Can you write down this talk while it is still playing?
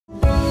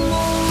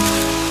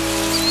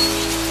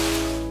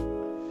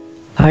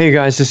Hi, you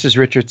guys. This is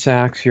Richard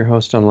Sachs, your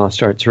host on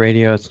Lost Arts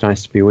Radio. It's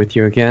nice to be with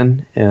you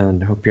again,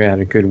 and hope you had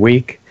a good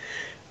week.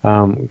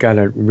 Got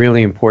a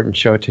really important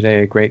show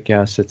today. A great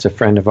guest. It's a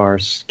friend of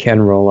ours, Ken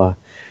Rohla,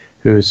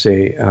 who's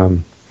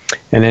an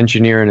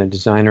engineer and a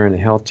designer and a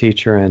health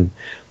teacher and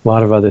a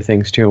lot of other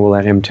things too. We'll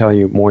let him tell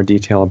you more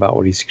detail about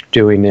what he's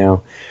doing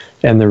now.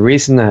 And the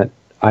reason that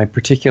I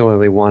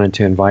particularly wanted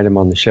to invite him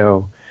on the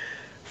show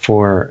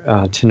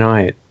for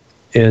tonight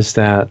is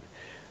that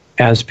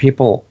as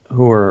people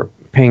who are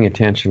paying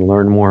attention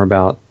learn more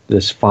about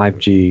this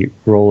 5G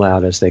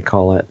rollout, as they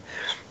call it,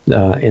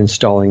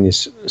 installing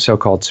these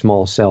so-called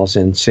small cells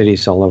in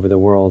cities all over the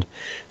world,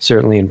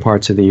 certainly in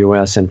parts of the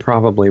U.S. and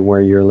probably where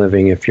you're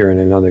living if you're in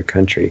another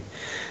country.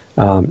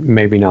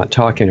 Maybe not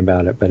talking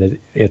about it, but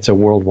it's a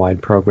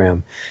worldwide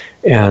program.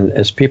 And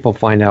as people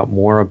find out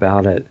more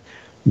about it,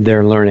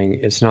 they're learning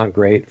it's not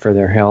great for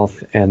their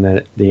health, and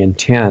that the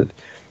intent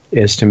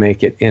is to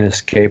make it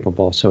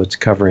inescapable. So it's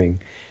covering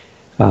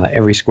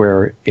every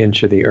square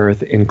inch of the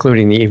earth,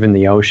 including even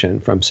the ocean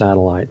from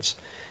satellites.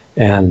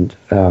 And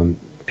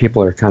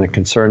people are kind of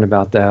concerned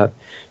about that,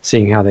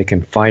 seeing how they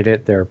can fight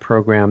it. There are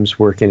programs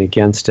working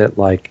against it,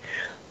 like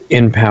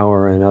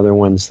InPower and other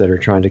ones that are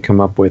trying to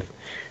come up with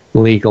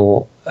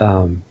legal,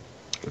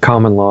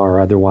 common law or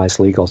otherwise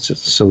legal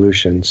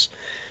solutions.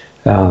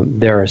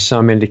 There are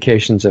some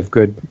indications of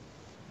good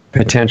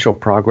potential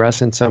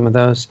progress in some of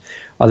those.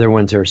 Other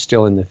ones are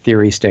still in the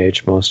theory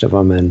stage, most of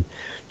them, and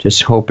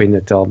just hoping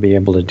that they'll be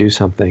able to do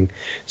something.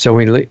 So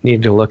we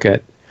need to look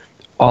at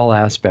all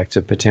aspects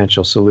of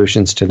potential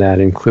solutions to that,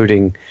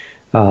 including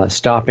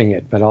stopping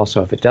it, but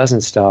also if it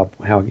doesn't stop,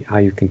 how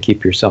you can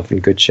keep yourself in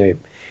good shape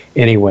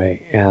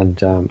anyway.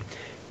 And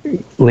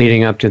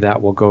leading up to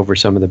that, we'll go over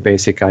some of the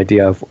basic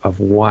idea of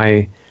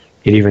why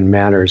it even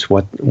matters,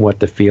 what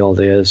the field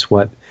is,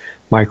 what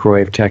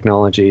microwave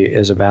technology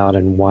is about,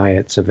 and why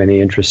it's of any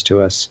interest to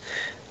us,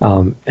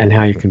 and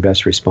how you can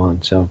best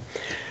respond. So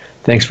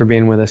thanks for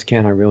being with us,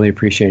 Ken. I really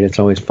appreciate it. It's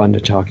always fun to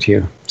talk to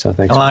you. So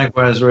thanks.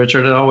 Likewise,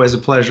 Richard. It's always a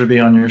pleasure to be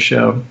on your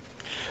show.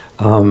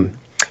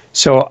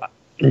 So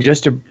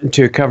just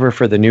to cover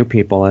for the new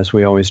people, as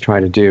we always try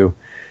to do,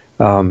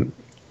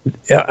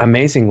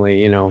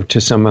 amazingly,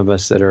 to some of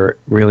us that are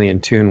really in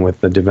tune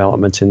with the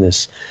developments in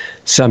this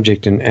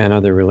subject and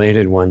other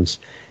related ones,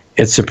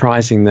 it's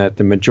surprising that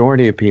the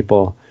majority of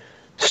people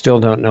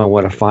still don't know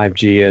what a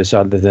 5G is,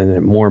 other than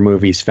that more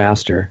movies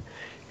faster.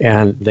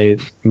 And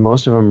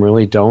most of them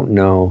really don't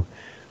know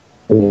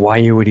why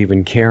you would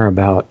even care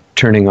about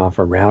turning off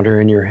a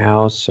router in your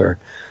house or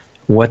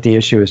what the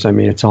issue is. I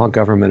mean, it's all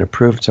government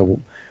approved, so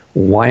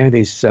why are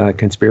these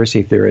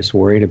conspiracy theorists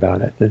worried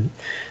about it? And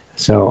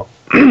so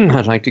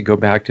I'd like to go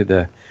back to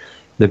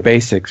the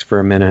basics for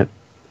a minute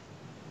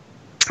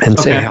and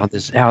say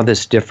how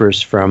this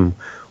differs from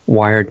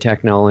wired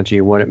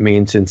technology, what it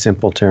means in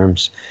simple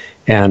terms,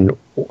 and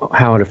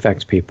how it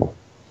affects people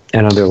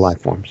and other life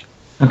forms.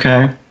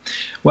 Okay.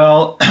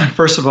 Well,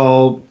 first of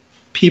all,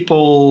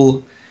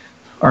 people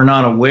are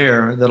not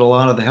aware that a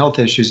lot of the health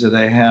issues that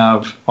they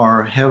have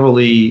are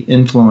heavily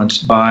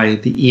influenced by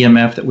the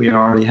EMF that we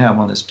already have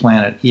on this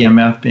planet,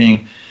 EMF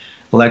being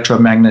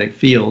electromagnetic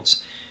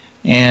fields.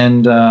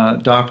 And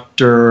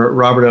Dr.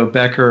 Robert O.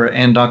 Becker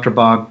and Dr.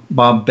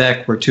 Bob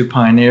Beck were two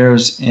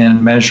pioneers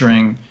in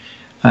measuring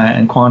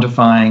and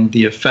quantifying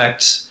the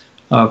effects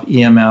of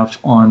EMF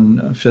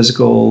on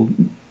physical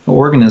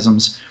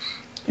organisms.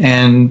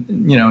 And,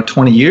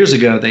 20 years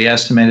ago, they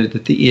estimated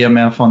that the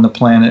EMF on the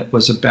planet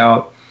was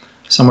about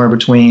somewhere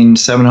between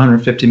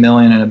 750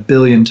 million and a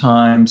billion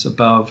times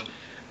above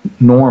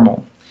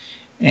normal.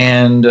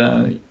 And,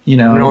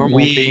 normal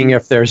being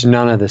if there's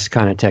none of this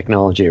kind of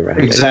technology around.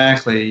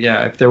 Exactly,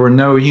 yeah. If there were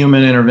no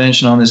human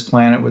intervention on this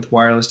planet with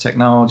wireless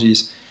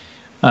technologies,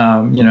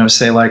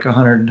 say like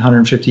 100,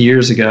 150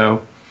 years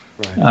ago,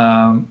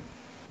 right.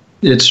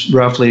 It's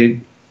roughly,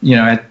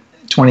 at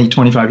 20,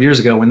 25 years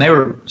ago when they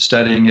were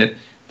studying it,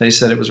 they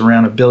said it was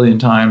around a billion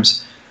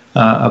times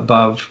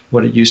above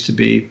what it used to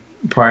be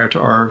prior to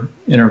our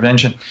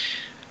intervention.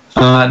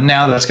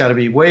 Now that's got to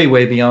be way,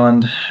 way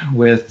beyond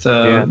with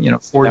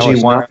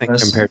 4G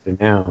wireless compared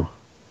to now.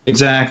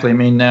 Exactly. I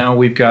mean, now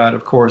we've got,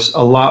 of course,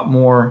 a lot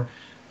more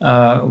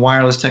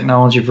wireless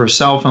technology for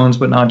cell phones,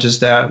 but not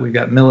just that. We've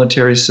got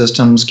military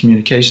systems,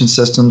 communication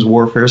systems,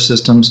 warfare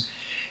systems,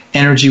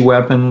 energy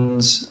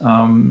weapons,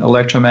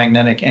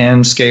 electromagnetic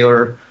and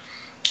scalar,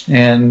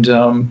 and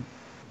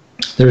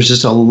there's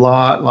just a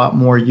lot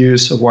more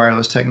use of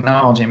wireless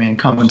technology. I mean,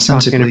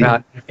 commonsensically. Talking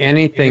about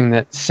anything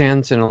that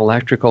sends an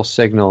electrical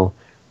signal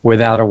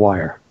without a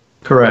wire.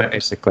 Correct.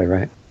 Basically,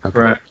 right? Okay.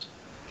 Correct.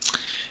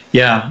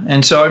 Yeah,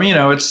 and so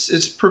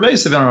it's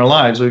pervasive in our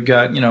lives. We've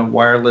got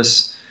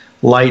wireless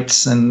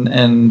lights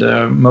and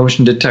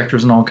motion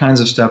detectors and all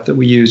kinds of stuff that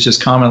we use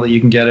just commonly.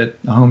 You can get at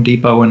Home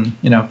Depot and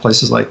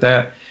places like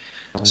that.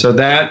 So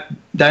that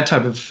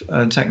type of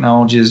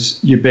technology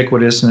is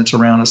ubiquitous and it's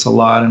around us a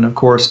lot. And of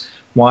course,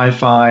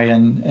 Wi-Fi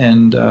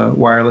and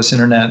wireless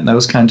internet and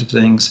those kinds of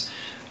things.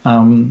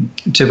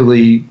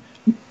 Typically,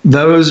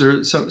 those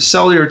are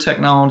cellular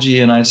technology,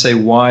 and I'd say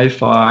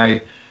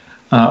Wi-Fi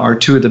are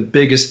two of the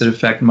biggest that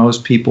affect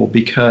most people,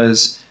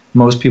 because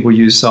most people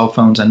use cell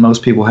phones and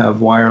most people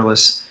have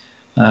wireless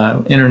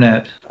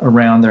internet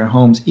around their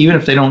homes. Even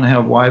if they don't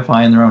have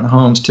Wi-Fi in their own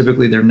homes,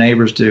 typically their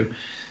neighbors do.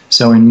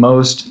 So in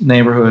most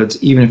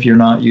neighborhoods, even if you're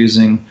not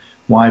using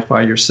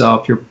Wi-Fi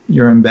yourself,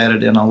 you're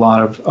embedded in a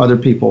lot of other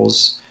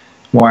people's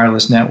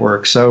wireless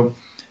networks. So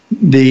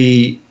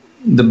the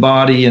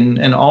body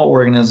and all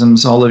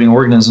organisms, all living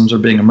organisms, are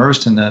being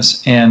immersed in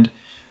this. And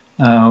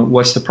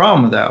what's the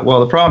problem with that? Well,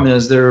 the problem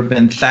is there have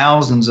been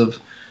thousands of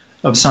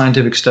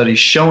scientific studies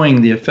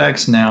showing the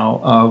effects now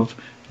of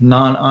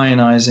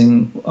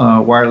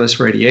non-ionizing wireless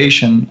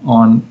radiation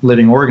on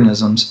living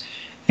organisms,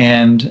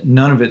 and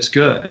none of it's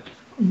good.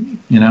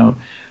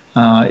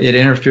 It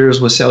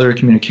interferes with cellular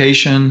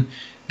communication.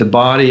 The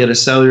body at a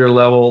cellular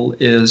level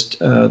is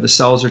the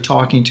cells are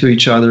talking to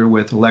each other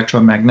with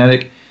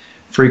electromagnetic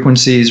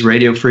frequencies,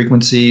 radio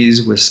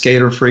frequencies, with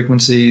scalar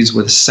frequencies,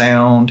 with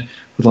sound,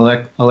 with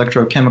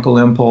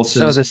electrochemical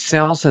impulses. So the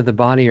cells of the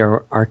body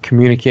are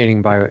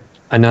communicating by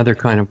another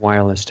kind of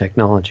wireless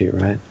technology,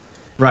 right?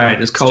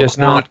 Right. It's called just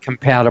not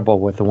compatible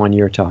with the one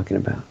you're talking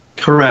about.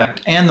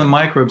 Correct. And the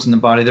microbes in the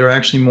body, there are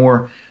actually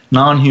more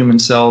non-human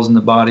cells in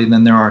the body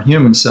than there are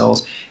human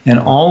cells, and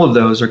all of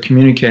those are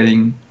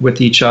communicating with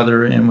each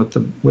other and with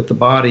the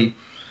body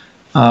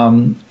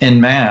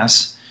en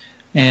masse,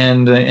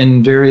 and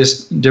in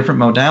various different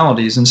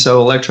modalities. And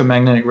so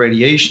electromagnetic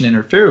radiation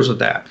interferes with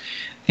that.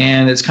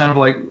 And it's kind of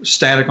like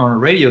static on a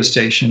radio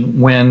station.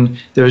 When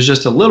there's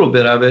just a little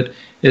bit of it,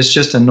 it's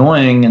just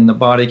annoying and the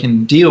body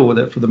can deal with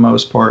it for the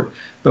most part.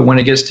 But when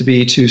it gets to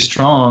be too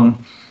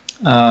strong,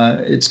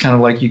 it's kind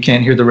of like you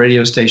can't hear the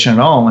radio station at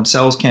all. When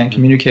cells can't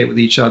communicate with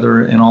each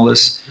other and all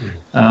this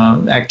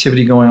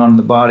activity going on in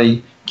the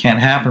body can't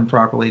happen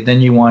properly,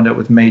 then you wind up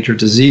with major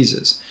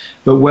diseases.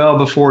 But well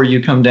before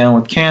you come down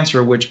with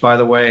cancer, which, by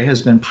the way,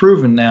 has been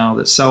proven now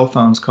that cell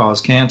phones cause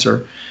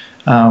cancer.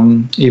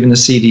 Even the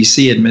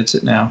CDC admits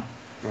it now.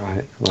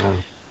 Right.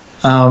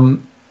 Wow.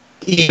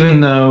 Even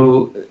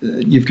though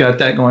you've got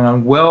that going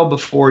on, well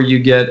before you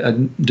get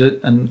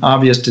an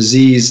obvious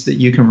disease that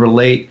you can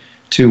relate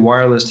to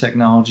wireless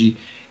technology,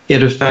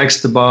 it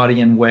affects the body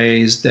in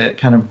ways that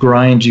kind of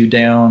grind you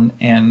down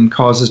and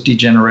causes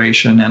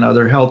degeneration and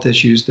other health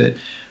issues that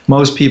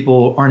most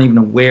people aren't even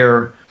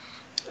aware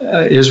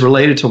is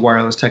related to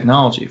wireless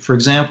technology. For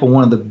example,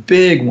 one of the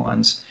big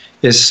ones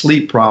is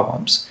sleep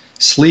problems.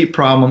 Sleep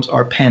problems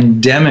are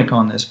pandemic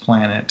on this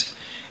planet.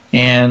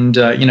 And,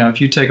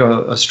 if you take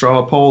a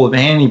straw poll of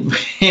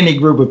any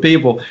group of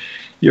people,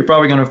 you're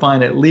probably going to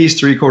find at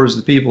least 3/4 of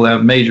the people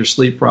have major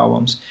sleep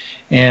problems.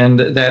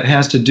 And that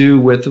has to do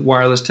with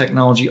wireless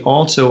technology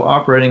also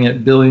operating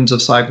at billions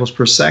of cycles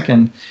per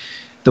second.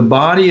 The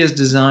body is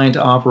designed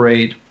to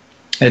operate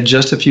at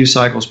just a few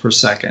cycles per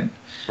second.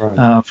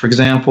 Right. For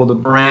example, the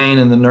brain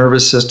and the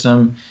nervous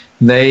system,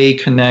 they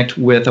connect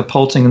with a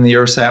pulsing in the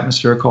Earth's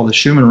atmosphere called the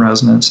Schumann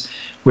resonance,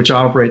 which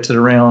operates at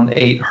around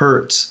 8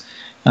 hertz.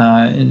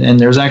 And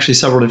there's actually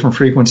several different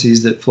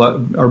frequencies that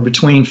are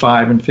between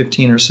 5 and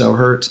 15 or so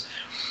hertz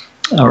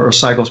or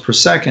cycles per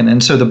second.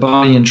 And so the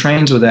body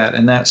entrains with that,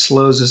 and that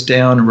slows us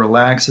down and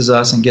relaxes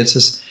us and gets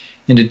us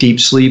into deep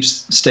sleep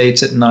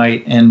states at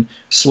night and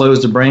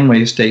slows the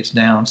brainwave states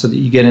down so that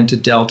you get into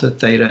delta,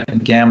 theta,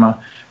 and gamma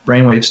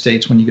brainwave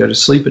states when you go to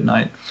sleep at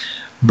night.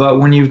 But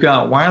when you've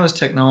got wireless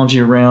technology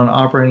around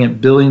operating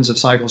at billions of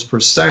cycles per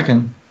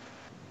second,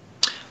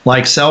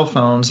 like cell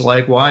phones,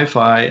 like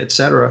Wi-Fi,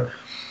 etc.,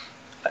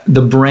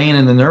 the brain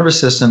and the nervous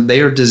system, they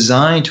are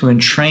designed to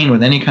entrain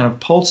with any kind of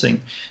pulsing.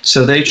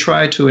 So they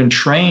try to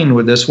entrain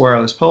with this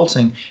wireless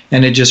pulsing,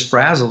 and it just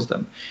frazzles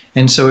them.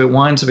 And so it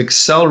winds up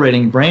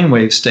accelerating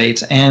brainwave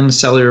states and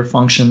cellular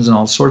functions and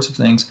all sorts of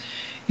things.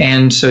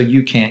 And so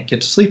you can't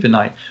get to sleep at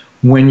night.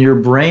 When your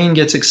brain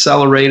gets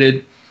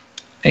accelerated,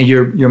 and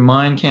your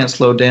mind can't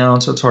slow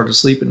down, so it's hard to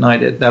sleep at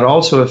night. That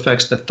also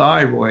affects the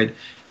thyroid,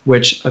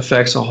 which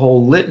affects a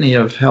whole litany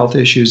of health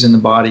issues in the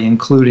body,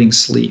 including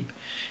sleep.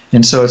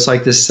 And so it's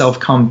like this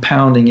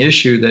self-compounding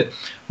issue that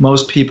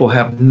most people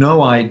have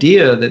no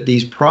idea that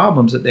these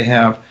problems that they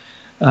have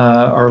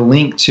are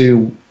linked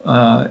to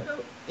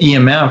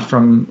EMF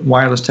from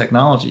wireless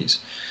technologies.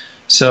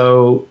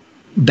 So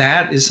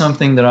that is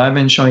something that I've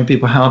been showing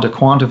people how to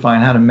quantify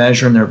and how to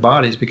measure in their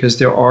bodies, because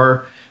there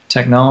are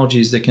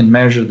technologies that can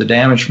measure the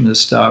damage from this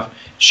stuff,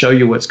 show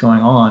you what's going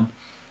on.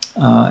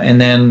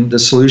 And then the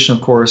solution,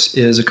 of course,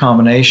 is a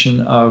combination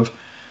of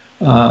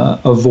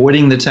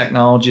avoiding the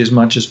technology as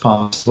much as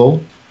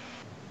possible,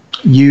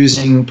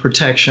 using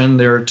protection.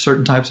 There are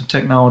certain types of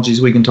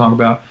technologies we can talk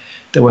about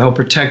that will help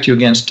protect you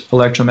against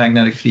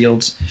electromagnetic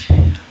fields.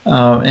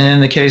 And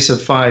in the case of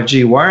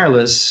 5G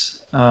wireless,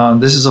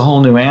 this is a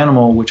whole new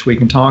animal which we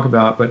can talk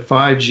about, but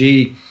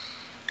 5G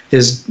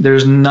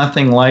there's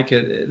nothing like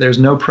it. There's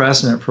no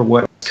precedent for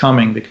what's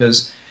coming,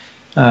 because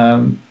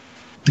the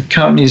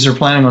companies are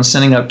planning on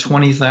sending up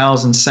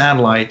 20,000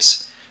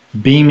 satellites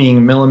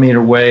beaming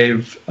millimeter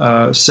wave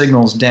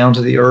signals down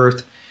to the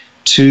Earth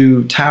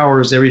to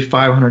towers every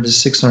 500 to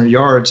 600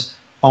 yards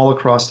all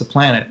across the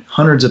planet.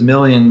 Hundreds of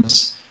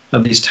millions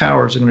of these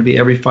towers are going to be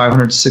every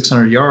 500 to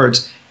 600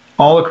 yards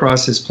all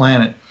across this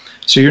planet.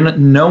 So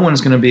no one's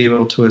going to be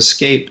able to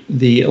escape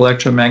the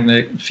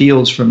electromagnetic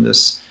fields from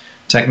this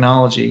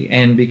technology.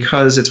 And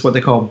because it's what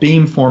they call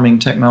beamforming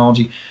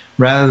technology,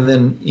 rather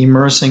than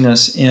immersing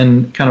us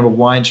in kind of a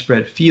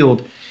widespread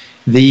field,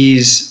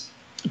 these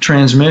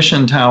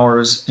transmission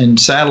towers and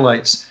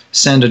satellites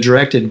send a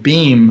directed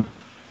beam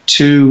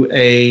to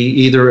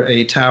either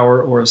a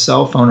tower or a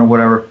cell phone or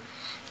whatever.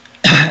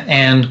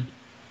 And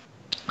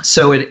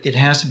so it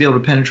has to be able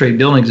to penetrate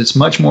buildings. It's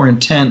much more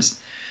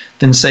intense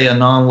than, say, a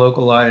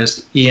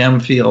non-localized EM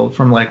field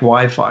from like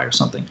Wi-Fi or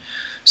something.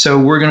 So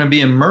we're going to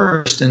be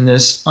immersed in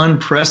this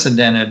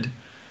unprecedented,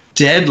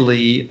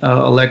 deadly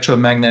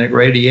electromagnetic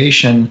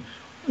radiation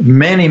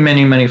many,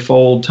 many, many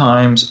fold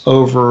times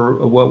over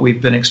what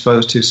we've been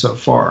exposed to so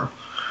far.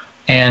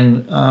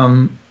 And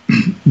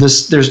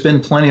there's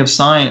been plenty of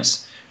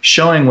science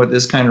showing what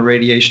this kind of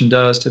radiation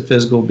does to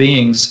physical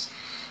beings,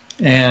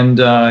 and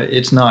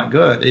it's not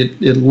good.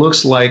 It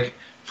looks like,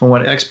 from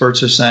what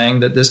experts are saying,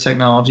 that this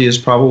technology is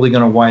probably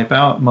going to wipe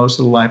out most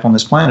of the life on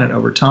this planet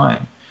over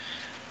time.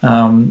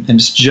 And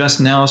it's just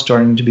now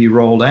starting to be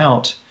rolled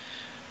out.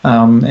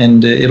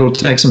 And it'll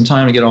take some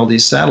time to get all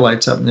these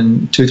satellites up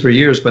in 2-3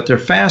 years, but they're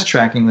fast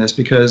tracking this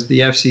because the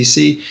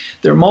FCC,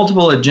 there are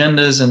multiple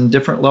agendas and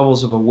different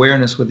levels of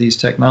awareness with these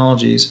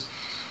technologies.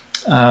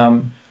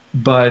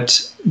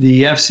 But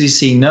the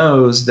FCC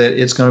knows that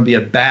it's going to be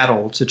a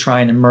battle to try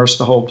and immerse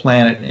the whole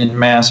planet in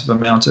massive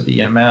amounts of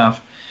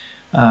EMF.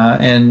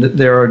 And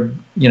there are,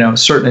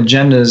 certain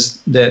agendas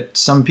that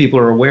some people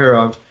are aware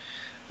of.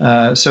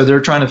 So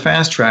they're trying to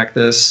fast track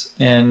this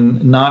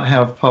and not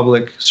have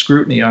public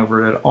scrutiny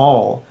over it at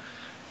all.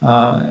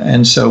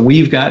 And so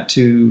we've got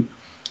to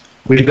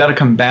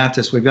combat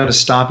this. We've got to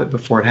stop it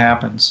before it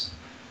happens.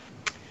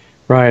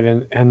 Right,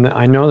 and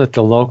I know that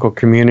the local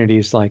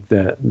communities, like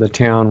the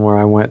town where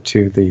I went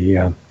to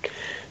the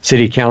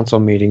city council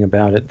meeting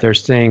about it, they're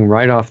saying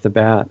right off the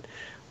bat,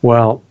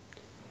 well,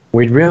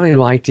 we'd really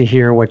like to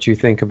hear what you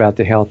think about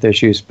the health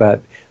issues,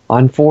 but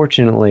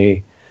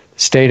unfortunately,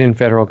 state and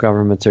federal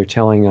governments are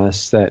telling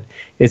us that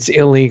it's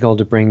illegal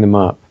to bring them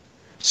up.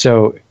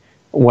 So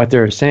what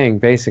they're saying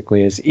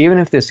basically is, even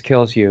if this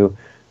kills you,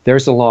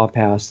 there's a law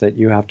passed that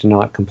you have to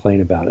not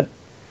complain about it.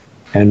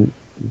 And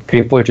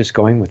people are just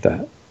going with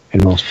that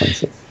in most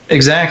places.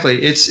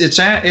 Exactly.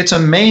 It's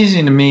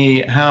amazing to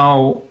me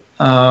how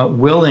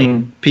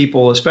willing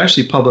people,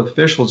 especially public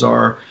officials,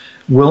 are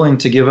willing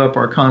to give up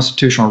our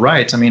constitutional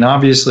rights. I mean,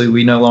 obviously,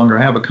 we no longer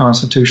have a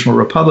constitutional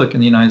republic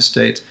in the United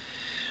States,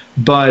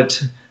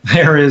 but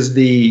there is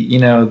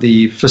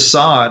the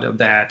facade of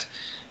that,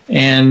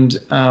 and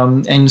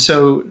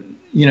so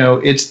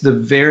it's the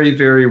very,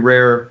 very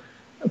rare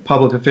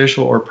public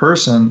official or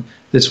person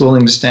that's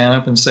willing to stand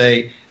up and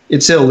say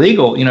it's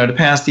illegal, to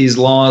pass these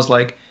laws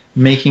like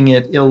making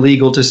it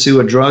illegal to sue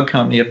a drug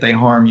company if they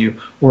harm you,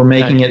 or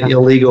making it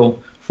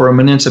illegal for a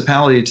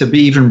municipality to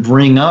even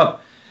bring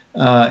up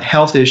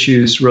health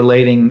issues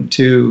relating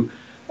to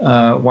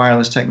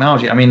wireless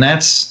technology. I mean,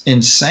 that's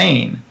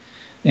insane.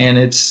 And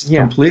it's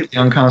completely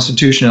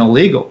unconstitutional and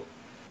illegal.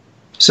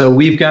 So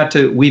we've got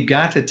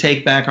to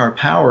take back our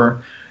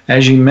power,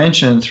 as you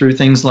mentioned, through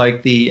things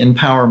like the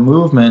Empower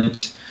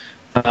movement,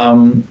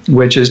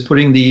 which is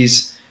putting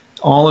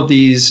all of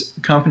these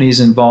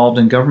companies involved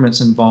and governments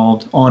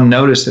involved on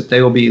notice that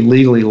they will be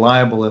legally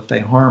liable if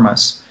they harm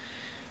us.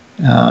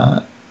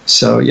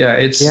 It's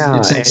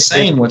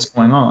insane what's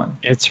going on.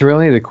 It's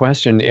really the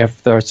question: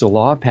 if there's a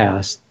law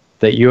passed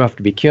that you have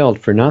to be killed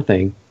for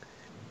nothing,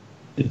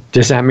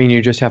 does that mean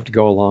you just have to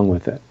go along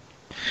with it?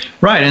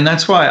 Right, and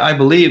that's why I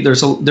believe there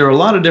are a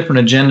lot of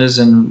different agendas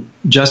and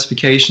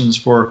justifications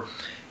for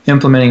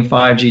implementing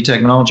 5G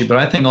technology, but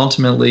I think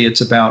ultimately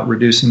it's about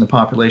reducing the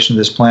population of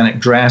this planet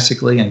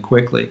drastically and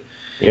quickly.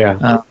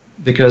 Yeah.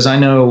 Because I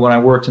know when I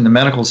worked in the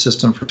medical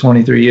system for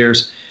 23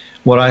 years,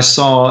 what I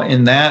saw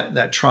in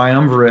that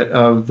triumvirate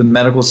of the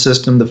medical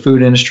system, the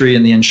food industry,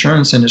 and the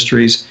insurance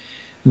industries,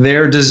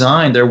 they're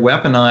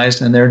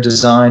weaponized, and they're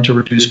designed to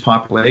reduce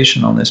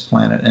population on this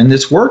planet. And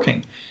it's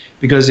working,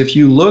 because if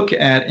you look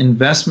at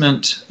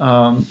investment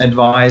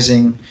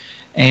advising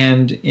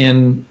and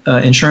in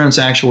insurance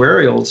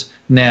actuarials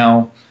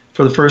now,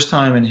 for the first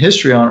time in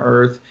history on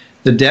Earth,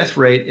 the death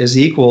rate is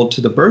equal to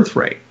the birth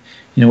rate.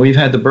 We've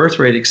had the birth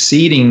rate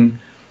exceeding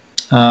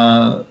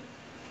the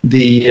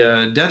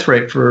death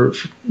rate for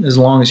as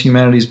long as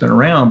humanity's been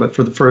around, but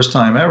for the first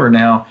time ever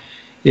now,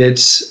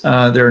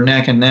 they're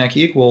neck and neck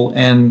equal,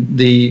 and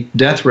the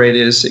death rate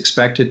is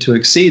expected to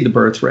exceed the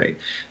birth rate.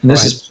 And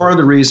this is part of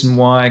the reason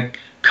why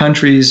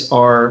countries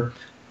are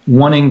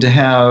wanting to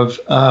have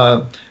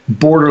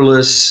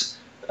borderless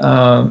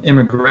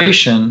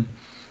immigration,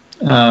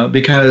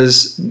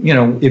 because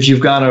if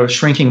you've got a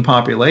shrinking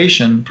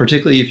population,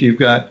 particularly if you've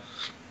got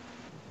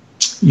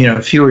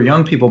fewer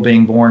young people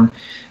being born,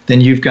 then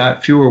you've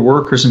got fewer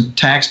workers and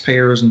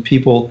taxpayers and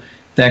people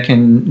that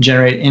can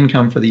generate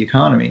income for the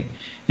economy.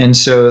 And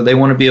so they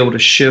want to be able to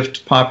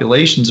shift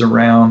populations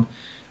around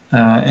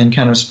and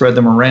kind of spread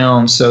them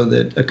around so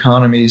that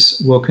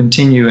economies will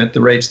continue at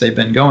the rates they've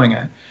been going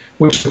at,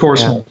 which of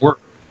course won't work.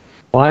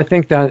 Well, I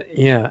think that,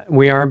 yeah,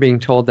 we are being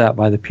told that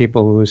by the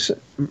people whose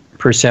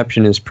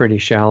perception is pretty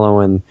shallow,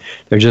 and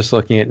they're just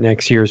looking at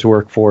next year's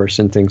workforce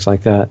and things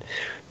like that.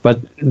 But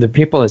the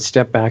people that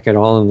step back at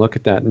all and look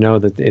at that know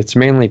that it's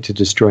mainly to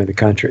destroy the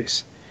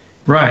countries.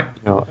 Right.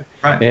 You know,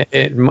 right.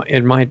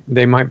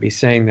 They might be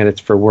saying that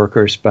it's for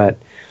workers, but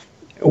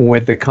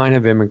with the kind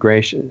of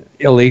immigration,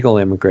 illegal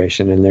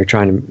immigration, and they're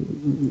trying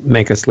to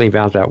make us leave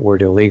out that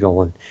word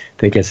illegal and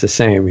think it's the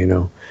same, you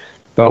know.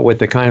 But with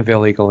the kind of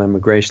illegal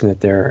immigration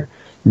that they're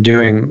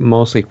doing,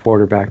 mostly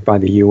quarterbacked by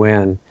the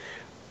UN,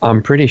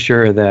 I'm pretty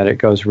sure that it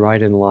goes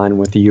right in line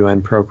with the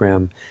UN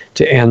program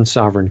to end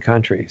sovereign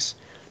countries.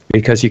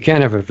 Because you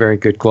can't have a very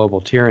good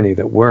global tyranny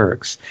that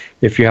works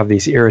if you have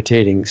these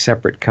irritating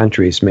separate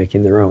countries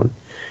making their own.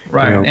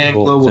 Right, and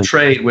global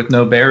trade with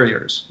no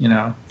barriers, you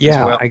know.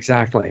 Yeah,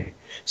 exactly.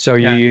 So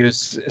you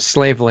use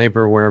slave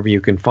labor wherever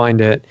you can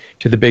find it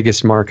to the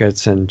biggest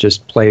markets and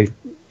just play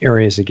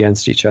areas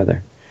against each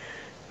other.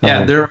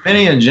 Yeah, there are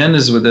many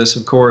agendas with this,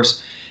 of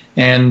course,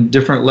 and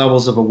different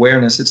levels of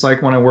awareness. It's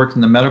like when I worked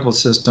in the medical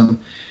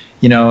system,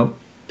 you know,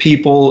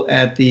 people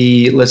at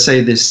the, let's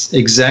say, this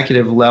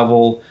executive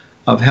level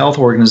of health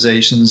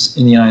organizations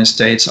in the United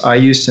States, I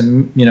used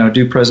to, you know,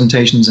 do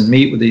presentations and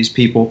meet with these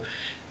people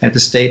at the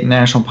state and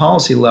national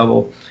policy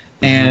level,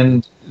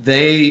 and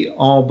they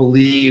all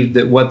believed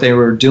that what they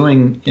were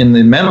doing in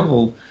the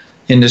medical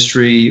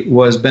industry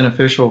was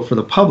beneficial for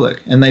the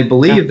public, and they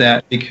believed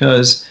that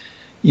because,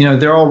 you know,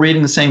 they're all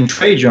reading the same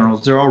trade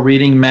journals, they're all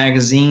reading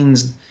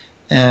magazines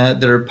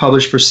that are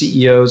published for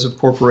CEOs of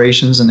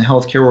corporations and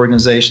healthcare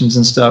organizations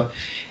and stuff.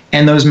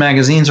 And those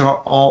magazines are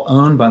all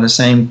owned by the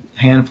same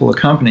handful of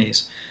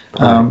companies.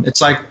 It's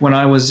like when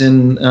I was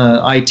in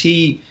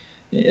IT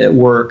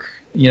work,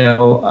 you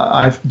know,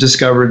 I've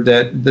discovered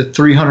that the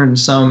 300 and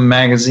some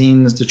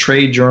magazines, the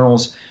trade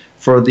journals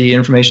for the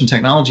information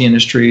technology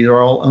industry, they're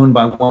all owned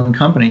by one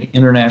company,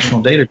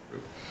 International Data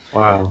Group.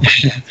 Wow.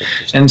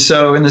 And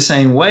so in the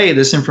same way,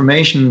 this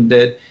information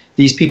that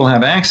these people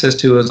have access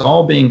to is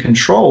all being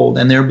controlled,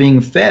 and they're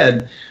being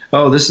fed,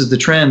 oh, this is the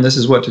trend, this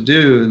is what to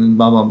do, and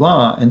blah, blah,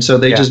 blah. And so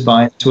they just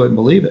buy into it and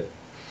believe it.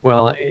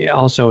 Well,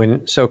 also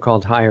in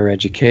so-called higher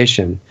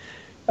education,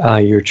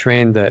 you're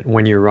trained that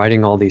when you're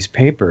writing all these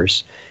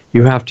papers,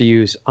 you have to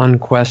use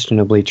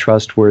unquestionably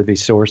trustworthy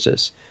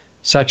sources,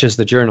 such as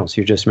the journals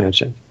you just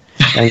mentioned.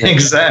 And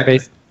exactly.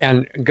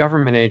 And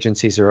government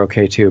agencies are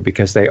okay too,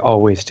 because they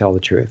always tell the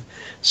truth.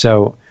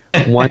 So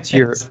once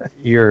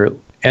you're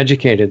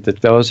educated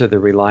that those are the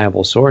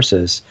reliable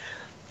sources,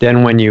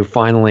 then when you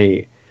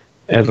finally,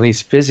 at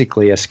least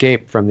physically,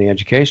 escape from the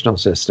educational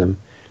system,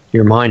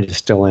 your mind is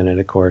still in it,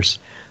 of course,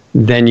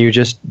 then you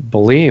just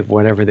believe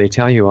whatever they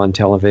tell you on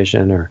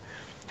television or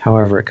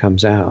however it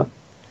comes out.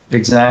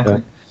 Exactly.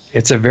 But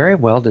it's a very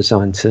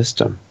well-designed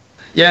system.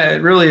 Yeah,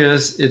 it really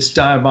is. It's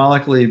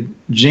diabolically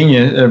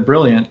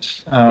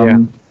brilliant,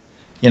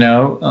 you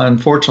know,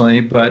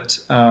 unfortunately. But,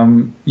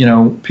 you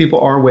know, people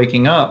are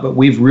waking up, but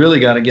we've really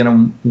got to get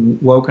them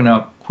woken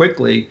up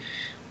quickly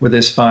with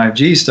this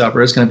 5G stuff,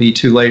 or it's going to be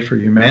too late for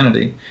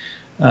humanity.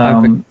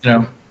 You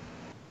know,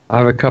 I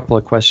have a couple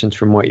of questions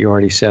from what you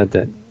already said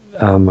that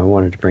I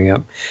wanted to bring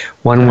up.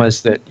 One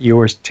was that you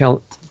were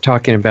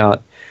talking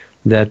about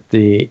that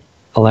the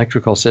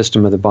electrical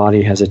system of the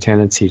body has a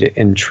tendency to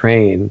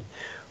entrain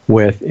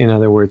with, in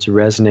other words,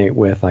 resonate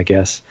with, I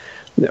guess,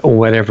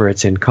 whatever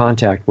it's in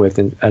contact with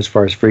as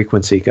far as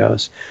frequency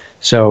goes.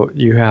 So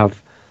you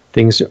have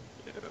things,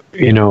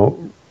 you know,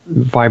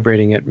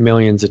 vibrating at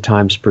millions of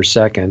times per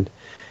second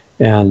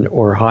and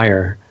or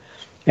higher.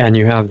 And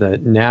you have the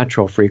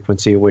natural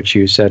frequency, which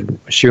you said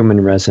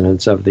Schumann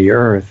resonance of the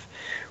Earth,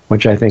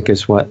 which I think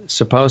is what's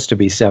supposed to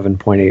be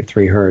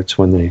 7.83 hertz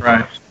when they,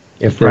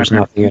 if there's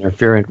nothing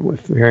interfering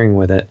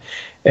with it.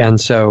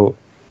 And so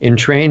in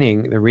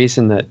training, the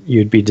reason that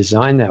you'd be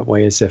designed that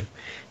way is if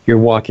you're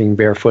walking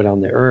barefoot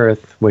on the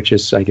Earth, which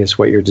is, I guess,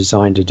 what you're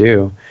designed to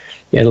do,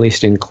 at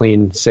least in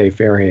clean,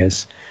 safe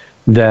areas,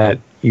 that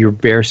your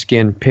bare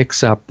skin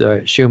picks up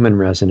the Schumann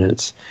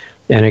resonance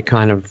and it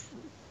kind of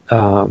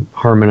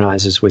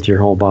harmonizes with your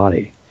whole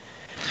body.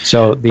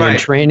 So the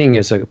entraining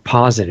is a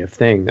positive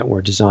thing that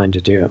we're designed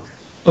to do.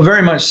 Well,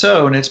 very much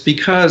so, and it's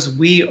because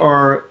we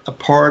are a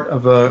part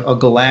of a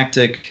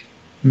galactic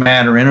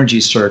matter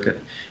energy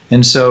circuit.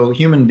 And so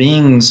human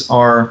beings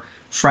are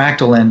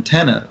fractal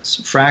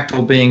antennas,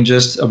 fractal being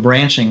just a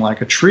branching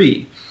like a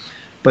tree.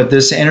 But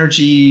this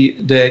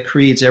energy that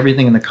creates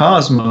everything in the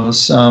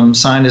cosmos,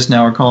 scientists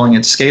now are calling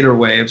it scalar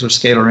waves or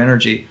scalar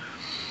energy.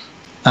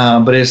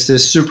 But it's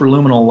this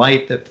superluminal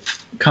light that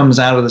comes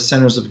out of the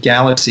centers of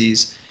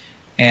galaxies,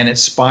 and it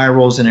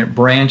spirals and it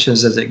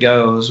branches as it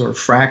goes, or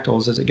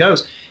fractals as it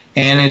goes.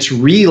 And it's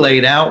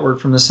relayed outward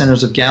from the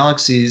centers of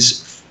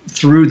galaxies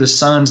through the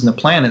suns and the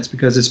planets,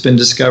 because it's been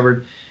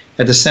discovered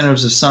at the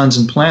centers of suns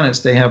and planets,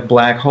 they have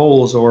black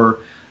holes or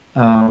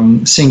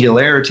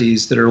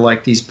singularities that are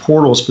like these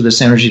portals for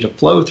this energy to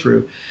flow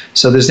through.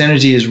 So this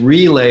energy is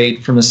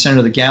relayed from the center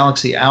of the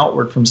galaxy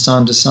outward from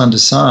sun to sun to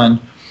sun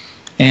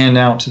and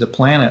out to the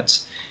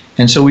planets.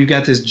 And so we've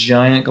got this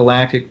giant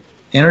galactic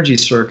energy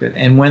circuit.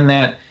 And when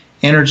that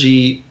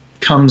energy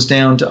comes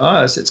down to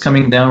us, it's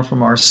coming down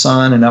from our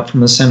sun and up from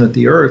the center of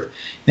the earth.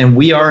 And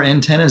we are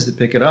antennas that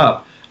pick it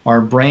up.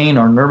 Our brain,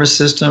 our nervous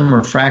system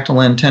are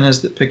fractal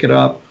antennas that pick it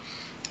up.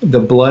 The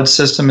blood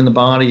system in the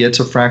body, it's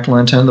a fractal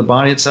antenna. The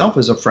body itself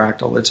is a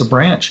fractal. It's a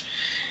branch.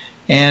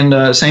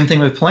 And same thing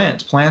with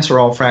plants. Plants are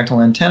all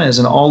fractal antennas,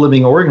 and all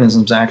living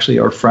organisms actually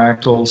are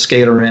fractal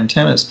scalar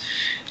antennas.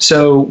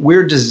 So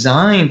we're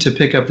designed to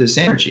pick up this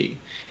energy.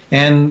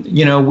 And,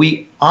 you know,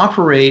 we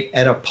operate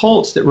at a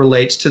pulse that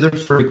relates to the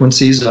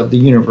frequencies of the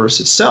universe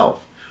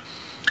itself.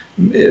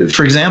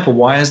 For example,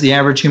 why is the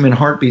average human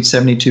heartbeat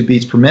 72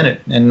 beats per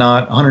minute and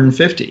not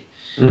 150?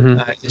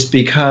 It's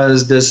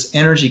because this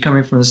energy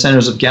coming from the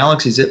centers of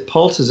galaxies, it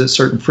pulses at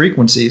certain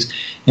frequencies.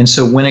 And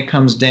so when it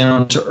comes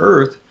down to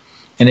Earth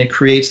and it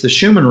creates the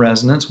Schumann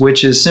resonance,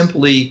 which is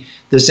simply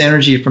this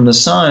energy from the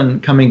sun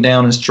coming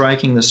down and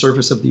striking the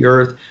surface of the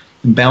Earth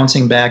and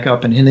bouncing back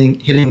up and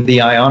hitting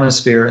the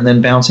ionosphere and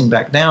then bouncing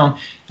back down.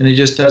 And it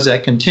just does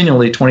that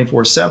continually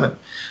 24/7.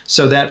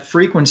 So that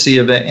frequency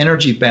of that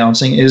energy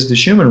bouncing is the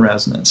Schumann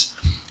resonance.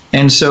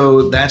 And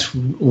so that's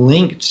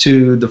linked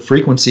to the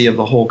frequency of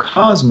the whole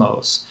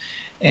cosmos.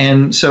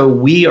 And so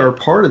we are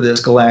part of this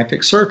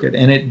galactic circuit,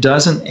 and it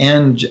doesn't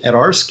end at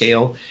our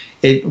scale.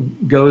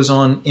 It goes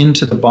on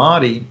into the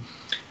body,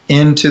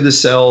 into the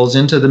cells,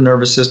 into the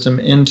nervous system,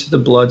 into the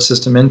blood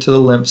system, into the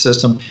lymph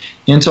system,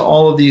 into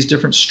all of these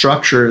different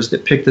structures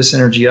that pick this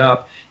energy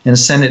up and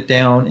send it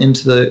down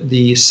into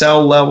the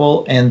cell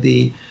level and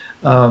the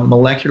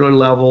molecular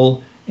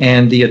level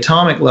and the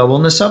atomic level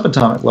and the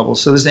subatomic level.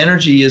 So this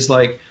energy is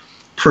like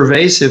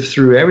pervasive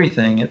through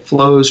everything. It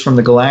flows from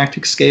the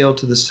galactic scale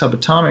to the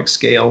subatomic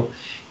scale,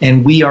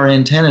 and we are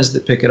antennas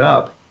that pick it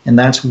up. And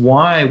that's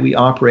why we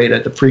operate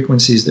at the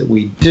frequencies that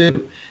we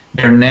do.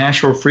 They're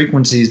natural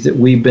frequencies that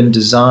we've been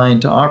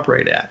designed to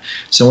operate at.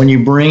 So when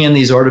you bring in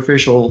these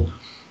artificial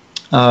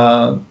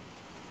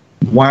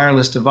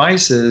wireless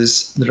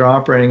devices that are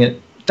operating at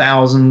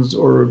thousands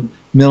or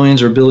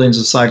millions or billions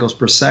of cycles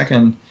per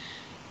second,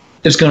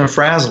 it's going to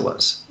frazzle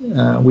us.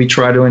 We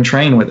try to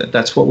entrain with it.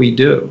 That's what we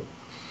do.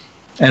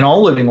 And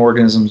all living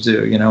organisms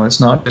do. You know,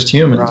 it's not just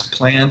humans. Right.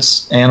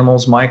 Plants,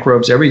 animals,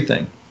 microbes,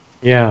 everything.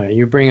 Yeah,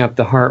 you bring up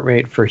the heart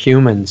rate for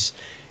humans.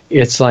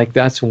 It's like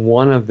that's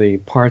one of the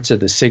parts of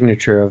the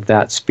signature of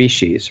that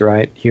species,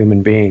 right?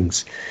 Human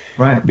beings.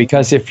 Right.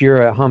 Because if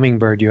you're a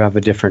hummingbird, you have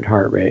a different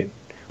heart rate.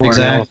 Or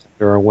exactly. An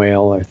elephant or a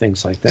whale or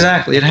things like that.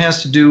 Exactly. It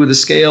has to do with the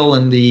scale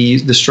and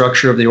the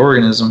structure of the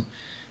organism.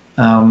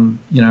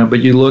 You know,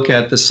 but you look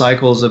at the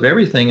cycles of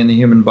everything in the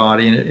human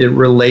body, and it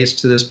relates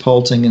to this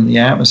pulsing in the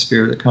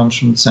atmosphere that comes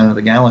from the center of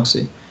the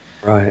galaxy.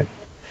 Right.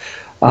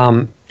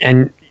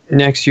 And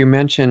next, you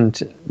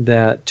mentioned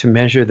that to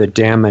measure the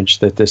damage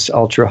that this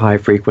ultra-high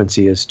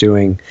frequency is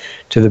doing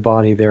to the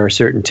body, there are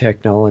certain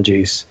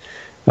technologies.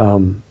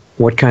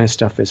 What kind of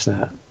stuff is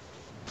that?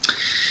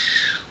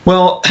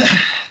 Well,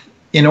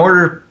 in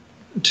order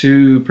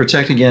to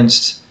protect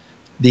against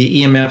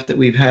the EMF that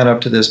we've had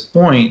up to this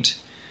point,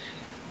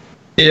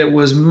 it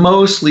was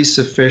mostly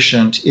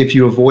sufficient if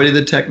you avoided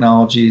the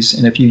technologies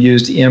and if you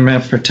used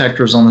EMF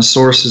protectors on the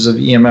sources of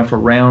EMF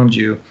around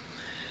you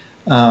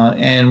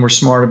and were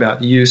smart about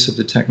the use of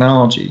the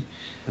technology.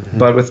 Mm-hmm.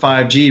 But with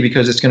 5G,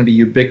 because it's going to be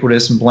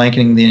ubiquitous and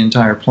blanketing the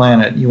entire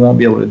planet, you won't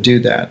be able to do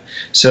that.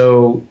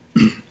 So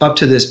up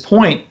to this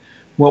point,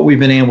 what we've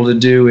been able to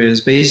do is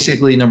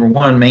basically, number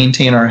one,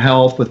 maintain our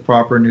health with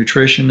proper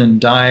nutrition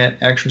and diet,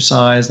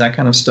 exercise, that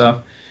kind of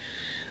stuff,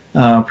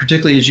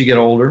 particularly as you get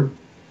older.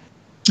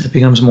 It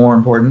becomes more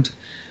important.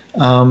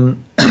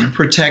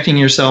 Protecting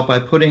yourself by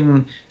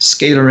putting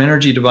scalar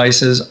energy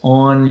devices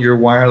on your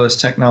wireless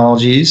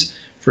technologies.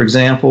 For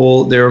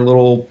example, there are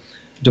little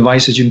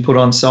devices you can put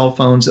on cell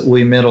phones that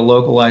will emit a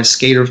localized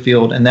scalar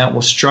field, and that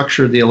will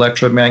structure the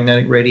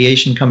electromagnetic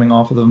radiation coming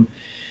off of them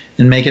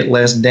and make it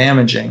less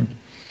damaging.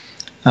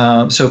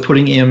 So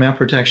putting EMF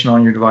protection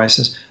on your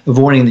devices,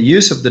 avoiding the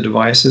use of the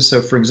devices.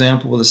 So for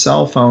example, with a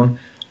cell phone,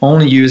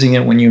 only using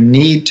it when you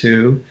need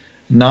to,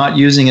 not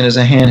using it as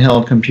a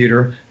handheld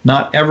computer,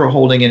 not ever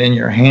holding it in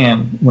your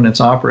hand when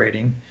it's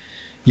operating,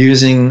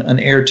 using an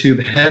air tube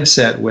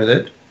headset with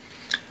it.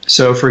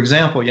 So for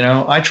example, you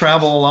know, I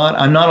travel a lot.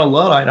 I'm not a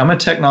Luddite. I'm a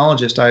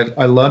technologist.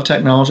 I love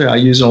technology. I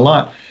use it a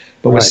lot.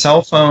 But with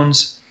cell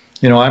phones,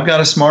 you know, I've got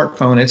a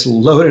smartphone. It's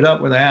loaded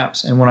up with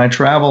apps. And when I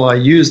travel, I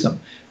use them.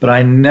 But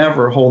I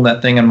never hold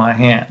that thing in my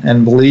hand.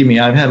 And believe me,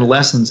 I've had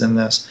lessons in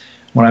this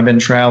when I've been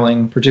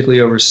traveling, particularly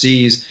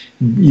overseas,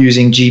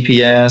 using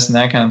GPS and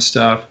that kind of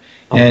stuff.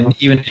 And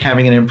even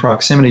having it in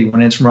proximity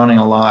when it's running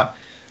a lot,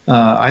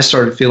 I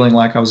started feeling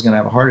like I was going to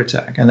have a heart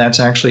attack. And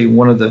that's actually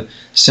one of the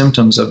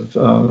symptoms of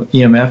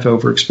EMF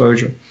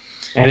overexposure.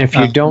 And if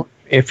you don't,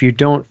 if you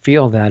don't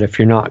feel that, if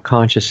you're not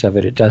conscious of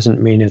it, it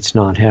doesn't mean it's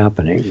not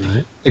happening,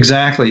 right?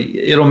 Exactly.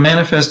 It'll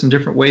manifest in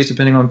different ways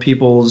depending on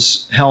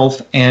people's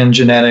health and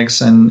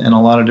genetics and a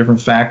lot of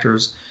different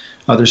factors,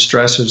 other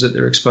stressors that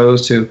they're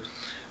exposed to.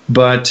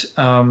 But,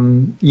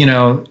 you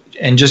know,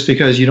 and just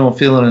because you don't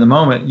feel it in the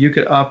moment, you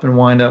could up and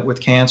wind up with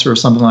cancer or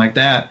something like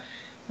that.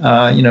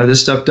 You know,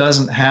 this stuff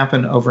doesn't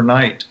happen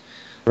overnight.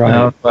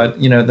 Right. But,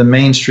 you know, the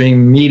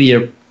mainstream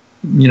media,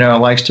 you know,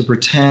 likes to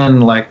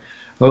pretend like,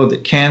 oh,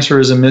 that cancer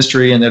is a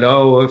mystery and that,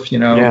 oh, if, you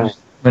know,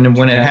 when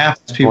it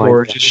happens, people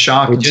are just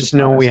shocked. We just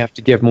know we have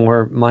to give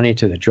more money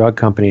to the drug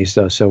companies,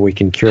 though, so we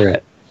can cure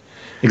it.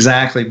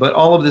 Exactly. But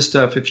all of this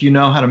stuff, if you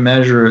know how to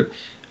measure it,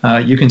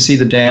 you can see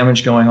the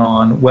damage going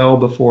on well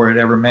before it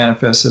ever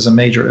manifests as a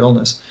major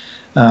illness.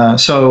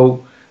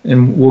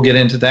 And we'll get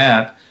into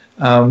that.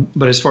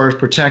 But as far as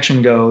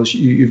protection goes,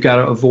 you've got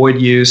to avoid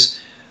use.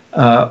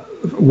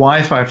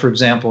 Wi-Fi, for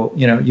example,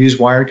 you know, use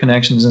wired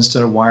connections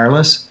instead of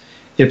wireless.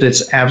 If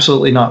it's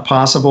absolutely not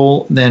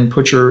possible, then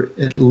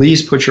at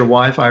least put your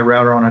Wi-Fi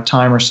router on a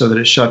timer so that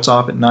it shuts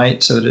off at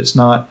night, so that it's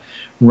not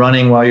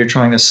running while you're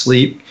trying to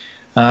sleep,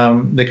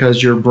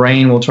 because your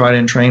brain will try to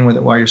entrain with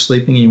it while you're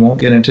sleeping, and you won't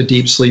get into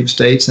deep sleep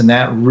states, and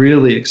that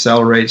really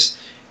accelerates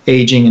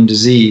aging and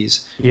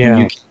disease when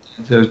you get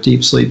into those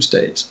deep sleep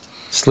states.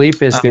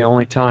 Sleep is the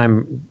only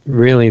time,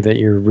 really, that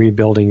you're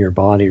rebuilding your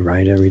body,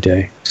 right, every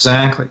day.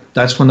 Exactly.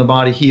 That's when the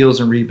body heals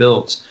and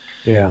rebuilds.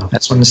 Yeah.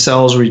 That's when the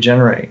cells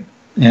regenerate.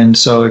 And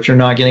so if you're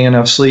not getting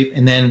enough sleep,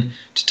 and then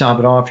to top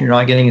it off, you're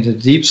not getting into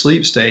deep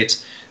sleep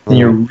states, then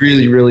you're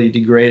really, really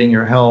degrading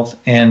your health,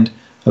 and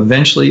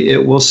eventually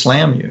it will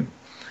slam you.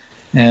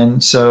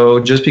 And so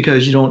just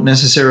because you don't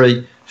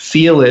necessarily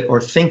feel it or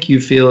think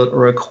you feel it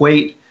or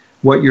equate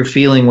what you're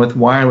feeling with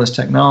wireless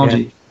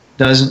technology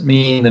doesn't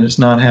mean that it's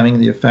not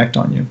having the effect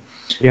on you.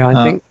 Yeah,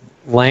 I think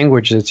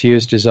language that's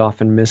used is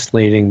often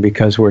misleading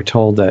because we're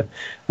told that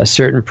a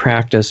certain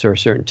practice or a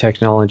certain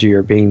technology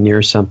or being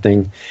near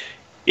something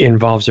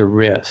involves a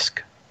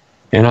risk.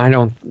 And I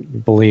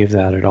don't believe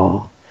that at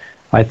all.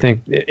 I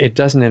think it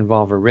doesn't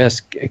involve a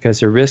risk because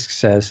the risk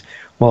says,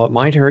 well, it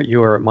might hurt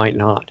you or it might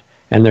not.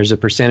 And there's a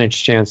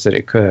percentage chance that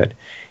it could.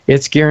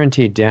 It's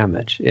guaranteed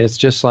damage. It's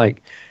just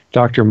like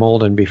Dr.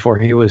 Molden, before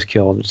he was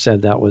killed,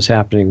 said that was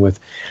happening with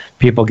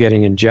people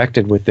getting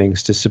injected with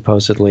things to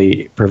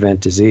supposedly prevent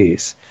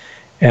disease.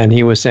 And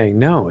he was saying,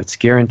 no, it's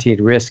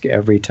guaranteed risk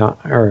every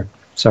time,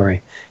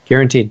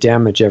 guaranteed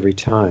damage every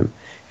time,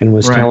 and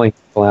was telling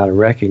people how to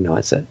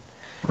recognize it.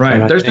 Right.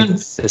 And there's been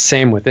the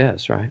same with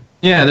this, right?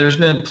 Yeah, there's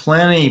been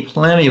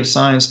plenty of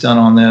science done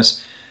on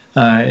this.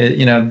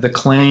 You know, the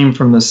claim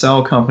from the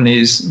cell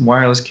companies,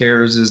 wireless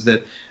carriers, is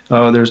that,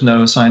 oh, there's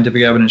no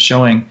scientific evidence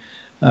showing.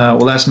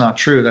 Well, that's not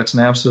true. That's an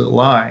absolute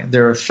lie.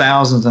 There are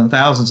thousands and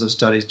thousands of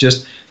studies.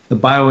 Just the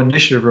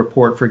Bioinitiative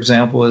report, for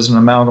example, is an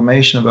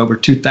amalgamation of over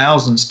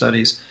 2,000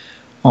 studies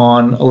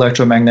on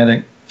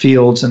electromagnetic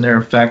fields and their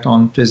effect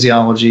on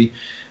physiology.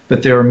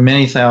 But there are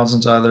many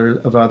thousands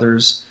of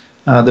others.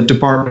 The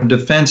Department of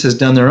Defense has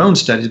done their own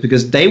studies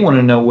because they want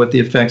to know what the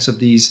effects of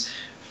these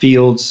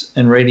fields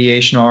and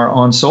radiation are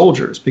on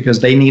soldiers,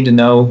 because they need to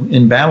know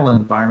in battle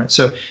environments.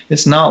 So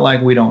it's not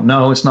like we don't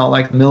know. It's not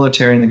like the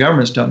military and the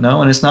governments don't know,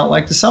 and it's not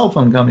like the cell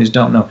phone companies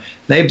don't know.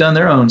 They've done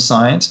their own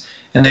science,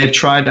 and they've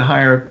tried to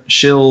hire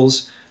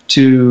shills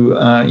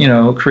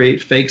to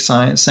create fake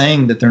science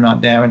saying that they're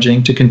not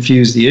damaging to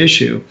confuse the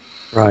issue.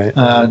 Right.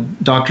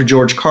 Dr.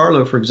 George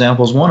Carlo, for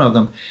example, is one of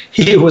them.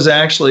 He was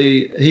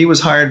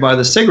hired by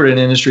the cigarette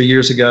industry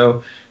years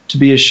ago to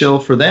be a shill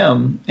for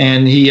them,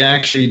 and he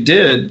actually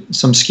did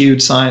some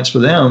skewed science for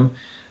them,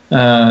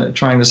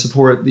 trying to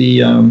support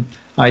the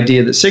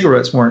idea that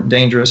cigarettes weren't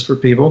dangerous for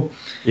people.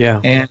 Yeah.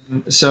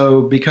 And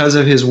so because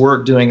of his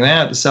work doing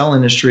that, the cell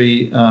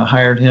industry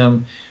hired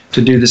him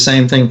to do the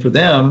same thing for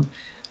them.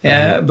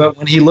 But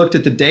when he looked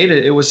at the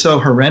data, it was so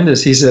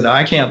horrendous. He said,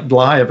 I can't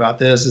lie about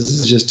this. This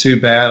is just too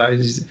bad.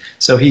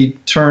 So he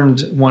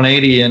turned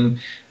 180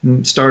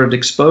 and started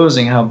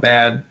exposing how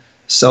bad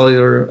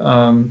cellular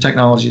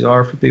technologies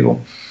are for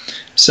people.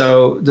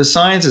 So the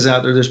science is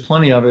out there. There's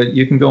plenty of it.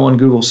 You can go on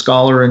Google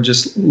Scholar and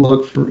just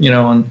look for,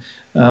 on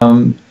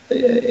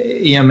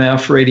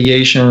EMF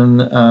radiation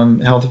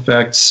health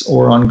effects,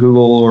 or on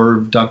Google or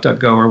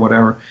DuckDuckGo or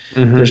whatever.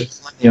 Mm-hmm. There's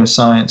plenty of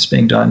science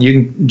being done. You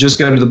can just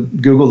go to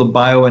Google the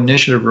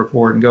Bioinitiative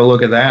report and go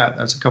look at that.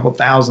 That's a couple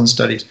thousand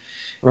studies.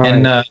 Right.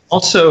 And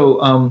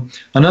also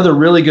another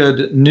really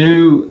good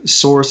new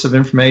source of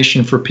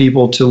information for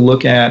people to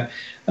look at.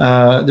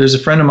 There's a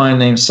friend of mine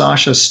named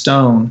Sasha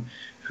Stone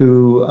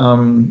who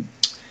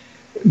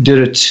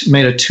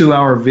made a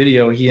 2-hour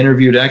video. He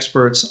interviewed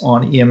experts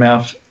on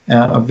EMF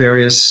of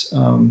various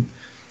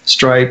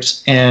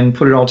stripes and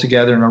put it all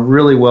together in a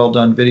really well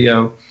done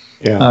video.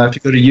 Yeah. If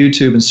you go to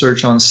YouTube and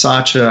search on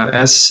Sacha,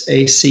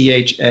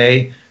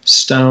 S-A-C-H-A,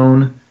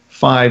 Stone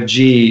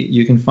 5G,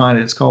 you can find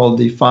it. It's called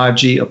the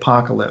 5G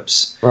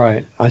Apocalypse.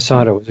 Right. I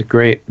saw it. It was a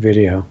great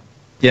video.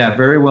 Yeah,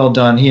 very well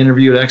done. He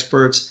interviewed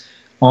experts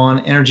on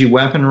energy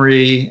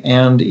weaponry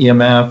and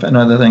EMF and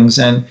other things.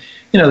 And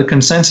the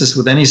consensus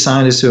with any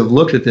scientists who have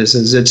looked at this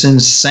is it's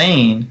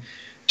insane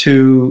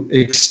to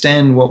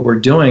extend what we're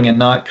doing and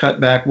not cut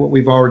back what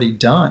we've already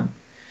done.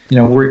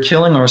 We're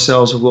killing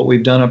ourselves with what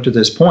we've done up to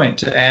this point.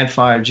 To add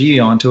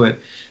 5G onto it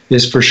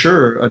is for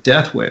sure a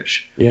death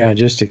wish. Yeah,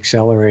 just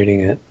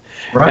accelerating it.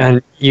 Right.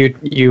 And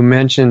you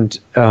mentioned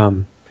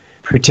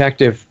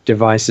protective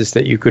devices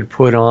that you could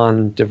put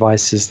on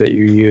devices that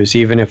you use,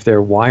 even if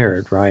they're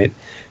wired, right?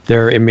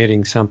 They're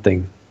emitting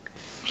something.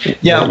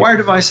 Yeah, wired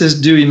devices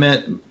do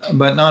emit,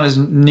 but not as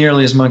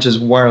nearly as much as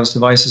wireless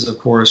devices, of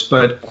course.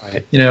 But,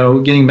 Right.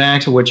 Getting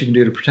back to what you can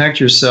do to protect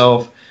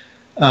yourself,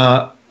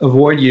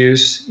 avoid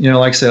use.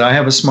 Like I said, I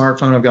have a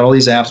smartphone. I've got all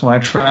these apps. When I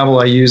travel,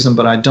 I use them,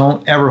 but I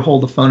don't ever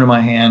hold the phone in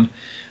my hand.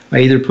 I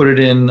either put it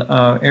in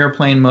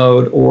airplane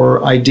mode,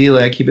 or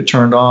ideally I keep it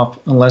turned off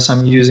unless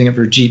I'm using it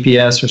for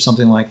GPS or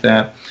something like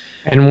that.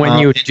 And when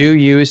you do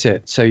use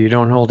it, so you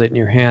don't hold it in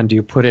your hand, do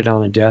you put it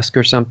on a desk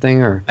or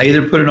something? Or I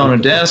either put it on a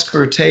desk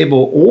or a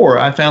table, or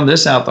I found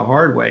this out the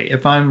hard way.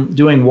 If I'm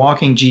doing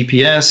walking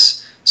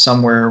GPS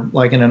somewhere,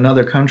 like in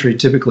another country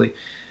typically,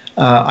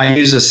 I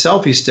use a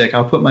selfie stick.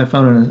 I'll put my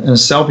phone in a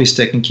selfie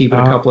stick and keep it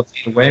a couple of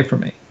feet away from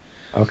me.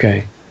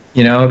 Okay.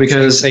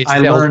 Because so I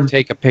learned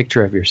take a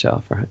picture of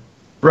yourself, right?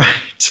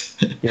 Right.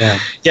 Yeah.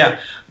 Yeah.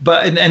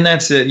 But and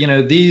that's it.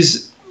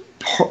 These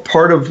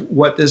part of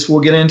what this,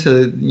 we'll get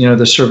into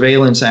the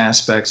surveillance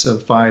aspects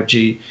of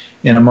 5G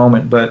in a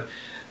moment. But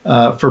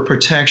for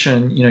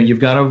protection, you've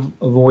got to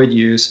avoid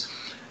use.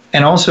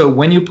 And also,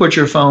 when you put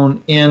your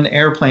phone in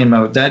airplane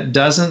mode, that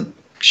doesn't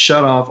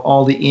shut off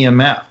all the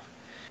EMF.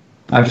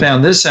 I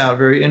found this out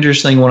very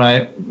interesting when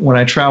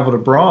I traveled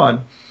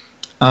abroad,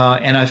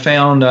 and I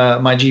found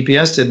my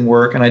GPS didn't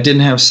work, and I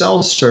didn't have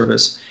cell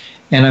service.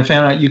 And I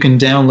found out you can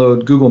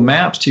download Google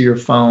Maps to your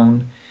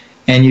phone,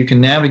 and you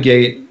can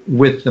navigate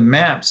with the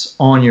maps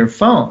on your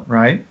phone,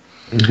 right?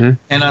 Mm-hmm.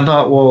 And I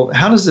thought, well,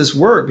 how does this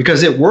work?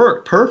 Because it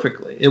worked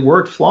perfectly. It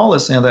worked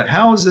flawlessly. I thought,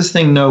 how does this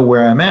thing know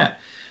where I'm at?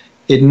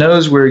 It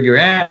knows where you're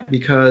at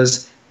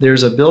because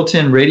there's a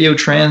built-in radio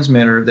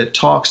transmitter that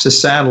talks to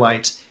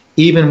satellites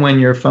even when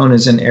your phone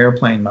is in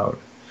airplane mode.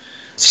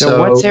 So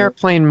what's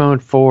airplane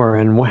mode for,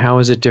 and how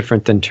is it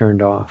different than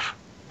turned off?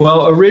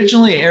 Well,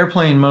 originally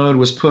airplane mode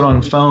was put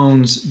on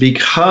phones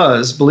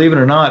because, believe it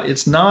or not,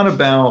 it's not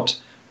about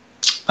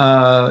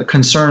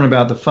concern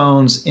about the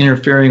phones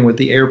interfering with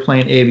the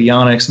airplane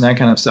avionics and that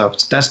kind of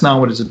stuff. That's not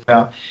what it's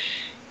about.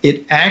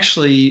 It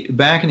actually,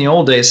 back in the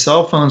old days,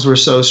 cell phones were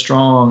so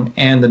strong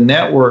and the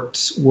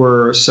networks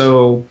were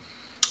so,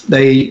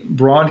 they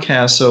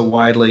broadcast so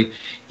widely,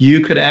 you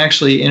could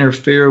actually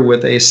interfere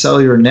with a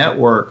cellular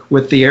network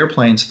with the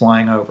airplanes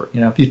flying over.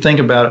 If you think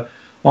about it,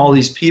 all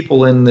these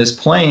people in this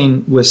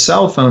plane with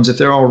cell phones, if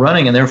they're all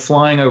running and they're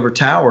flying over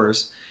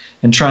towers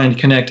and trying to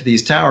connect to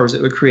these towers,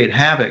 it would create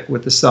havoc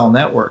with the cell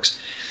networks.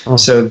 Oh.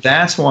 So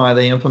that's why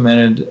they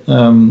implemented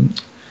airplane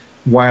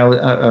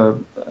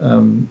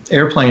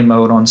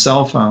mode on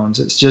cell phones.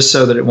 It's just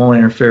so that it won't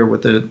interfere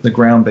with the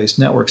ground-based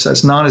networks.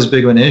 That's not as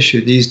big of an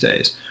issue these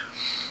days.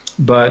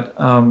 But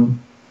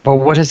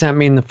what does that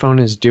mean the phone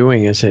is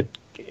doing?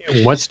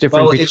 What's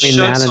different between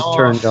that and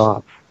turned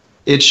off?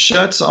 It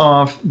shuts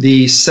off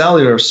the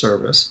cellular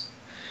service,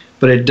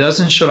 but it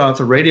doesn't shut off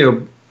the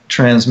radio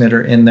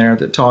transmitter in there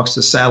that talks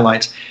to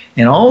satellites.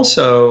 And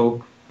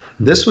also,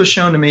 this was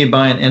shown to me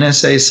by an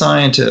NSA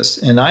scientist,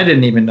 and I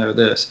didn't even know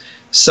this.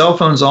 Cell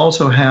phones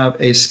also have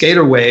a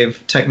scalar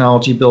wave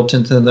technology built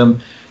into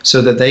them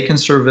so that they can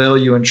surveil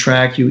you and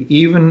track you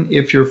even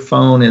if your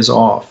phone is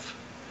off.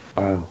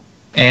 Wow.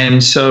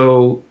 And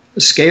so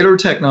scalar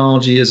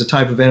technology is a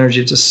type of energy.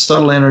 It's a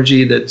subtle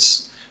energy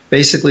that's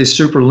basically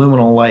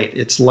superluminal light.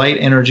 It's light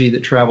energy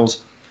that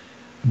travels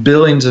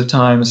billions of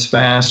times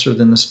faster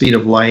than the speed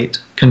of light,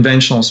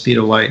 conventional speed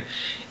of light.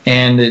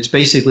 And it's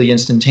basically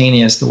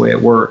instantaneous the way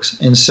it works.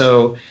 And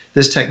so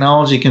this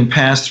technology can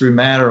pass through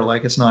matter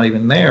like it's not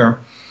even there.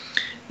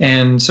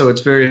 And so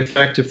it's very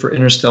effective for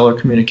interstellar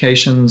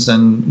communications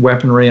and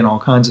weaponry and all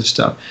kinds of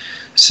stuff.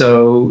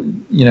 So,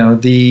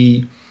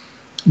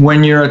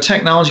 when you're a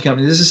technology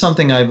company, this is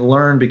something I've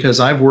learned because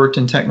I've worked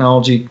in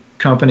technology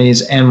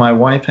companies and my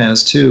wife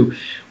has too.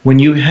 When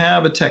you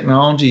have a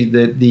technology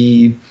that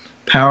the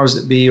powers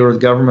that be or the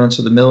governments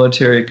or the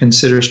military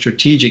consider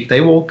strategic,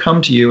 they will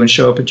come to you and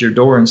show up at your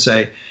door and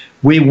say,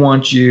 we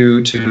want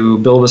you to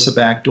build us a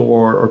back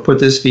door or put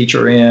this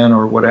feature in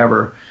or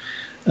whatever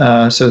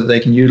so that they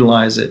can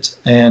utilize it.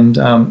 And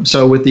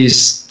so with these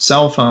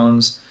cell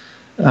phones,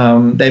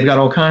 they've got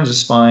all kinds of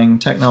spying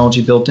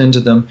technology built into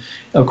them,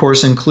 of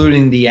course,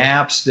 including the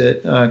apps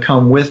that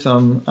come with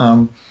them.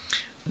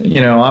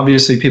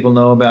 Obviously people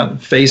know about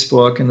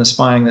Facebook and the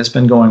spying that's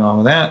been going on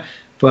with that,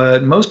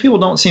 but most people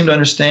don't seem to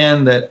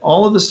understand that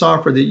all of the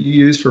software that you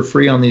use for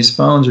free on these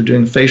phones are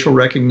doing facial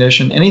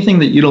recognition, anything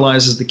that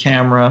utilizes the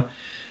camera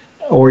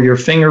or your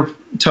finger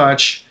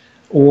touch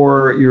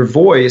or your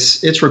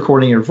voice. It's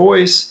recording your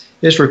voice,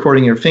 it's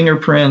recording your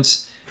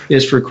fingerprints,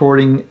 it's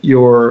recording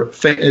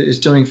it's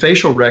doing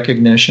facial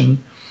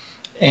recognition.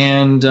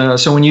 And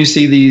so when you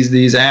see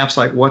these apps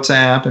like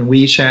WhatsApp and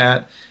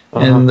WeChat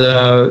and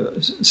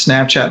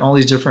Snapchat and all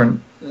these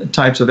different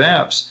types of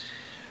apps.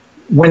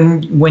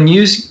 When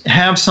you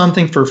have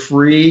something for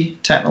free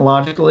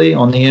technologically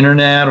on the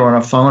internet or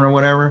on a phone or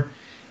whatever,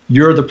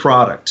 you're the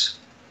product.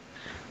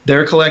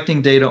 They're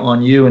collecting data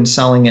on you and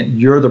selling it.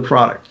 You're the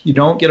product. You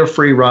don't get a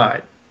free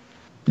ride.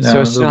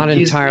 So it's not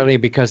entirely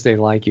because they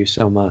like you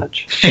so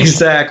much.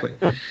 Exactly.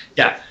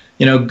 Yeah.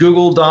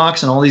 Google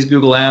Docs and all these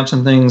Google apps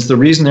and things, the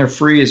reason they're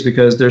free is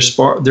because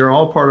they're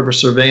all part of a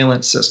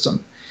surveillance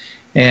system.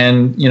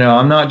 And,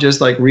 I'm not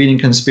just like reading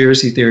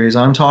conspiracy theories.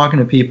 I'm talking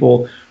to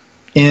people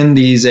in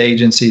these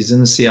agencies, in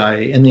the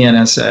CIA, in the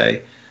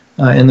NSA,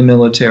 in the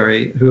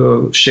military,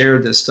 who have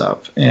shared this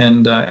stuff,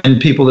 and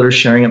people that are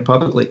sharing it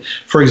publicly.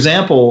 For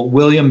example,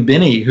 William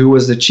Binney, who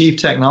was the chief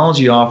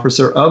technology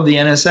officer of the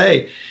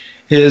NSA,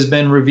 has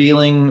been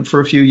revealing for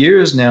a few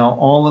years now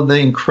all of the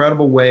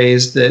incredible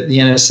ways that the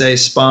NSA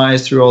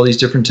spies through all these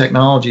different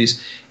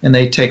technologies. And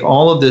they take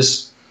all of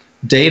this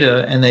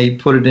data and they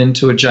put it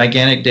into a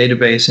gigantic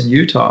database in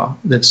Utah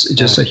that's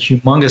just a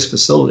humongous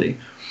facility.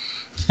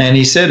 And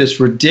he said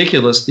it's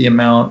ridiculous the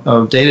amount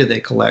of data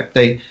they collect.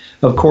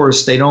 Of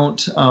course, they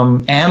don't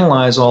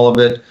analyze all of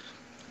it.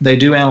 They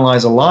do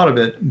analyze a lot of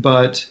it,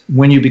 but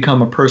when you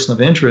become a person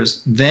of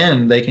interest,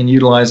 then they can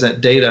utilize that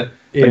data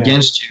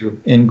against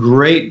you in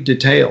great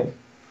detail.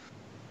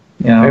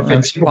 If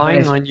it's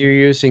spying on you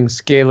using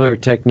scalar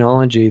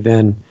technology,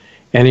 then,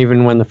 and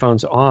even when the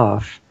phone's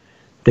off,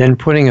 then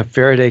putting a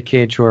Faraday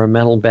cage or a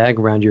metal bag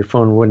around your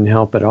phone wouldn't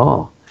help at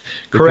all.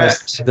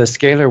 Correct. The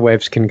scalar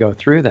waves can go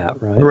through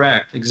that, right?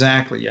 Correct.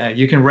 Exactly. Yeah.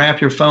 You can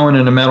wrap your phone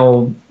in a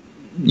metal,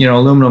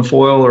 aluminum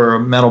foil or a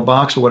metal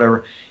box or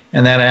whatever,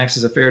 and that acts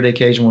as a Faraday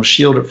cage and will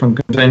shield it from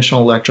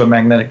conventional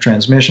electromagnetic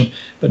transmission,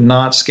 but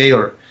not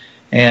scalar.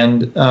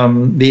 And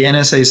the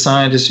NSA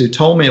scientist who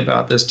told me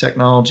about this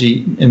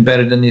technology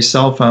embedded in these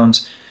cell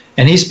phones,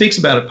 and he speaks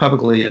about it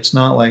publicly. It's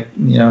not like,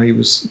 he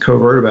was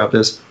covert about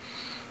this.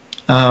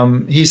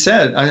 He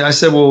said, I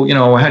said, well,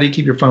 how do you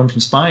keep your phone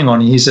from spying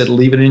on you? He said,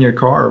 leave it in your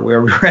car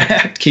wherever you're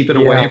at. Keep it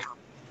away from.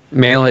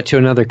 Mail it to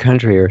another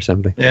country or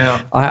something.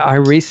 Yeah. I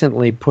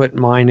recently put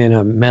mine in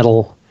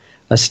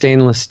a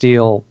stainless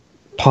steel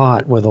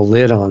pot with a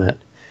lid on it,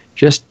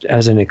 just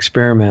as an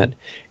experiment,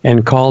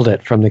 and called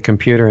it from the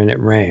computer, and it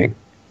rang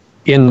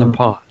in the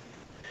pot.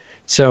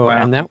 So,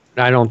 and that,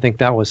 I don't think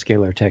that was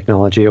scalar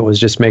technology. It was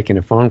just making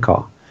a phone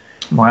call.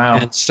 Wow.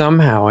 And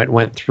somehow it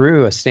went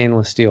through a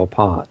stainless steel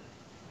pot.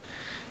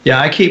 Yeah,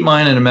 I keep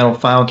mine in a metal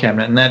file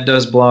cabinet, and that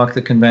does block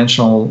the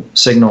conventional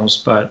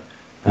signals, but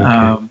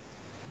and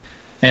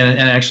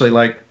actually,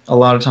 like, a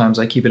lot of times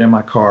I keep it in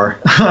my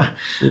car.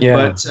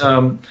 Yeah.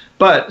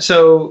 But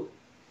so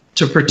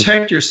to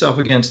protect yourself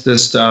against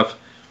this stuff,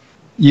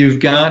 you've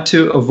got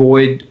to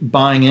avoid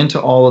buying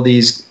into all of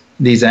these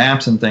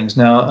apps and things.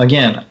 Now,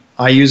 again,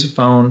 I use a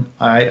phone.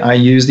 I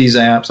use these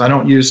apps. I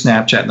don't use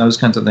Snapchat and those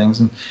kinds of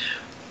things,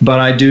 but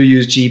I do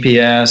use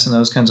GPS and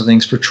those kinds of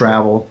things for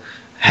travel.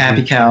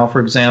 Happy Cow, for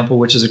example,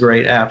 which is a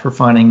great app for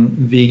finding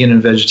vegan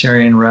and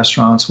vegetarian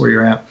restaurants where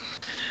you're at.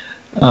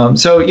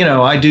 So,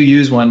 I do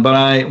use one,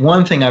 but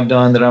one thing I've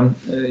done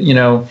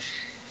that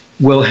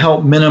will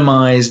help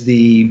minimize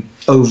the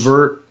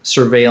overt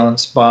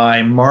surveillance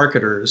by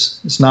marketers.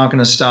 It's not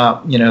going to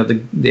stop,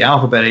 the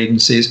alphabet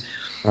agencies,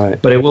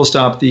 right, but it will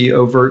stop the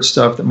overt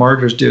stuff that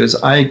marketers do. Is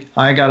I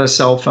got a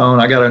cell phone,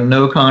 I got a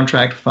no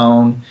contract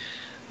phone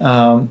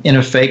in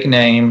a fake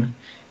name,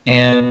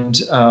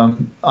 and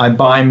I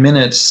buy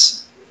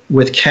minutes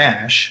with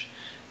cash,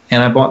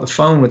 and I bought the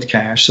phone with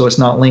cash, so it's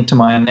not linked to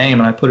my name,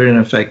 and I put it in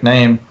a fake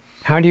name.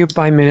 How do you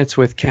buy minutes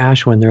with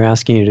cash when they're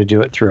asking you to do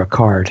it through a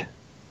card?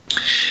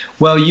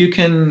 Well, you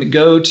can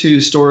go to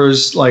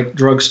stores like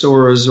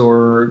drugstores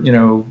or,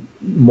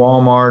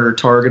 Walmart or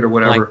Target or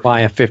whatever. Like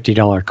buy a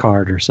 $50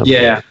 card or something.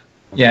 Yeah.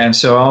 Yeah. And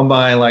so I'll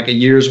buy like a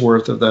year's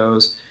worth of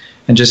those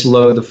and just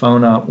load the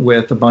phone up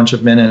with a bunch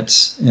of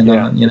minutes, and,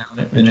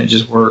 and it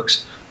just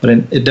works.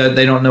 But they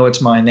don't know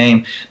it's my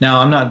name.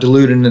 Now, I'm not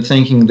deluded into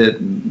thinking that,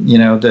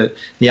 that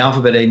the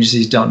alphabet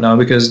agencies don't know,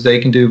 because they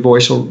can do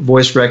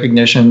voice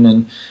recognition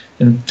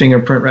and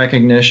fingerprint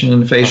recognition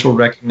and facial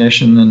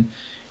recognition, and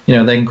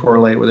they can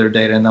correlate with their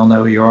data and they'll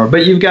know who you are.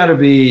 But you've got to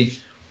be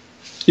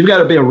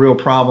a real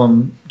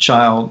problem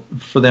child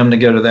for them to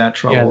go to that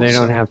trouble. Yeah, they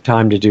don't have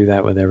time to do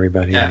that with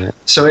everybody. Yeah.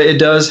 So it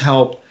does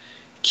help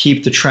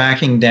keep the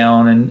tracking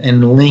down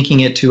and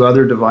linking it to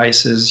other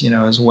devices,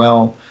 as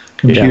well,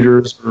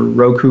 computers or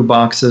Roku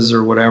boxes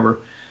or whatever.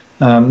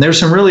 There's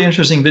some really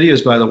interesting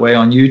videos, by the way,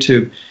 on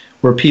YouTube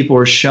where people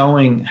are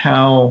showing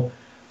how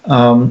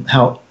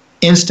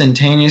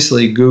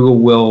instantaneously Google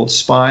will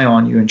spy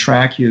on you and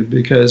track you,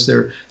 because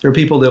there are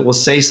people that will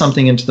say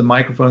something into the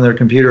microphone of their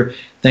computer,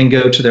 then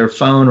go to their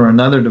phone or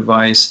another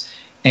device,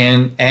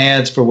 and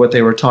ads for what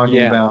they were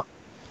talking about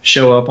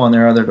show up on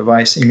their other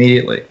device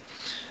immediately.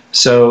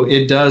 So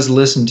it does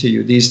listen to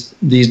you. These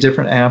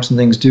different apps and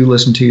things do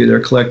listen to you. They're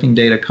collecting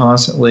data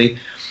constantly.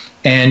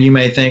 And you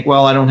may think,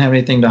 well, I don't have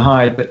anything to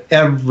hide, but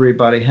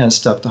everybody has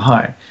stuff to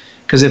hide.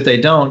 Because if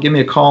they don't, give me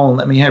a call and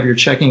let me have your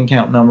checking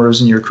account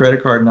numbers and your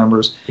credit card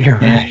numbers. You're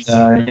right.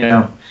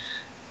 And,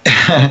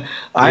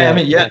 I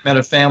haven't yet met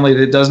a family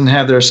that doesn't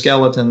have their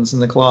skeletons in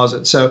the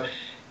closet. So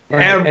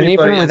and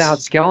even without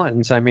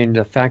skeletons, I mean,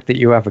 the fact that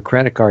you have a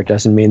credit card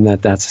doesn't mean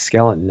that that's a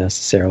skeleton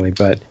necessarily,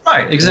 but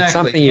right, exactly. It's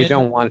something you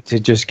don't want to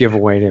just give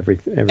away to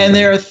everything. And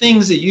there are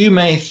things that you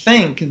may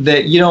think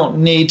that you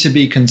don't need to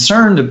be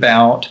concerned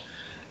about,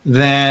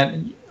 that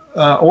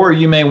or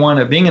you may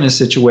wind up being in a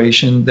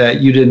situation that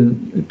you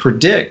didn't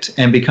predict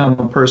and become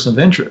a person of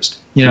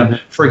interest. You know,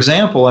 for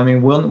example, I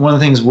mean, one of the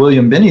things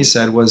William Binney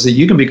said was that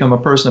you can become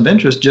a person of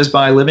interest just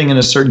by living in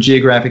a certain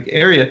geographic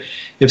area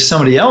if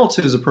somebody else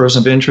who's a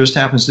person of interest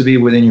happens to be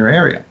within your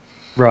area.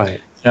 Right.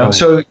 You know,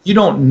 so you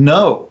don't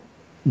know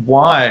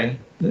why,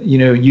 you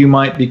know, you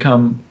might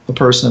become a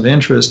person of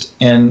interest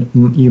and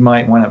you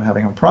might wind up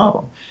having a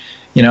problem.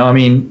 You know, I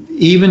mean,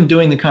 even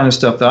doing the kind of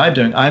stuff that I'm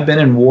doing, I've been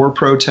in war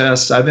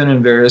protests, I've been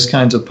in various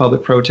kinds of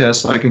public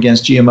protests, like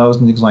against GMOs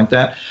and things like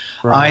that.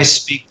 Right. I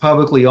speak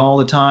publicly all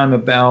the time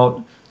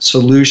about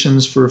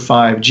solutions for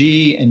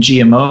 5G and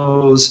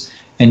GMOs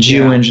and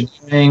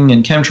geoengineering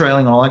and chemtrailing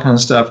and all that kind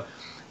of stuff.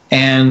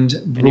 And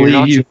you're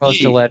not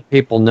supposed to let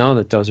people know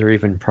that those are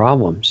even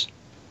problems.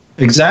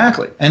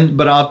 Exactly.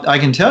 But I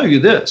can tell you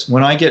this,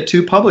 when I get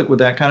too public with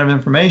that kind of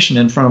information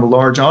in front of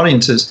large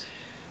audiences,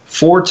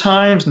 4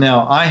 times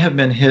now I have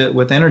been hit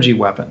with energy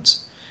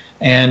weapons.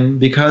 And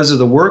because of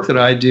the work that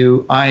I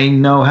do, I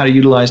know how to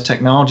utilize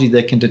technology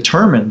that can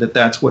determine that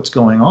that's what's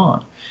going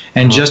on.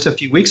 And just a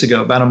few weeks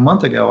ago, about a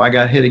month ago, I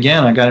got hit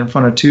again. I got in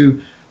front of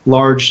 2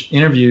 large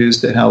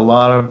interviews that had a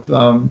lot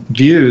of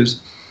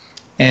views.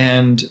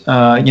 And,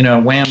 you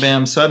know, wham,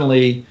 bam,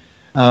 suddenly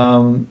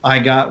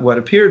I got what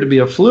appeared to be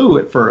a flu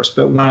at first.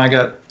 But when I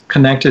got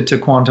connected to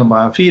quantum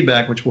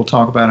biofeedback, which we'll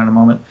talk about in a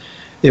moment,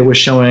 it was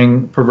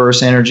showing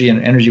perverse energy and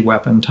energy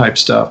weapon type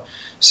stuff.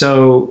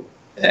 So,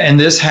 and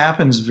this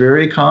happens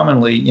very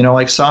commonly. You know,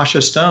 like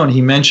Sasha Stone,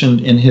 he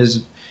mentioned in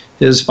his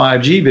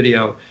 5G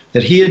video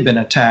that he had been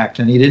attacked,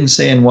 and he didn't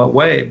say in what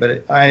way,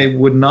 but I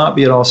would not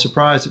be at all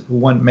surprised if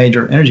one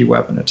major energy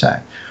weapon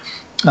attack.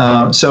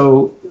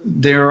 So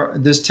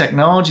this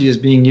technology is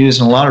being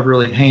used in a lot of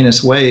really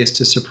heinous ways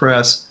to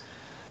suppress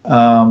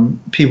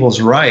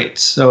people's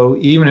rights. So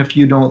even if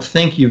you don't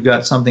think you've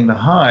got something to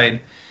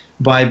hide,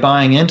 by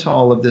buying into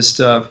all of this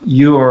stuff,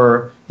 you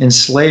are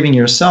enslaving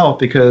yourself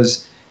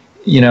because,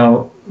 you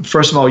know,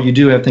 first of all, you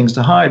do have things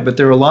to hide, but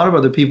there are a lot of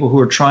other people who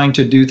are trying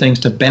to do things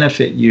to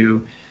benefit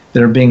you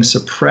that are being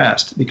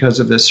suppressed because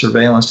of this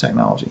surveillance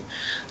technology.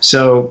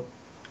 So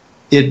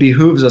it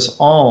behooves us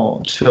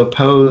all to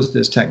oppose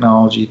this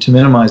technology, to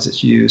minimize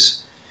its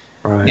use,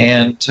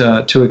 and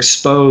to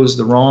expose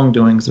the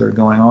wrongdoings that are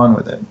going on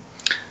with it.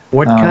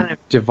 What kind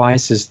of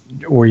devices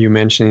were you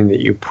mentioning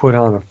that you put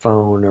on a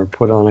phone or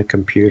put on a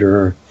computer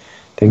or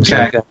things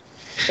like that?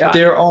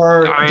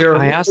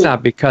 I asked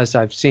that because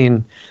I've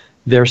seen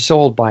they're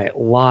sold by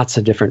lots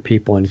of different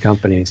people and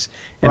companies.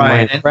 And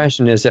my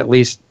impression is at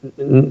least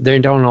they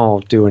don't all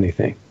do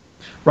anything.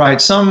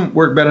 Right. Some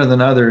work better than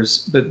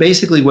others. But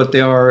basically what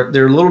they're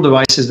little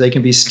devices. They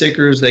can be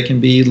stickers. They can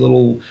be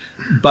little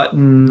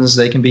buttons.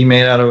 They can be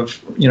made out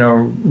of, you know,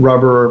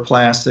 rubber or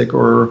plastic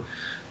or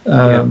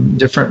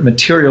different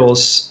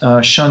materials,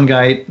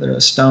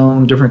 shungite,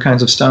 stone, different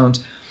kinds of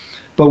stones.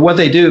 But what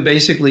they do,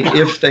 basically,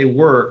 if they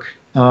work,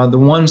 the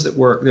ones that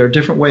work, there are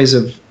different ways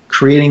of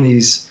creating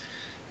these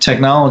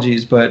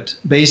technologies, but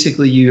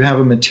basically you have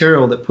a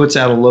material that puts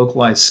out a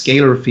localized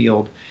scalar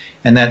field,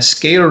 and that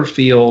scalar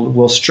field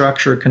will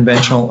structure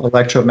conventional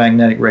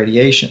electromagnetic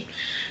radiation.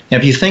 Now,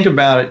 if you think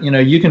about it, you know,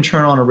 you can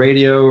turn on a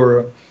radio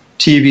or a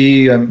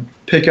TV and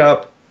pick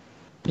up,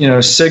 you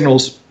know,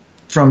 signals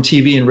from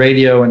TV and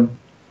radio and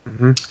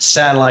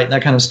satellite,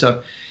 that kind of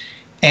stuff,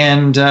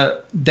 and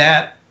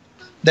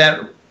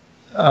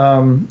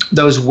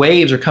those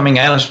waves are coming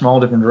at us from all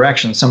different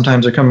directions.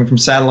 Sometimes they're coming from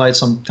satellites,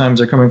 sometimes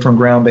they're coming from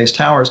ground-based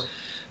towers,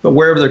 but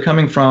wherever they're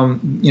coming from,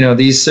 you know,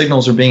 these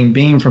signals are being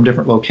beamed from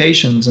different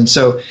locations, and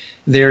so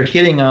they're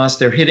hitting us,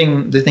 they're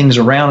hitting the things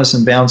around us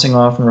and bouncing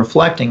off and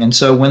reflecting. And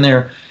so when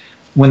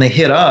they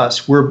hit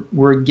us,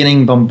 we're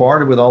getting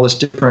bombarded with all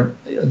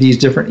these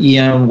different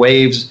EM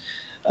waves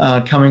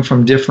coming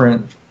from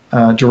different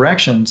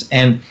directions,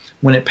 and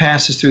when it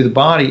passes through the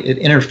body, it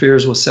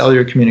interferes with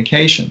cellular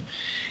communication.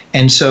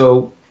 And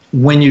so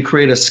when you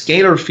create a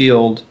scalar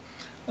field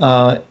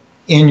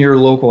in your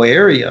local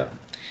area,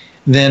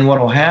 then what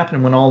will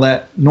happen when all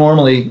that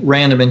normally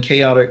random and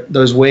chaotic,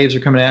 those waves are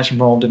coming at you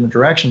from all different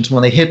directions,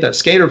 when they hit that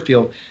scalar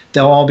field,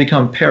 they'll all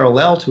become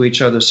parallel to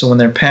each other. So when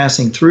they're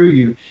passing through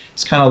you,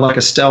 it's kind of like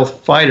a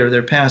stealth fighter.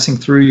 They're passing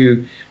through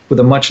you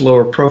with a much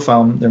lower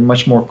profile. They're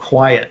much more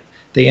quiet.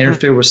 They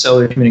interfere with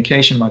cellular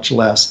communication much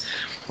less.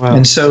 Wow.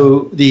 And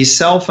so these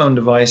cell phone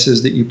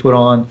devices that you put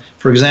on,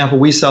 for example,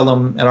 we sell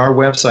them at our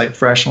website,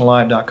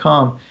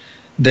 freshandalive.com,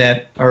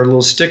 that are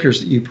little stickers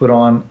that you put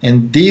on.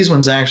 And these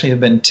ones actually have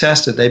been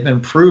tested. They've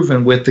been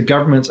proven with the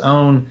government's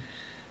own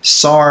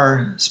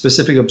SAR,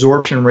 specific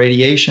absorption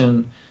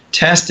radiation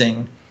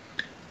testing,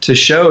 to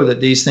show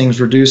that these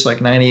things reduce like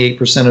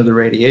 98% of the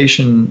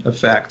radiation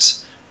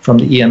effects from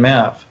the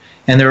EMF.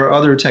 And there are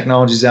other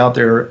technologies out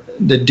there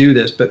that do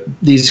this, but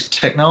these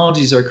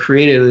technologies are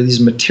created, or these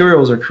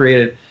materials are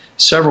created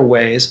several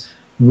ways.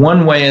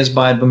 One way is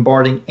by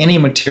bombarding any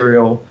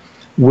material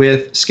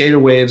with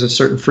scalar waves of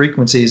certain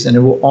frequencies, and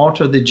it will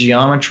alter the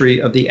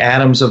geometry of the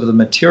atoms of the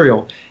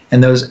material.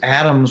 And those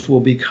atoms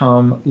will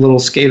become little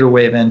scalar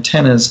wave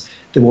antennas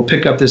that will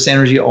pick up this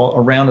energy all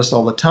around us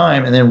all the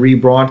time and then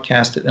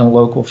rebroadcast it in a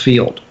local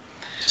field.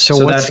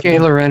 So what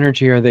scalar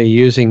energy are they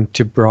using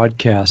to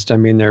broadcast? I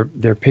mean,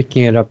 they're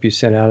picking it up, you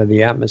said, out of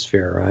the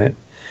atmosphere, right?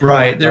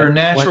 Right. There are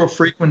natural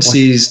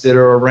frequencies that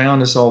are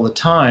around us all the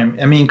time.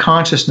 I mean,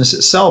 consciousness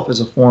itself is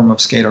a form of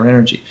scalar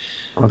energy.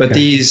 Okay. But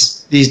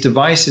these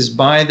devices,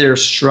 by their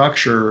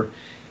structure,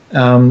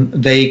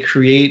 they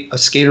create a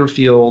scalar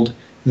field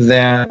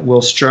that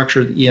will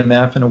structure the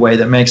EMF in a way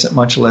that makes it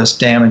much less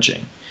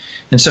damaging.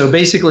 And so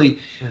basically,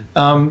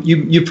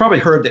 you've probably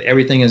heard that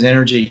everything is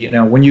energy. You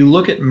know, when you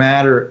look at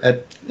matter,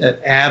 at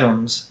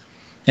atoms,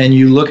 and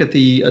you look at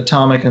the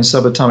atomic and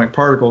subatomic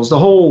particles, the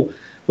whole,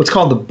 what's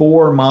called the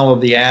Bohr model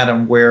of the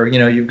atom, where, you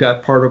know, you've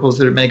got particles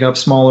that make up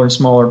smaller and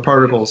smaller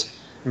particles.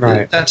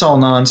 Right. That's all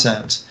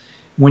nonsense.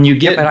 When you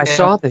get, but I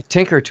saw the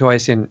Tinker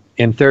Toys in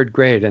third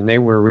grade, and they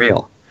were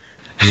real.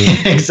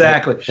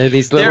 Exactly. They're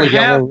these little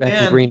yellow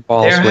and green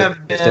balls. There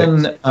have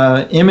been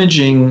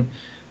imaging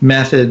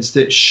methods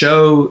that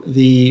show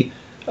the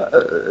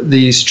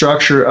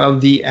structure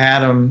of the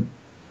atom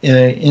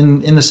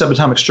in the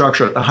subatomic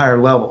structure at the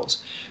higher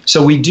levels.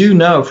 So we do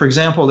know, for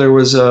example, there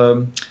was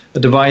a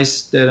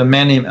device that a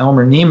man named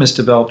Elmer Nemes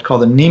developed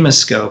called the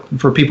Nemescope.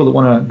 And for people that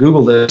want to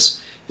Google this,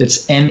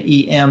 it's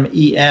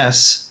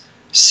Nemescope,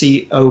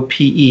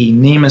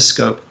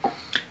 Nemescope.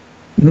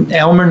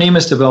 Elmer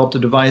Nemes developed a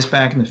device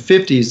back in the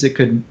 50s that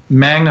could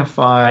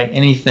magnify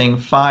anything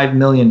 5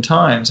 million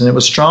times, and it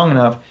was strong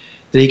enough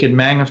that he could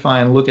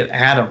magnify and look at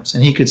atoms,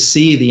 and he could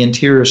see the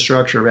interior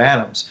structure of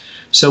atoms.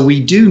 So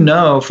we do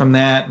know from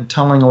that, and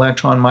tunneling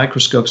electron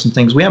microscopes and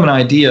things, we have an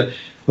idea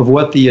of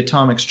what the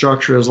atomic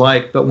structure is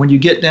like. But when you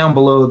get down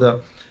below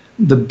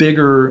the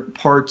bigger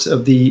parts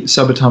of the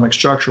subatomic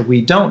structure,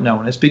 we don't know,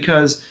 and it's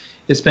because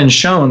it's been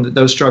shown that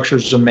those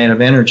structures are made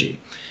of energy.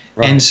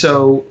 Right. And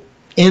so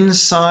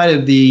inside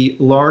of the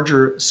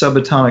larger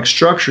subatomic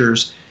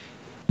structures,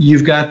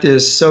 you've got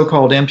this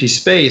so-called empty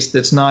space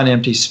that's not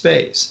empty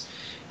space.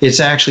 It's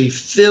actually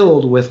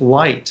filled with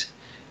light,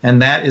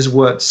 and that is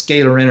what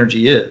scalar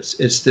energy is.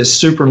 It's this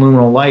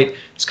superluminal light.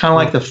 It's kind of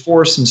like the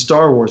Force in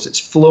Star Wars. It's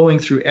flowing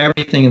through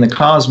everything in the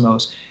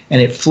cosmos,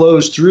 and it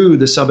flows through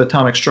the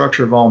subatomic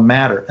structure of all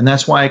matter, and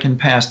that's why it can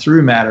pass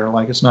through matter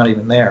like it's not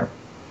even there.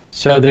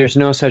 So there's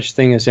no such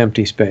thing as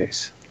empty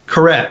space?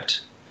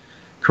 Correct.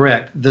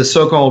 Correct. The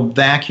so-called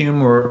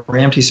vacuum or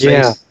empty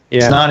space,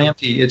 it's not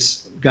empty.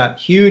 It's got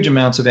huge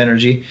amounts of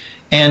energy,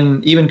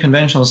 and even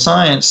conventional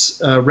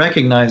science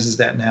recognizes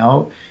that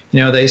now.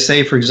 You know, they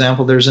say, for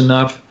example, there's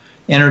enough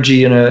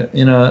energy in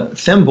a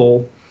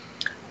thimble,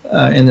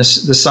 in the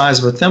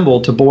size of a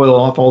thimble, to boil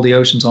off all the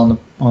oceans on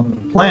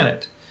the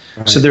planet.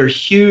 Right. So there are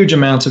huge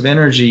amounts of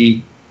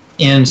energy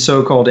in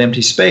so-called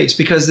empty space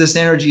because this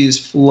energy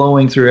is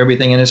flowing through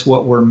everything, and it's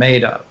what we're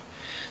made of.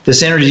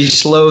 This energy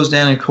slows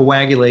down and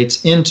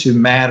coagulates into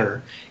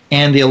matter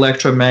and the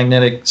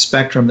electromagnetic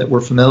spectrum that we're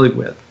familiar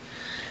with.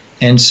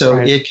 And so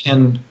it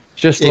can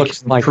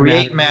looks like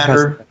create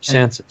matter.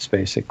 Senses,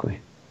 basically.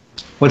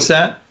 What's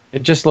that?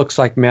 It just looks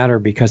like matter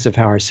because of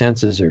how our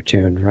senses are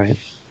tuned, right?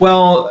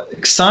 Well,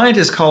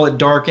 scientists call it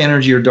dark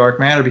energy or dark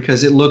matter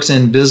because it looks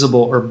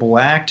invisible or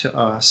black to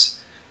us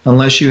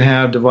unless you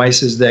have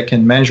devices that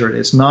can measure it.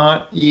 It's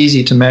not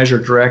easy to measure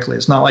directly.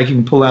 It's not like you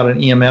can pull out an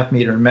EMF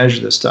meter and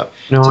measure this stuff.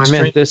 No, I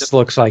meant this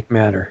looks like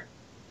matter.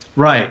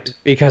 Right.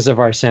 Because of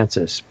our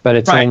senses, but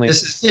it's only...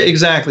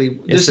 Exactly.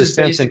 This is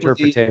sense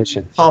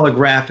interpretation.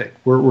 Holographic.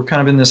 We're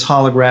kind of in this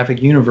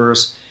holographic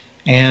universe,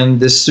 and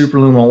this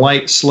superluminal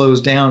light slows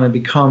down and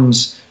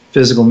becomes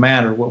physical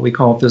matter, what we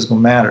call physical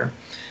matter.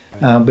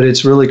 But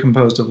it's really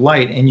composed of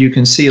light, and you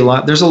can see a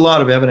lot. There's a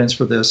lot of evidence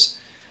for this.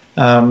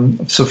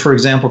 So, for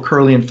example,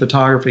 Kirlian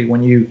photography,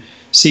 when you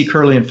see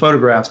Kirlian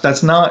photographs,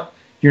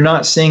 you're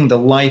not seeing the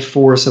life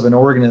force of an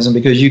organism,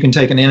 because you can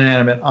take an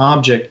inanimate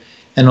object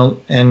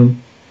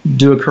and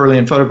do a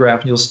Kirlian photograph,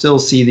 and you'll still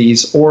see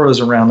these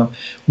auras around them.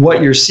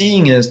 What you're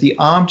seeing is the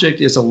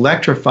object is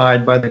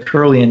electrified by the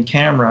Kirlian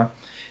camera,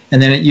 and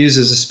then it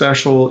uses a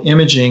special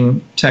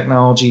imaging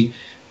technology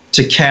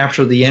to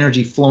capture the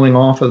energy flowing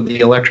off of the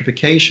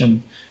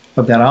electrification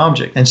of that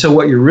object. And so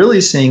what you're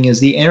really seeing is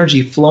the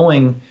energy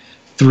flowing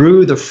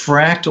through the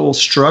fractal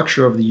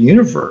structure of the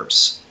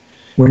universe.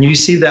 When you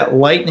see that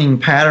lightning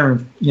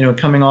pattern,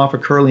 coming off a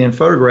Kirlian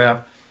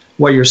photograph,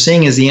 what you're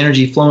seeing is the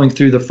energy flowing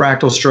through the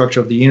fractal structure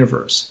of the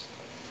universe.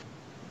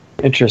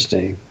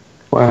 Interesting.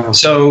 Wow.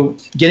 So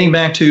getting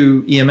back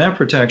to EMF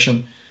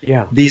protection,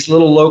 these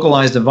little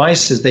localized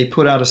devices, they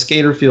put out a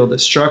scalar field that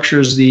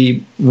structures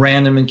the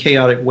random and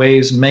chaotic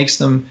waves and makes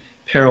them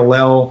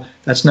parallel.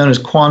 That's known as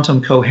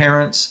quantum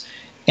coherence.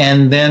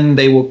 And then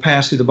they will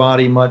pass through the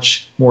body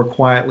much more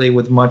quietly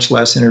with much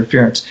less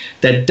interference.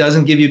 That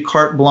doesn't give you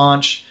carte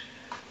blanche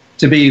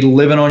to be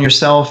living on your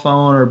cell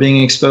phone or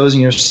exposing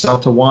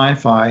yourself to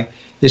Wi-Fi.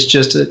 It's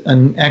just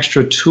an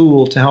extra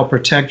tool to help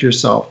protect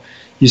yourself.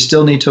 You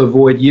still need to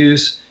avoid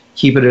use,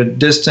 keep it at a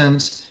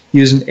distance,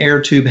 use an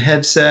air tube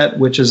headset,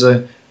 which is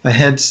a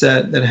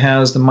headset that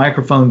has the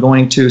microphone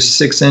going to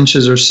 6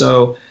 inches or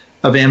so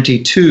of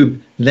empty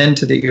tube, then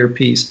to the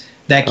earpiece.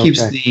 That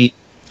keeps the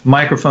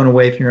microphone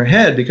away from your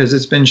head, because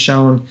it's been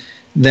shown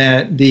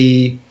that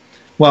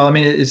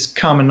it's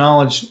common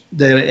knowledge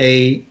that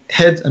a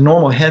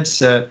normal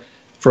headset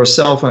for a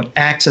cell phone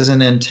acts as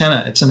an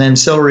antenna. It's an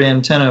ancillary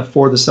antenna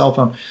for the cell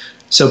phone.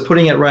 So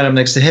putting it right up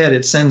next to the head,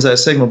 it sends that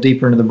signal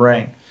deeper into the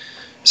brain.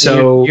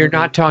 So you're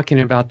not talking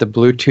about the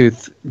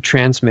Bluetooth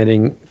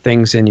transmitting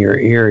things in your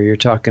ear. You're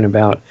talking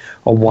about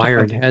a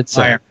wired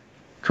headset.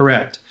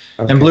 Correct.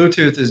 Okay. And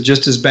Bluetooth is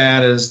just as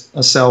bad as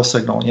a cell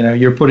signal.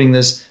 You're putting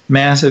this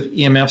massive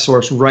EMF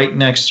source right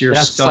next to your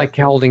skull. That's like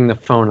holding the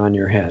phone on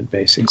your head,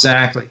 basically.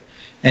 Exactly.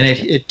 And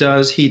it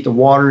does heat the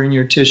water in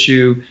your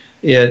tissue.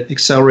 It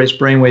accelerates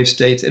brainwave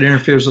states. It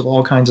interferes with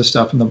all kinds of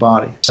stuff in the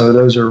body. So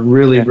those are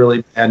really,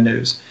 really bad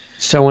news.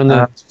 So when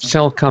the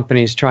cell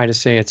companies try to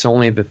say it's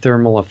only the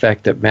thermal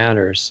effect that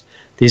matters,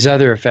 these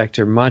other effects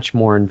are much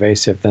more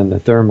invasive than the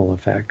thermal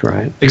effect,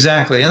 right?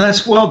 Exactly. And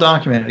that's well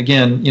documented.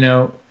 Again,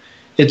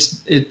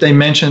 they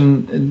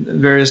mention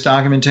various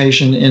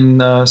documentation in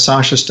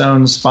Sasha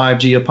Stone's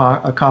 5G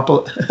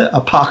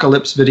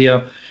apocalypse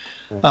video.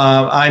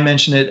 I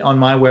mention it on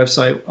my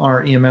website,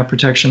 our EMF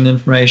protection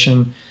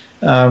information.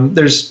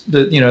 There's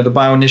the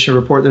BioInitiative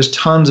report. There's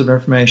tons of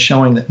information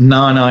showing that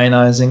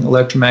non-ionizing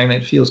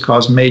electromagnetic fields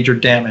cause major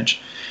damage,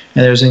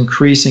 and there's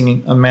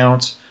increasing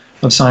amounts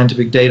of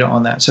scientific data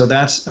on that. So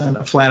that's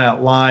a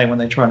flat-out lie when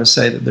they try to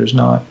say that there's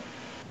not.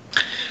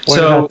 What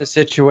about the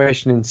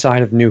situation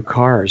inside of new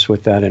cars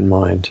with that in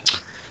mind?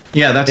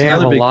 Yeah, that's they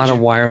another have a big lot issue. of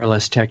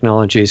wireless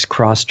technologies,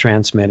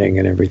 cross-transmitting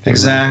and everything.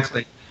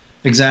 Exactly.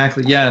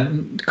 Exactly. Yeah,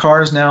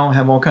 cars now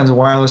have all kinds of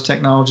wireless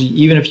technology.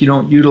 Even if you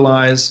don't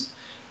utilize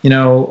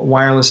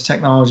wireless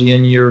technology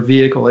in your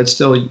vehicle, it's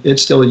still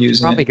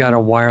using Probably it. got a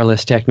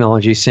wireless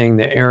technology saying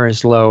the air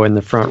is low in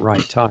the front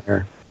right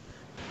tire,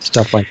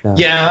 stuff like that.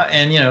 Yeah,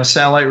 and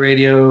satellite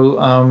radio.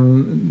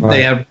 Right.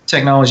 They have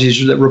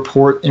technologies that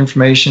report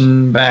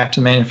information back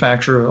to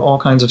manufacturer, all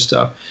kinds of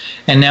stuff.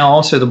 And now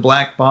also the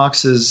black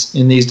boxes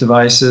in these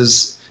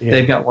devices,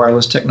 they've got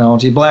wireless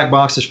technology. Black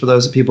boxes, for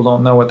those that people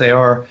don't know what they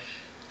are.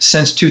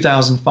 Since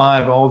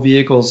 2005, all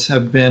vehicles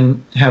have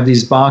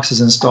these boxes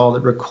installed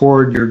that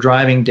record your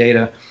driving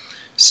data,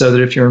 so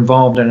that if you're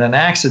involved in an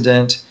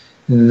accident,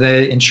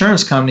 the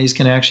insurance companies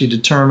can actually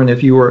determine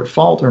if you were at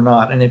fault or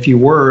not. And if you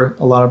were,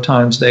 a lot of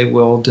times they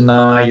will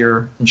deny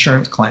your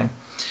insurance claim.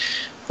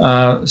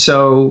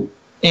 So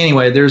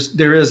anyway, there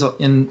is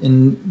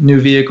in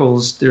new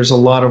vehicles, there's a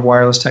lot of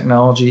wireless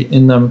technology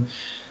in them.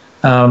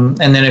 And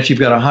then if you've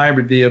got a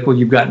hybrid vehicle,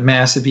 you've got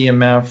massive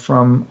EMF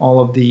from all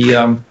of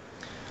the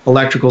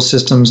electrical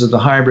systems of the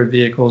hybrid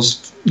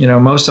vehicles.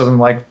 Most of them,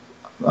 like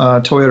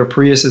Toyota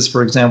Priuses,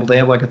 for example, they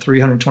have like a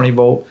 320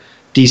 volt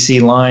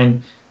DC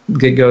line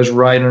that goes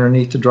right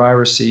underneath the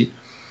driver's seat.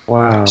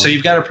 Wow. So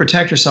you've got to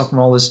protect yourself from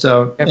all this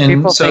stuff. Yeah,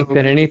 people think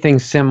that anything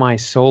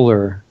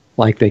semi-solar,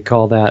 like they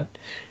call that,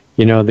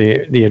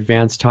 the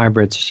advanced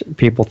hybrids,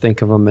 people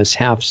think of them as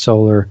half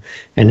solar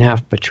and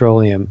half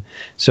petroleum.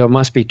 So it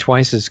must be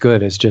twice as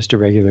good as just a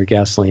regular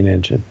gasoline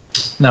engine.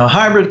 Now,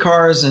 hybrid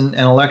cars and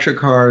electric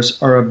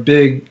cars are a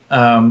big,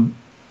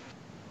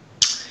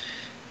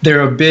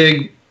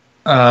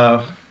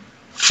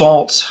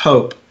 false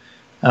hope,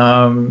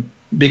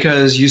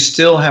 because you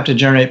still have to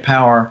generate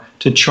power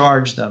to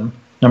charge them,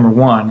 number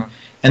one.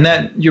 And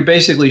that you're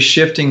basically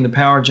shifting the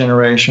power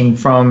generation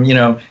from,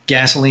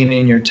 gasoline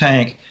in your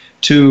tank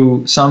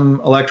to some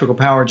electrical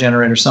power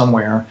generator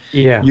somewhere,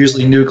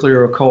 usually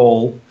nuclear or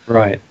coal.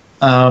 Right.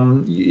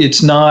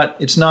 It's not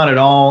at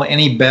all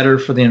any better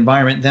for the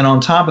environment. Then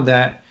on top of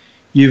that,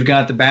 you've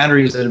got the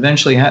batteries that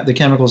eventually the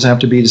chemicals have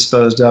to be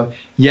disposed of.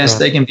 Yes,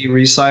 they can be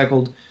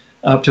recycled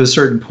up to a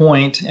certain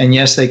point, and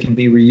yes, they can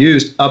be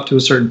reused up to a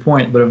certain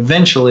point, but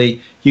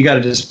eventually you got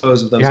to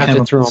dispose of those chemicals. You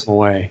have to throw them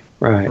away.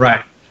 Right.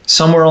 Right.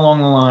 Somewhere along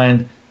the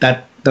line,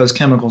 those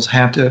chemicals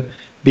have to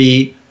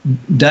be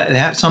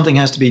something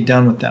has to be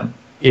done with them.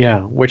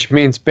 Yeah, which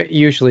means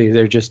usually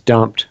they're just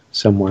dumped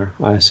somewhere,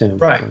 I assume.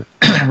 Right.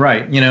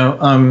 Right.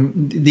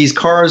 These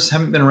cars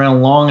haven't been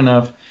around long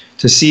enough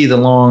to see the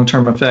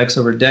long-term effects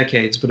over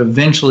decades, but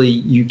eventually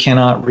you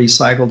cannot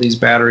recycle these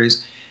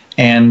batteries,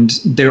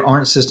 and there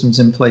aren't systems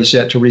in place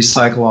yet to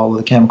recycle all of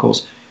the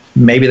chemicals.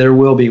 Maybe there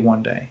will be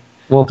one day.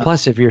 Well,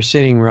 plus if you're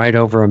sitting right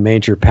over a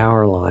major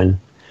power line,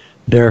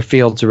 there are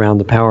fields around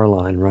the power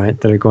line,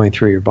 right, that are going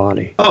through your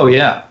body. Oh,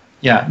 yeah.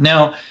 Yeah.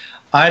 Now,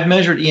 I've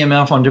measured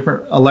EMF on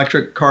different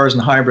electric cars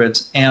and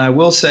hybrids, and I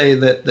will say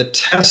that the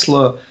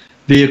Tesla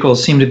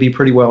vehicles seem to be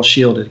pretty well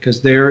shielded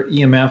because their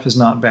EMF is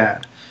not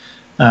bad.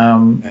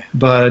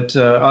 But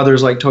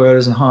others like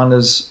Toyotas and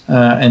Hondas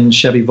and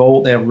Chevy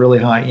Volt, they have really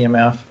high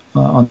EMF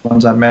on the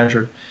ones I've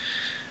measured.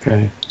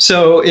 Okay.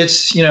 So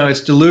it's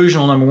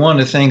delusional, number one,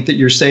 to think that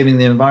you're saving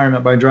the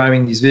environment by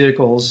driving these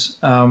vehicles.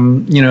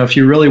 If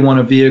you really want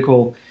a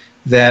vehicle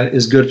that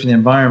is good for the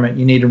environment,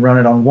 you need to run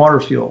it on water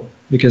fuel,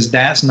 because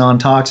that's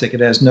non-toxic.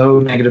 It has no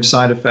negative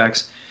side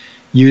effects,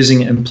 using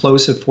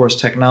implosive force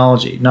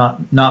technology,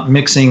 not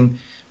mixing,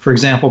 for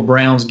example,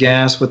 Brown's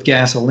gas with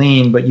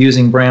gasoline, but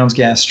using Brown's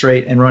gas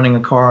straight and running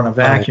a car on a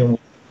vacuum. Right.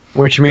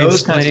 Which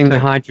means splitting the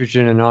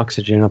hydrogen and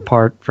oxygen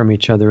apart from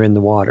each other in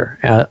the water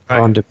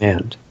on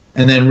demand.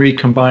 And then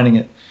recombining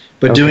it.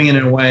 But doing it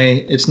in a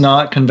way, it's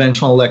not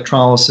conventional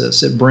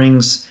electrolysis. It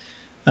brings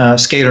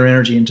scalar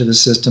energy into the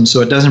system,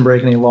 so it doesn't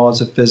break any laws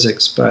of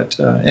physics. But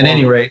at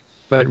any rate.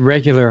 But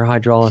regular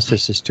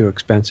hydrolysis is too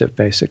expensive,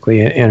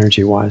 basically,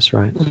 energy-wise,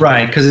 right?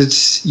 Right,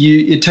 because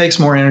it takes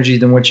more energy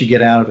than what you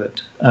get out of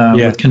it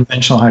with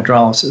conventional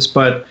hydrolysis.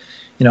 But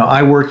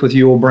I worked with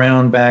Yul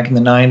Brown back in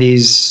the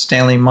 90s,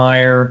 Stanley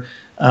Meyer,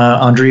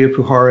 Andrea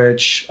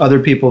Puharich, other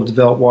people have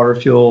developed water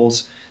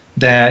fuels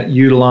that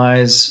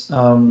utilize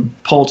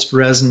pulsed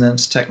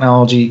resonance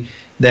technology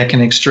that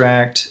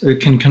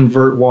can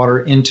convert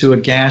water into a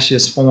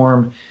gaseous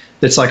form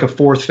that's like a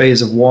fourth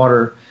phase of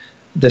water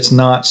that's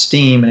not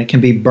steam, and it can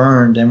be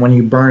burned. And when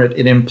you burn it,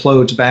 it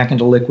implodes back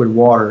into liquid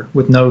water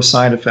with no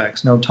side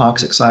effects, no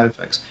toxic side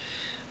effects.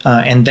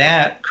 And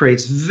that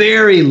creates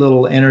very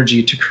little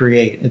energy to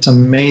create. It's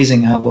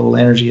amazing how little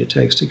energy it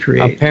takes to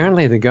create.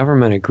 Apparently, the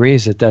government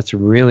agrees that that's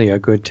really a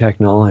good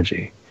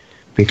technology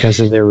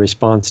because of their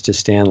response to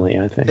Stanley,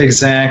 I think.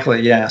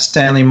 Exactly, yeah.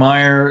 Stanley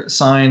Meyer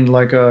signed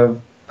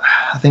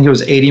I think it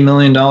was $80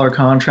 million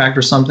contract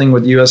or something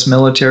with the U.S.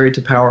 military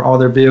to power all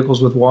their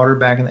vehicles with water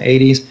back in the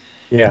 80s.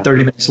 Yeah.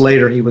 30 minutes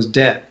later, he was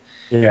dead,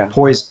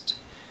 poisoned.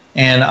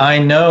 And I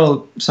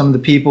know some of the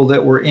people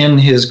that were in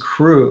his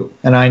crew,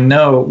 and I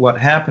know what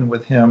happened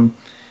with him,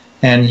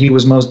 and he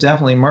was most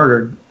definitely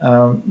murdered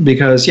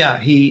because,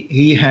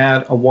 he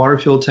had a water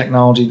fuel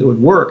technology that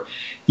would work.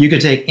 You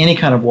could take any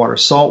kind of water,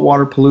 salt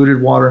water,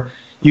 polluted water.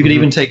 You could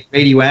even take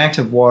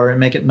radioactive water and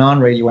make it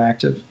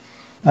non-radioactive.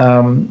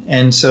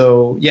 And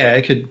so,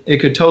 it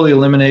could totally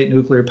eliminate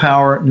nuclear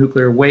power,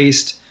 nuclear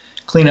waste,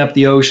 clean up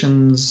the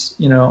oceans,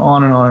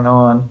 on and on and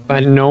on.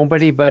 But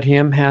nobody but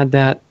him had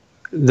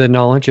the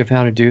knowledge of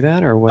how to do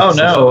that, or what? Oh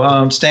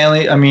no,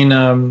 Stanley.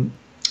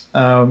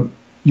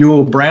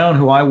 Yul Brown,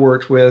 who I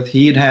worked with,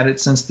 he had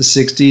it since the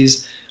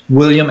 '60s.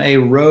 William A.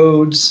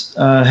 Rhodes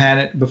had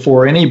it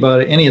before any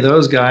of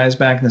those guys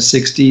back in the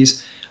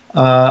 '60s.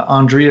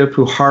 Andrea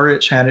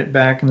Puharich had it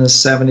back in the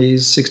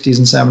 '60s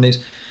and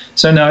 '70s.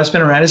 So no, it's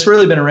been around. It's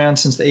really been around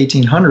since the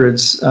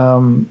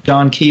 1800s.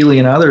 John Keeley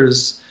and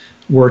others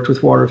worked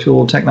with water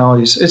fuel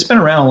technologies. It's been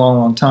around a long,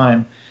 long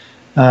time.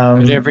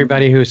 But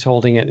everybody who's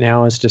holding it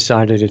now has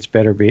decided it's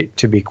better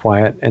to be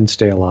quiet and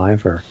stay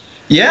alive, or?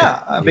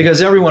 Yeah,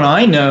 because everyone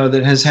I know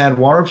that has had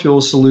water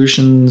fuel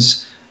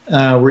solutions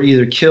were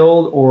either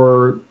killed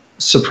or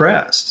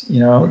suppressed.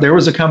 There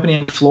was a company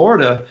in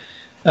Florida,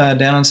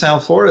 down in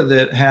South Florida,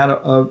 that had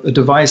a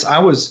device. I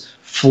was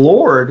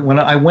floored when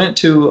I went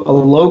to a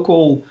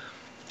local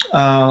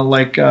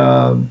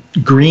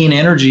green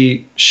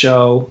energy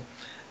show,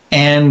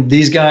 and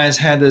these guys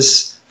had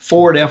this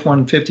Ford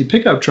F-150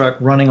 pickup truck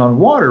running on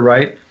water,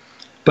 right?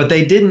 But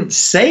they didn't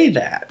say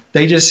that.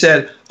 They just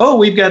said, oh,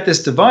 we've got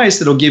this device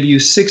that'll give you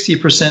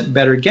 60%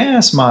 better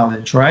gas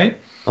mileage, right?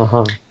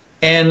 Uh-huh.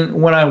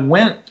 And when I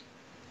went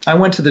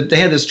to they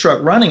had this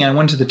truck running, I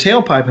went to the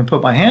tailpipe and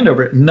put my hand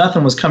over it.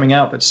 Nothing was coming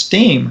out but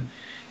steam.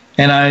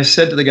 And I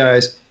said to the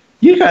guys,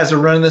 you guys are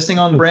running this thing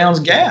on Brown's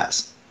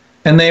gas.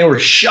 And they were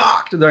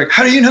shocked. They're like,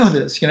 how do you know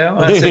this? And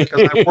I said,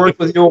 because I worked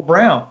with Yul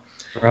Brown.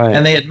 Right.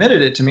 And they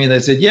admitted it to me. They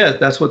said, yeah,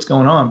 that's what's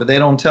going on, but they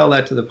don't tell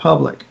that to the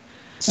public.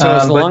 So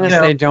as long as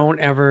they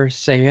don't ever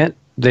say it,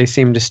 they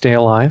seem to stay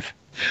alive?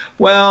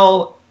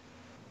 Well,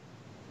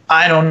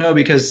 I don't know,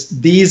 because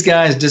these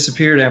guys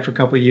disappeared after a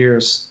couple of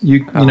years. I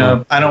don't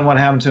know what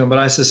happened to them, but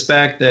I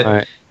suspect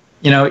that,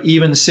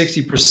 even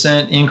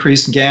 60%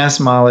 increase in gas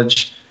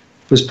mileage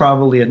was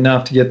probably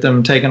enough to get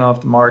them taken off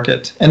the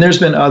market. And there's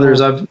been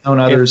others. I've known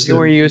others. If you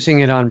were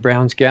using it on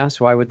Brown's gas,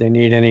 why would they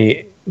need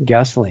any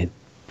gasoline?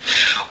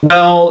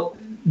 Well,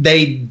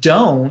 they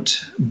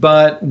don't,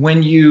 but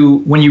when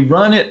you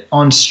run it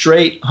on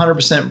straight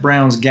 100%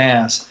 Brown's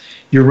gas,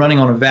 you're running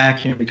on a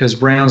vacuum, because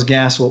Brown's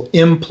gas will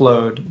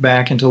implode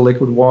back into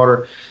liquid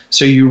water.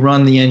 So you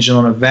run the engine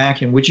on a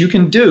vacuum, which you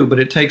can do, but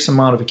it takes some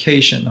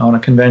modification on a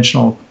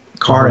conventional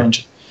car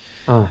engine.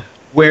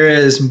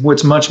 Whereas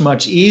what's much,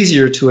 much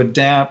easier to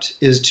adapt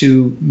is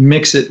to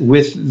mix it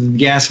with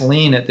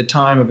gasoline at the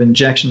time of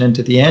injection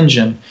into the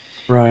engine.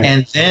 Right.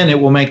 And then it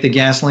will make the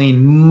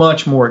gasoline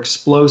much more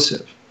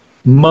explosive.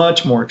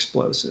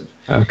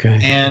 Okay.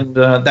 And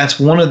that's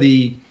one of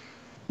the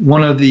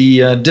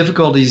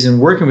difficulties in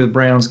working with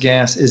Brown's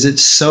gas is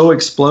it's so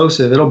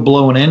explosive. It'll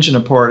blow an engine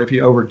apart if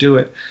you overdo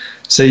it.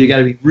 So you got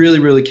to be really,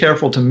 really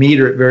careful to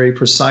meter it very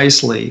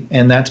precisely.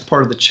 And that's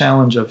part of the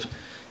challenge of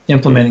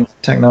implementing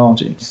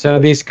technology. So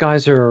these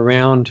guys are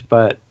around,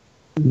 but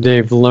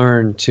they've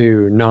learned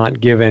to not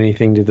give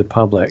anything to the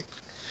public.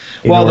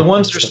 Well, the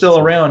ones that are still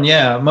around,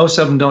 yeah, most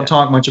of them don't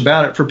talk much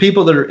about it. For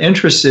people that are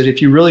interested,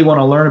 if you really want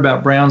to learn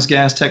about Brown's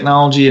gas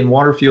technology and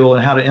water fuel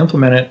and how to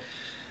implement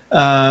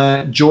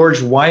it,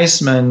 George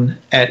Weissman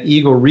at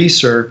Eagle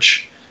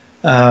Research,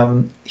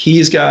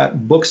 he's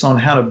got books on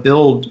how to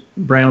build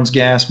Brown's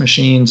gas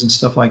machines and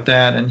stuff like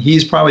that. And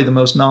he's probably the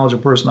most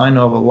knowledgeable person I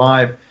know of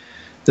alive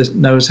that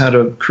knows how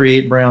to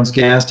create Brown's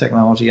gas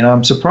technology. And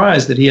I'm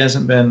surprised that he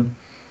hasn't been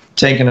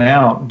taken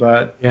out,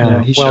 but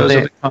he shows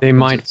up at they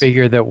might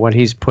figure that what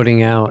he's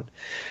putting out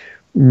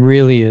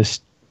really is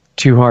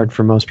too hard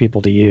for most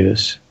people to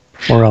use.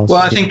 Or else,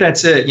 well, I think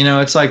that's it.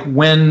 It's like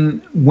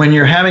when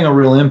you're having a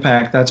real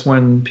impact, that's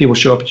when people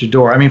show up at your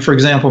door. I mean, for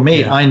example,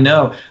 me, I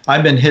know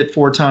I've been hit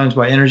 4 times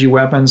by energy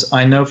weapons.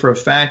 I know for a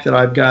fact that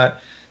I've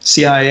got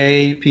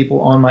CIA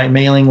people on my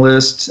mailing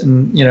lists,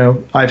 and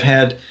I've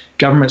had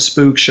government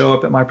spooks show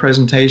up at my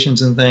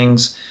presentations and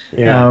things.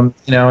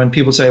 And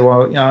people say,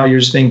 well, you're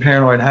just being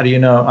paranoid. How do you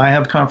know? I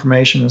have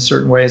confirmation in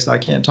certain ways that I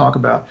can't talk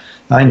about.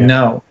 I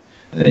know,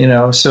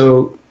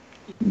 so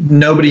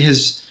nobody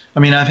has,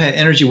 I've had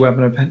energy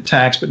weapon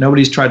attacks, but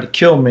nobody's tried to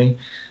kill me,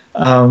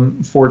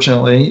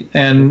 fortunately.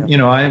 And,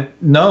 I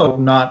know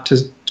not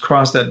to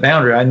cross that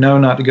boundary. I know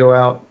not to go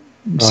out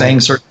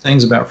saying certain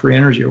things about free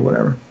energy or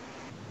whatever.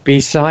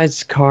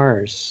 Besides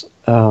cars,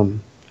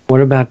 what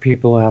about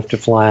people who have to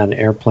fly on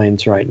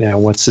airplanes right now?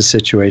 What's the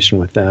situation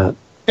with that?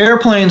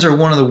 Airplanes are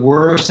one of the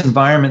worst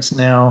environments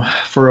now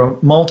for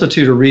a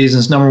multitude of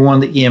reasons. Number one,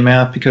 the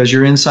EMF, because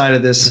you're inside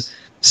of this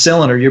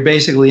cylinder. You're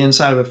basically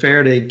inside of a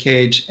Faraday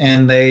cage,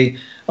 and they,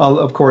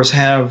 of course,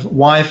 have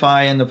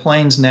Wi-Fi in the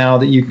planes now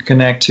that you can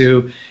connect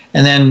to.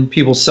 And then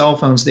people's cell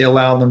phones, they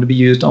allow them to be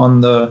used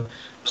on the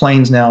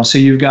planes now. So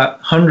you've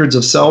got hundreds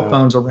of cell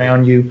phones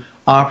around you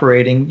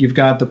operating. You've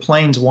got the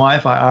plane's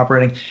Wi-Fi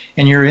operating,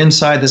 and you're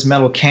inside this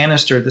metal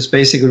canister that's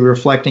basically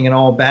reflecting it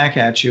all back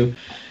at you.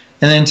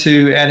 And then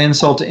to add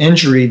insult to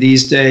injury,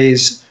 these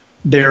days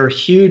there are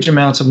huge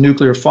amounts of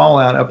nuclear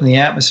fallout up in the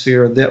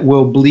atmosphere that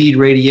will bleed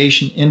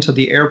radiation into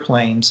the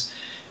airplanes.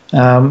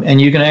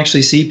 And you can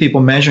actually see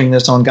people measuring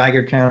this on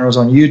Geiger counters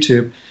on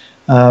YouTube.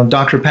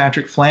 Dr.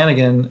 Patrick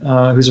Flanagan,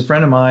 who's a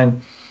friend of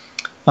mine,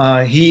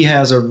 he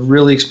has a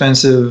really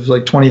expensive,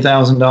 like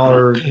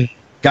 $20,000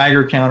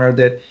 Geiger counter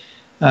that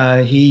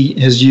he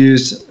has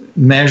used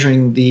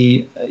measuring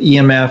the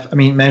EMF,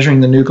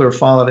 measuring the nuclear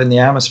fallout in the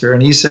atmosphere.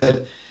 And he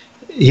said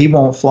he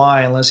won't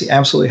fly unless he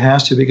absolutely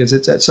has to, because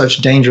it's at such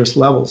dangerous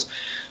levels.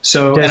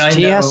 So, does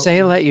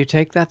TSA let you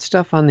take that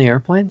stuff on the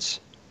airplanes?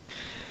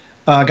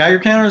 Geiger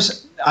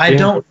counters, I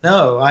don't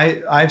know.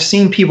 I've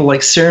seen people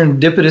like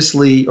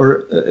serendipitously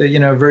or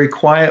very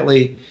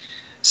quietly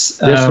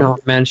just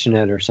not mention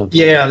it or something.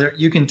 Yeah,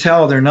 you can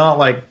tell they're not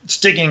like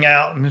sticking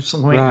out and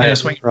swinging.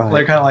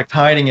 They're kind of like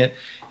hiding it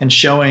and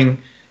showing,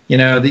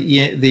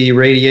 the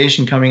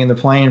radiation coming in the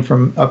plane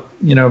from up,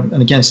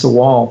 and against the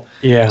wall.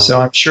 Yeah. So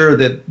I'm sure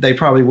that they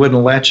probably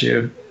wouldn't let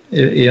you,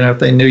 if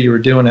they knew you were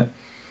doing it.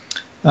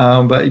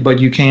 But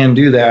you can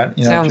do that.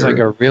 Sounds like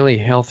a really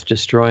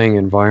health-destroying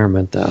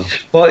environment, though.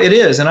 Well, it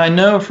is, and I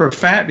know for a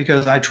fact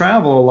because I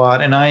travel a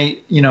lot, and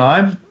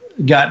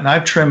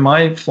I've trimmed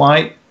my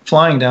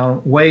flying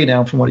down way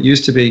down from what it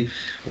used to be.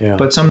 Yeah.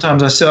 But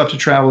sometimes I still have to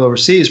travel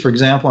overseas. For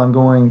example, I'm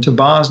going to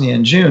Bosnia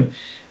in June,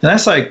 and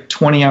that's like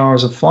 20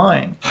 hours of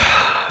flying.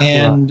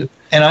 And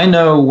I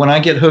know when I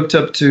get hooked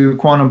up to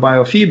quantum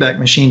biofeedback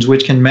machines,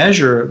 which can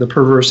measure the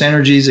perverse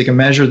energies, it can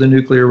measure the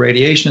nuclear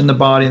radiation in the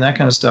body and that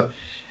kind of stuff,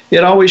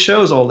 it always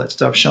shows all that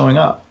stuff showing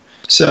up.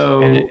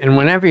 So and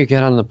whenever you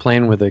get on the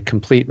plane with a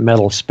complete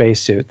metal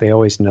spacesuit, they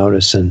always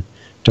notice and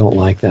don't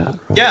like that.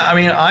 Right?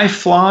 Yeah, I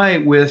fly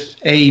with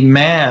a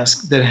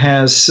mask that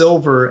has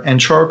silver and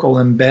charcoal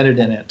embedded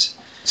in it.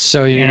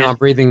 So you're not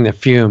breathing the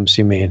fumes,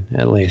 you mean,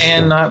 at least.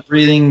 And not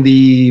breathing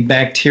the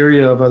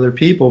bacteria of other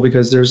people,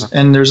 because there's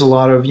a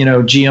lot of,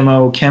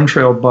 GMO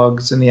chemtrail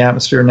bugs in the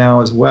atmosphere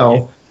now as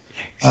well.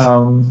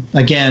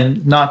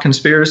 Again, not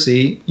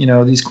conspiracy,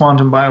 these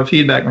quantum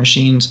biofeedback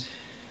machines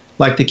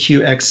like the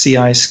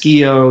QXCI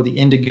Skio, the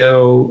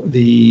Indigo,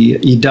 the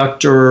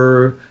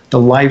Eductor, the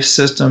Life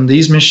System,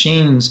 these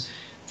machines,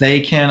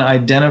 they can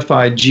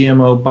identify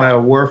GMO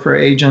biowarfare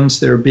agents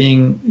that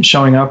are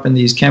showing up in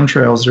these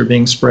chemtrails that are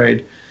being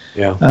sprayed.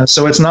 Yeah.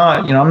 So it's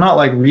not, I'm not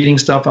like reading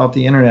stuff off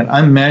the internet.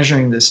 I'm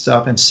measuring this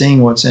stuff and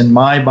seeing what's in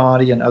my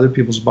body and other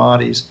people's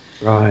bodies.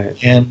 Right.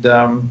 And,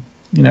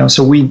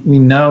 so we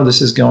know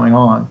this is going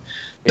on.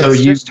 So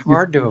it's just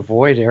hard to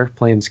avoid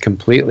airplanes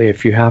completely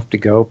if you have to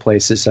go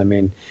places.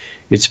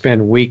 You'd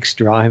spend weeks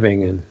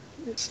driving and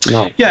it's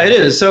not. Yeah, it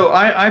is. So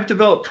I've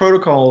developed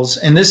protocols,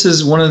 and this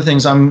is one of the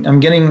things I'm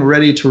getting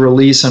ready to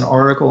release an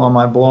article on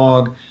my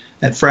blog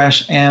at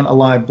Fresh and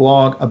Alive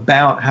blog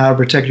about how to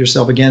protect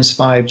yourself against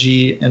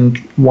 5G and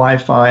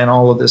Wi-Fi and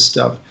all of this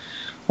stuff,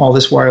 all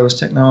this wireless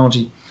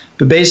technology.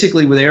 But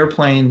basically with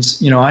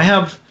airplanes, I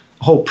have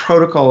a whole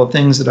protocol of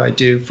things that I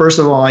do. First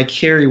of all, I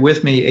carry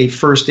with me a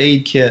first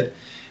aid kit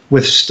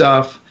with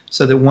stuff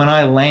so that when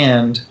I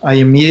land, I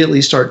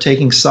immediately start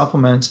taking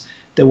supplements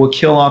that will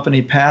kill off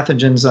any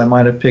pathogens I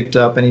might have picked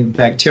up, any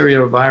bacteria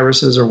or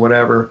viruses or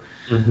whatever.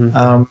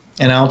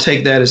 And I'll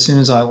take that as soon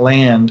as I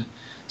land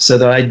so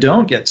that I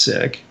don't get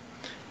sick.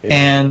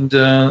 And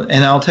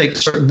I'll take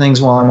certain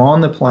things while I'm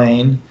on the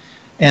plane.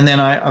 And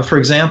then for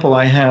example,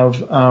 I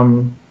have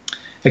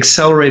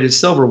accelerated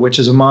silver, which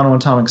is a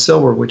monoatomic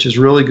silver, which is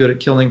really good at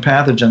killing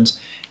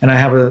pathogens. And I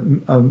have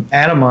an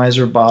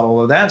atomizer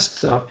bottle of that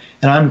stuff,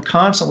 and I'm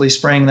constantly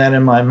spraying that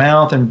in my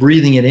mouth and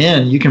breathing it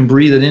in. You can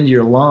breathe it into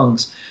your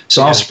lungs.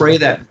 So I'll spray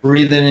that,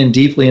 breathe it in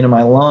deeply into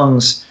my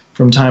lungs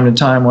from time to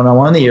time when I'm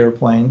on the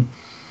airplane.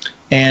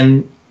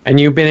 And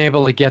you've been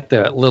able to get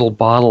the little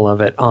bottle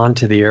of it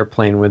onto the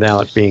airplane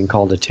without being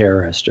called a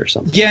terrorist or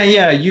something.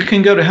 Yeah. You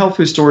can go to health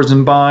food stores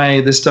and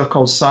buy this stuff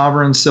called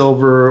Sovereign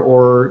Silver,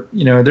 or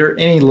there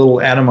any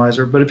little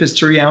atomizer. But if it's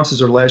 3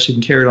 ounces or less, you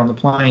can carry it on the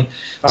plane.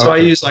 Okay. So I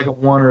use like a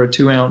 1 or a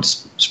 2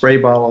 ounce spray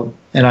bottle,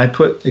 and I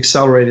put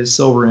accelerated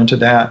silver into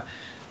that.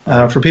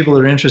 For people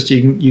that are interested,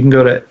 you can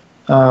go to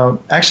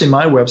actually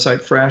my website,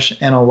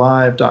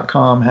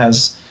 freshandalive.com,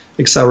 has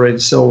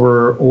accelerated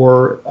silver,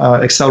 or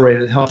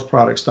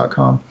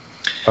acceleratedhealthproducts.com.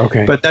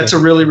 Okay. But that's a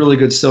really, really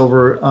good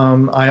silver.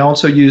 I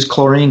also use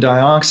chlorine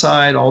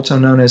dioxide, also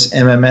known as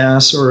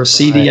MMS or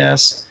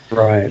CDS.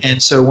 Right.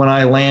 And so when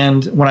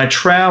I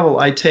travel,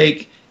 I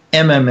take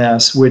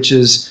MMS, which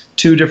is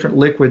 2 different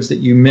liquids that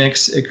you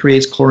mix. It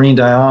creates chlorine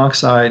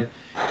dioxide,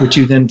 which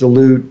you then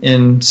dilute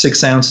in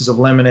 6 ounces of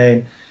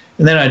lemonade.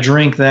 And then I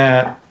drink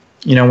that,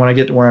 when I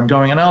get to where I'm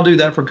going. And I'll do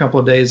that for a couple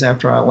of days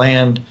after I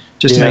land,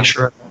 just to make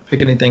sure I don't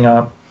pick anything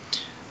up.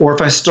 Or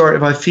if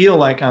I feel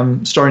like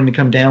I'm starting to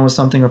come down with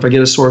something, or if I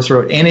get a sore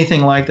throat,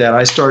 anything like that,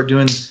 I start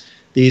doing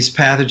these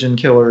pathogen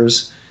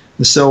killers,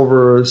 the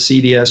silver,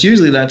 CDS.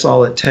 Usually that's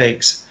all it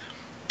takes.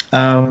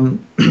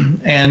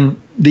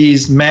 And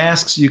these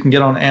masks you can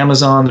get on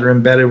Amazon that are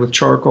embedded with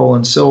charcoal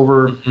and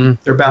silver.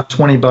 They're about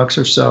 $20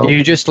 or so. Do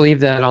you just leave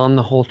that on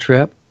the whole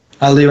trip?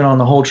 I leave it on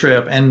the whole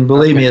trip. And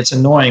believe me, it's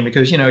annoying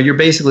because, you're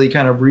basically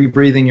kind of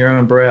rebreathing your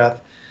own breath.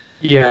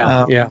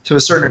 To a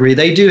certain degree.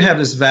 They do have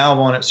this valve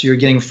on it, so you're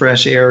getting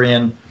fresh air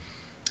in,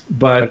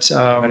 but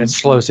it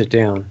slows it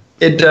down.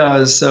 It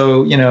does.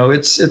 So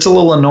it's a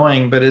little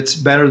annoying, but it's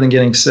better than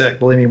getting sick.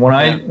 Believe me, when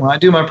I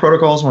do my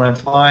protocols, when I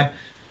fly,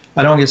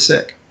 I don't get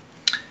sick.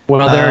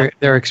 Well,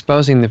 they're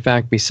exposing the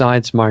fact,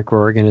 besides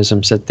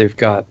microorganisms, that they've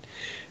got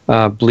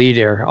bleed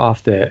air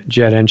off the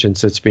jet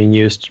engines that's being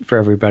used for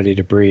everybody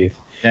to breathe,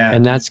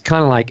 and that's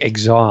kind of like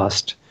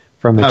exhaust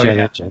from a jet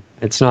engine.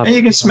 It's not. And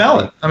you can smell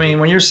it. I mean,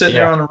 when you're sitting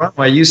there on the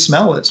runway, you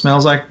smell it. It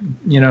smells like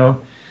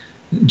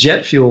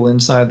jet fuel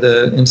inside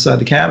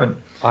the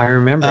cabin. I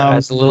remember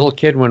as a little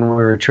kid when we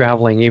were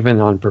traveling, even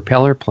on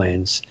propeller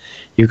planes,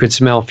 you could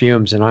smell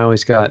fumes, and I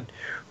always got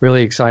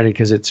really excited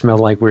because it smelled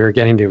like we were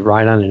getting to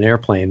ride on an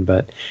airplane.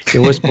 But it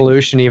was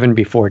pollution even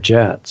before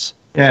jets.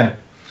 Yeah,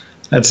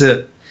 that's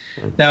it.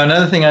 Now,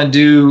 another thing I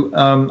do,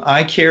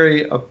 I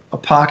carry a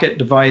pocket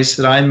device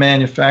that I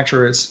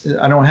manufacture.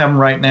 I don't have them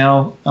right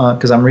now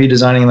because I'm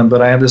redesigning them,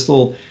 but I have this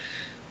little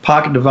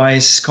pocket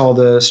device called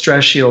a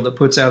stress shield that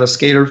puts out a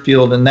scalar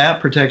field, and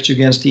that protects you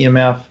against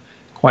EMF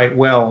quite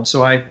well.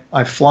 So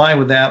I fly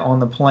with that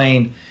on the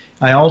plane.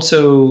 I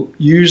also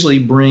usually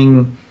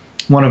bring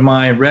one of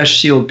my rest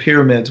shield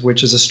pyramids,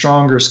 which is a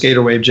stronger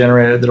scalar wave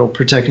generator that will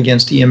protect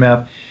against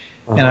EMF.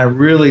 And I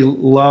really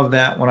love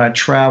that when I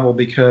travel,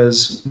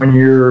 because when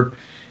you're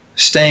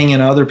staying in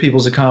other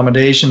people's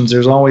accommodations,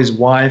 there's always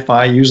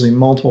Wi-Fi, usually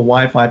multiple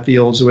Wi-Fi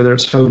fields, whether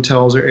it's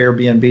hotels or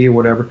Airbnb or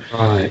whatever.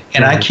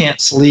 And I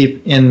can't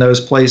sleep in those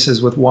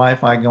places with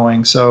Wi-Fi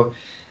going. So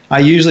I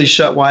usually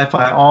shut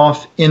Wi-Fi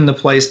off in the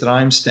place that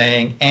I'm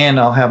staying, and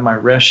I'll have my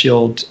rest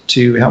shield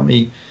to help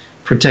me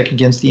protect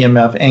against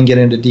EMF and get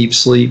into deep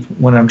sleep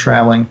when I'm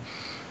traveling.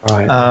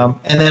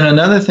 And then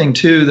another thing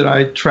too that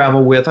I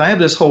travel with, I have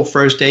this whole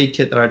first aid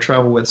kit that I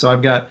travel with. So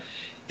I've got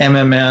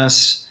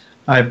MMS,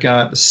 I've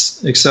got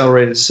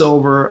accelerated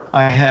silver,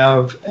 I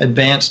have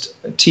advanced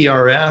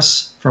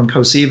TRS from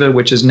Cosiva,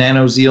 which is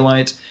nano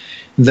zeolites.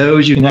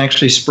 Those you can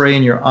actually spray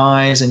in your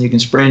eyes and you can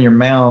spray in your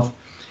mouth,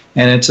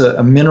 and it's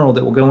a mineral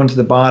that will go into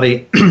the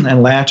body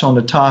and latch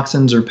onto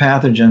toxins or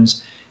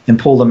pathogens and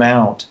pull them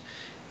out.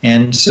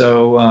 And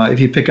so if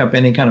you pick up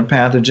any kind of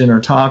pathogen or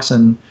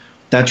toxin,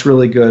 that's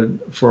really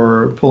good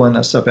for pulling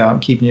that stuff out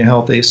and keeping you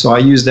healthy. So I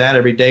use that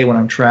every day when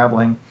I'm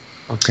traveling.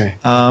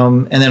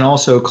 And then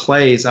also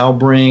clays. I'll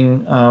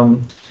bring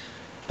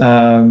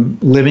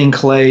living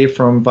clay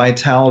from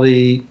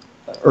Vitality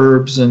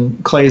Herbs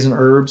and Clays and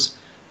Herbs.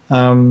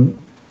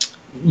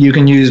 You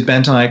can use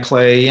bentonite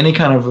clay, any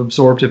kind of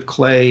absorptive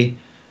clay.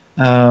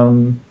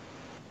 And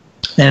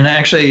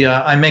actually,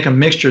 I make a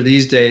mixture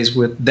these days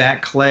with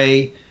that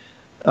clay,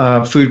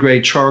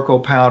 food-grade charcoal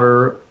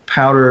powder,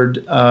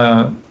 powdered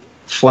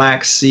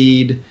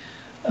flaxseed,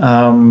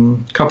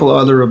 couple of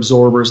other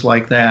absorbers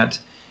like that,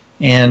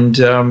 and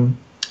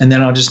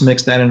then I'll just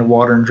mix that into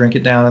water and drink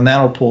it down, and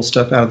that'll pull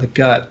stuff out of the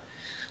gut.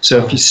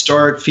 So if you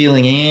start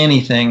feeling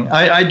anything,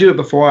 I do it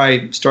before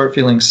I start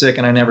feeling sick,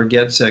 and I never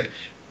get sick.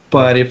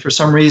 But if for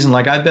some reason,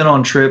 like I've been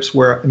on trips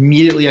where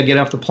immediately I get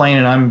off the plane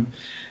and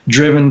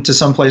driven to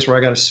some place where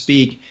I got to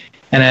speak,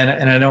 and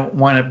I don't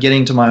wind up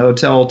getting to my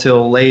hotel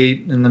till late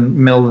in the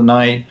middle of the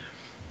night.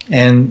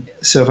 And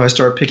so if I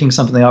start picking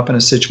something up in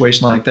a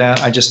situation like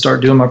that, I just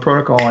start doing my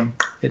protocol and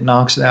it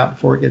knocks it out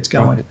before it gets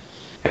going. Right.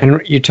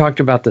 And you talked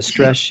about the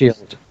stress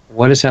shield.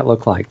 What does that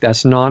look like?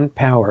 That's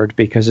non-powered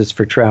because it's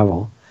for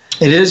travel.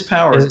 It is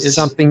powered. Is it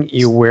something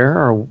you wear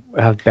or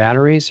have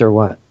batteries or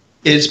what?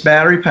 It's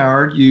battery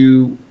powered.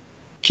 You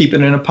keep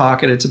it in a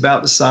pocket. It's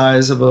about the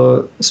size of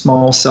a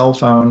small cell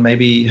phone,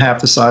 maybe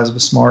half the size of a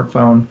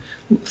smartphone,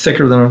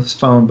 thicker than a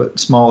phone but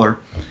smaller.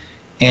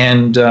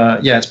 And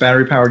it's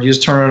battery powered. You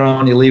just turn it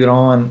on, you leave it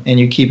on, and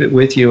you keep it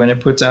with you, and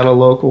it puts out a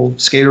local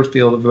scalar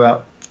field of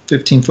about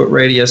 15-foot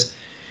radius,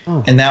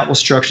 and that will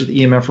structure the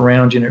EMF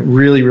around you, and it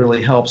really,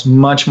 really helps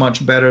much,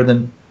 much better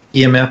than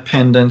EMF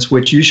pendants,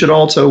 which you should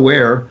also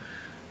wear.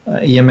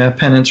 EMF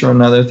pendants are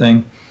another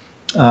thing,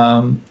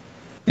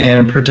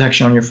 and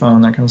protection on your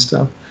phone, that kind of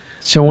stuff.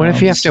 So what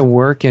if you have to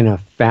work in a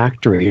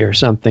factory or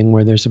something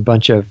where there's a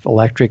bunch of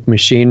electric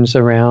machines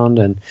around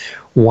and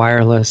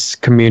wireless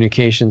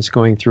communications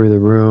going through the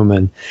room,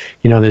 and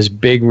this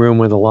big room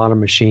with a lot of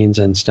machines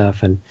and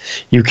stuff, and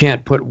you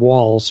can't put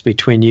walls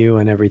between you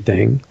and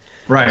everything?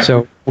 Right.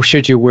 So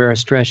should you wear a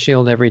stress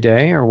shield every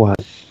day or what?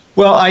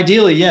 Well,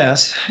 ideally,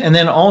 yes. And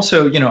then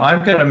also,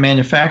 I've got a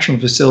manufacturing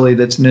facility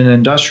that's in an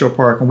industrial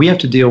park, and we have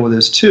to deal with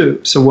this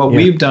too. So what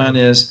we've done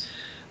is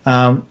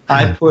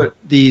I put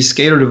these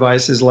SCADA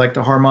devices like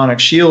the harmonic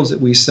shields that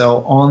we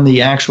sell on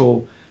the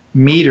actual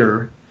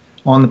meter,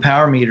 on the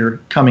power meter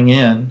coming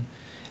in,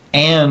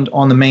 and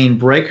on the main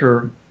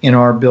breaker in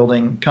our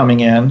building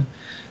coming in,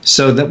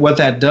 so that what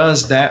that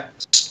does, that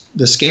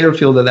the scalar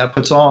field that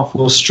puts off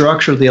will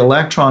structure the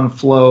electron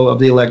flow of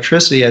the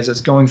electricity as it's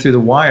going through the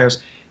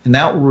wires, and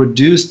that will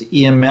reduce the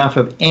EMF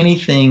of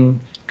anything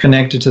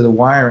connected to the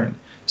wiring.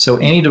 So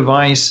any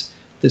device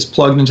that's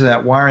plugged into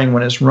that wiring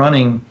when it's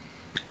running,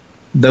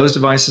 those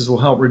devices will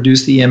help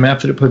reduce the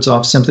EMF that it puts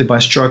off simply by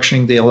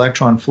structuring the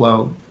electron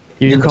flow.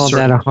 You call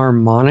that a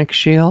harmonic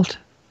shield?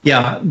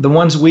 Yeah, the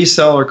ones we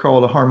sell are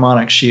called a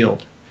harmonic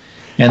shield,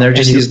 and they're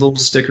just these little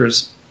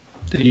stickers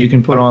that you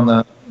can put on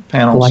the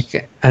panels.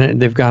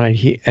 And they've got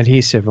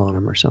adhesive on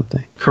them or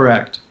something.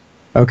 Correct.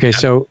 Okay,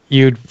 so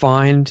you'd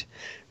find,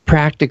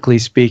 practically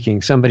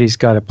speaking, somebody's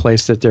got a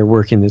place that they're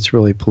working that's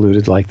really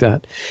polluted like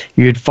that.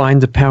 You'd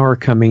find the power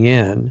coming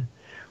in,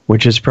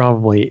 which is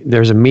probably,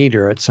 there's a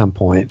meter at some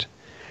point,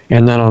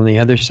 and then on the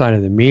other side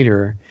of the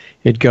meter,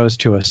 it goes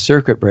to a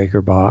circuit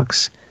breaker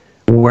box.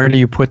 Where do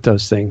you put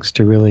those things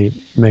to really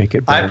make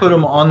it better? I put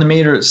them on the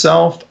meter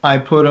itself. I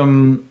put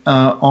them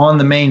on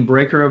the main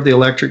breaker of the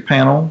electric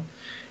panel,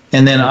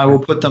 and then I will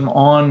put them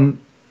on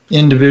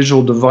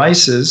individual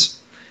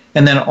devices.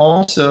 And then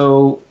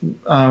also,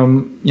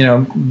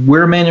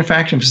 we're a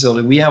manufacturing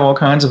facility. We have all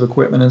kinds of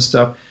equipment and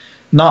stuff,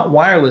 not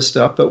wireless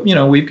stuff, but,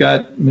 we've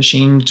got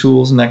machine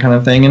tools and that kind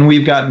of thing. And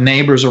we've got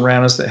neighbors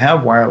around us that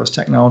have wireless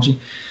technology.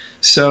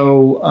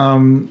 So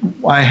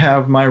I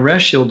have my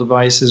rest shield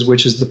devices,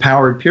 which is the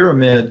powered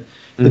pyramid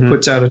that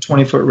puts out a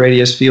 20-foot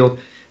radius field,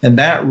 and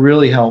that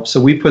really helps. So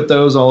we put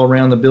those all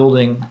around the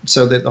building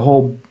so that the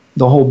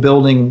whole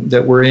building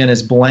that we're in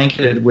is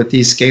blanketed with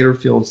these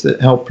scalar fields that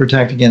help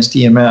protect against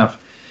EMF.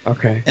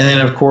 Okay. And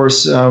then, of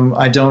course,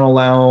 I don't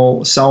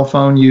allow cell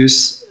phone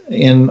use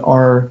in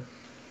our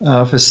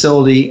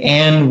facility,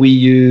 and we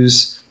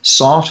use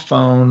soft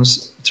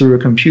phones through a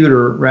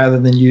computer rather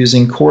than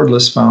using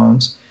cordless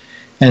phones.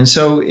 And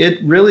so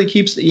it really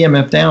keeps the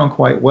EMF down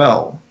quite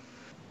well.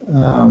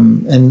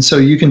 And so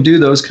you can do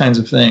those kinds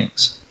of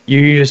things. You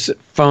use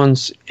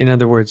phones, in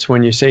other words,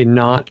 when you say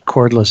not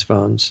cordless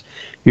phones,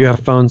 you have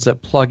phones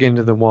that plug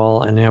into the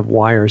wall and have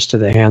wires to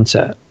the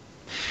handset.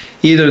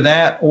 Either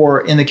that,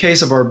 or in the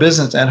case of our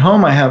business, at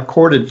home I have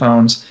corded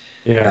phones.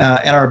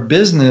 At our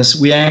business,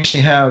 we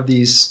actually have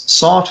these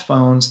soft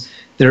phones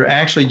that are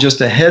actually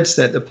just a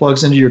headset that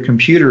plugs into your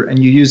computer, and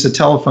you use the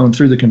telephone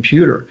through the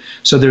computer.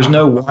 So there's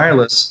no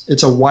wireless.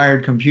 It's a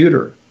wired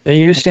computer. They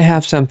used to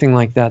have something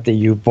like that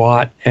you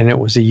bought, and it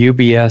was a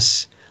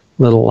UBS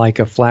little, like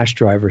a flash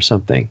drive or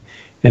something,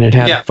 and it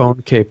had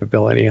phone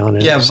capability on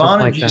it. Yeah,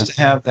 Vonage used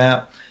to have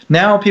that.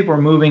 Now people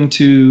are moving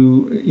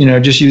to,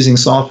 just using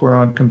software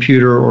on a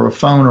computer or a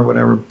phone or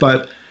whatever.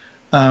 But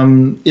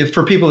if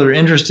for people that are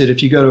interested,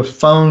 if you go to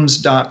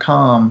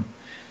phones.com,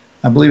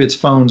 I believe it's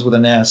phones with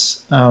an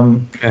S.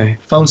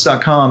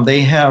 Phones.com,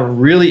 they have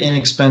really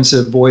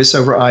inexpensive voice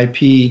over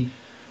IP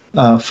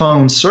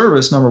phone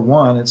service, number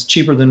one. It's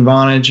cheaper than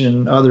Vonage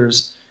and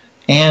others.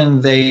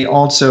 And they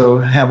also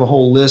have a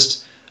whole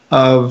list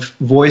of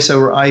voice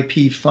over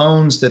IP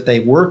phones that they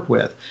work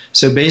with.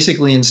 So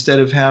basically, instead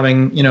of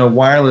having,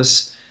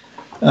 wireless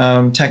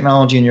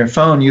technology in your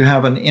phone, you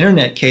have an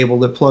internet cable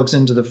that plugs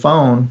into the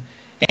phone,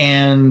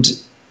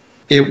 and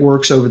it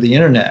works over the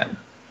internet,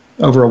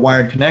 over a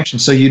wired connection.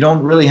 So you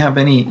don't really have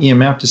any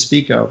EMF to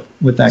speak of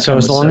with that kind of stuff. So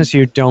as long as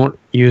you don't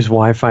use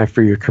Wi-Fi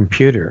for your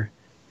computer,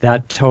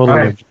 that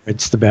totally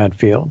avoids the bad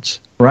fields.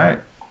 Right.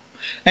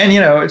 And,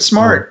 it's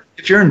smart.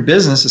 if you're in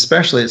business,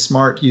 especially, it's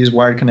smart to use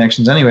wired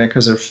connections anyway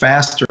because they're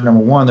faster.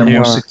 Number one, they're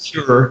more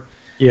secure.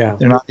 Yeah,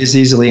 they're not as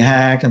easily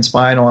hacked and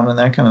spied on and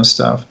that kind of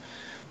stuff.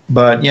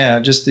 But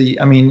yeah,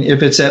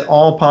 if it's at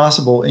all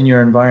possible in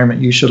your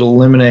environment, you should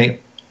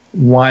eliminate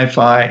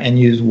Wi-Fi and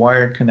use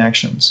wired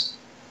connections.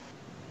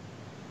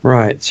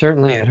 Right.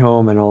 Certainly at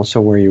home and also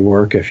where you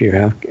work if you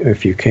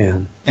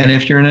can. And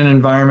if you're in an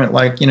environment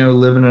like,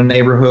 live in a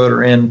neighborhood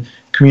or in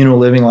communal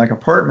living like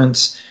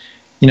apartments,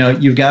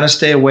 you've got to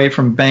stay away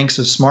from banks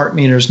of smart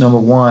meters, number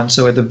one.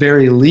 So at the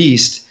very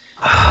least,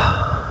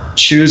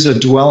 choose a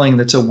dwelling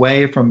that's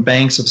away from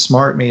banks of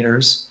smart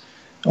meters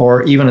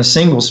or even a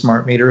single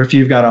smart meter. If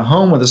you've got a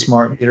home with a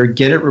smart meter,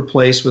 get it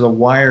replaced with a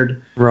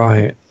wired,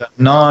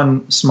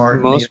 non-smart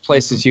meter. Most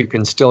places you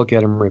can still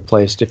get them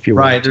replaced if you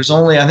want.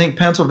 Right. I think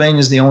Pennsylvania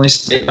is the only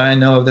state I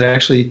know of that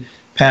actually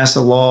passed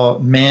a law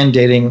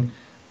mandating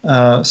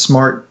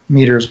smart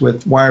meters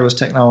with wireless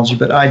technology,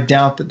 but I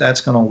doubt that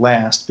that's going to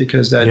last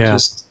because that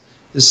just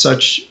is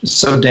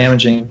so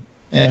damaging,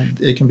 and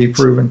it can be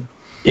proven.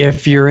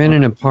 If you're in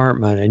an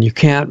apartment and you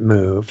can't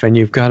move and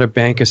you've got a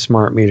bank of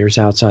smart meters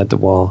outside the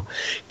wall,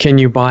 can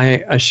you buy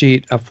a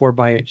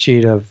 4x8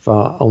 sheet of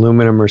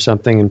aluminum or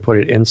something and put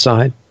it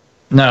inside?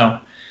 No.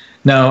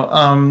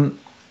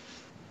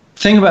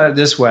 Think about it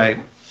this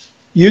way.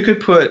 You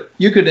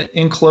could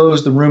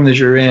enclose the room that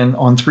you're in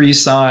on 3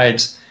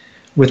 sides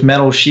with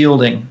metal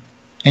shielding,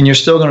 and you're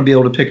still going to be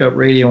able to pick up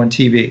radio and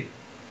TV.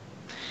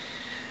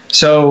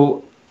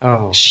 So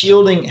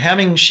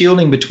having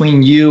shielding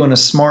between you and a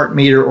smart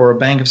meter or a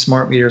bank of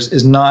smart meters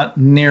is not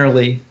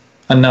nearly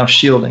enough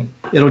shielding.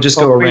 It'll just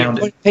go around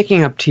it.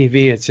 Picking up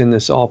TV, it's in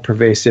this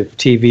all-pervasive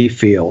TV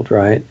field,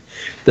 right?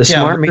 The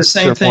smart meters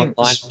are more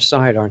line of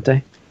sight, aren't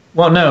they?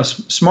 Well, no.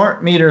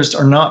 Smart meters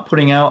are not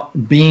putting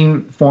out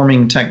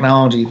beam-forming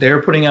technology.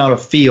 They're putting out a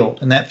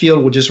field, and that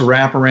field will just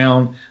wrap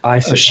around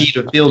a sheet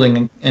of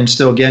fielding and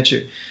still get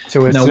you.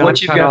 So it's not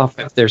cut off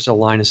if there's a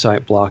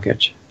line-of-sight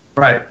blockage.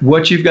 Right.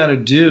 What you've got to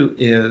do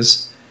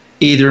is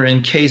either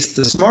encase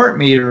the smart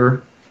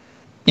meter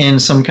in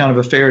some kind of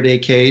a Faraday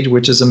cage,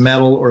 which is a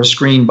metal or a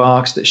screen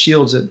box that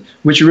shields it,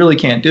 which you really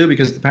can't do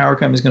because the power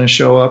company is going to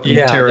show up and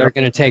tear it up. They're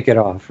going to take it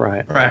off,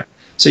 right? Right.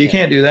 So you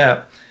can't do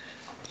that.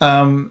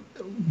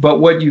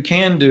 But what you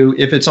can do,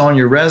 if it's on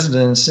your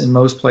residence in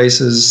most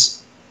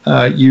places,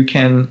 you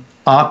can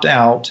opt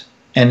out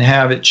and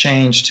have it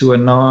changed to a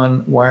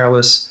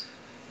non-wireless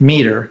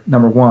meter,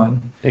 number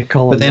one. They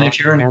call it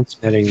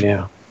non-transmitting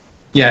now.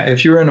 Yeah,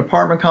 if you're in an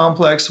apartment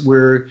complex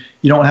where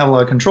you don't have a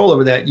lot of control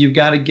over that, you've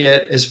got to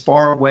get as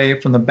far away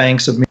from the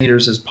banks of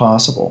meters as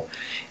possible.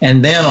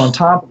 And then on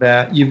top of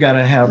that, you've got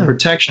to have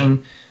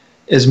protection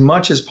as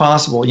much as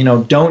possible.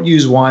 Don't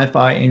use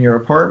Wi-Fi in your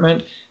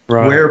apartment.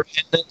 Right. Wear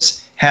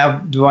pendants,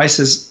 have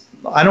devices.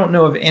 I don't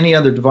know of any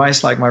other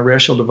device like my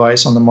Res Shield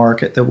device on the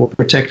market that will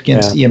protect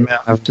against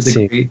EMF to the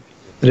degree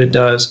that it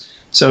does.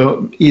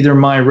 So either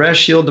my Res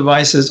Shield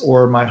devices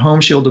or my Home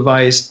Shield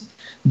device,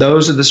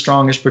 those are the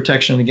strongest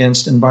protection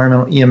against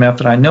environmental EMF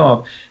that I know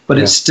of. But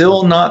it's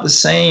still not the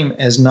same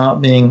as not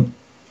being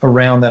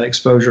around that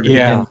exposure to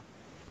begin.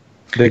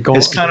 The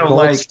gold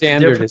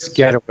standard is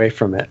get away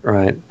from it,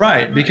 right?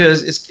 Right,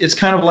 because it's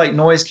kind of like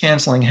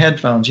noise-canceling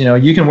headphones.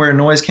 You can wear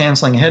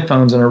noise-canceling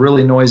headphones in a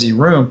really noisy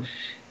room,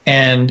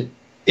 and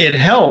it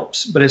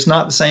helps, but it's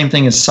not the same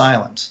thing as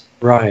silence.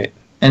 Right.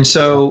 And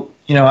so,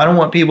 I don't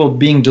want people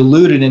being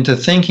deluded into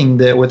thinking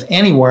that with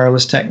any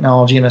wireless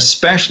technology, and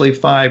especially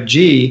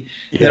 5G,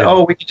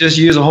 that, we can just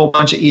use a whole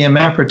bunch of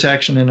EMF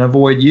protection and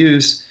avoid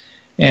use,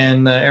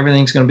 and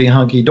everything's going to be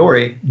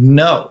hunky-dory.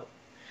 No.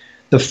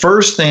 The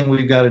first thing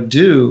we've got to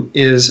do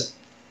is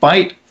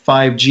fight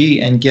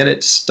 5G and get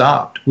it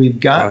stopped. We've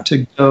got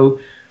to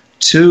go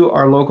to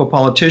our local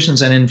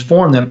politicians and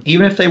inform them,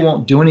 even if they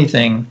won't do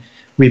anything.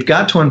 We've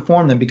got to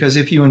inform them, because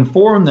if you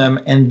inform them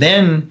and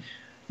then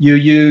you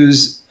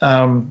use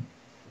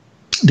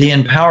the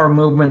Empower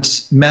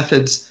Movement's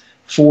methods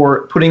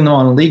for putting them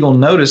on legal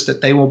notice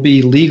that they will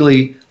be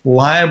legally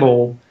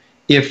liable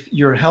if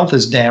your health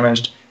is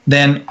damaged,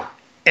 then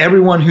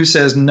everyone who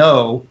says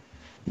no,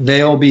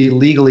 they'll be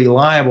legally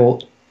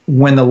liable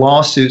when the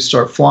lawsuits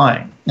start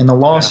flying, and the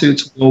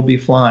lawsuits will be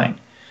flying.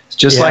 It's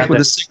just like with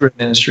the cigarette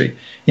industry.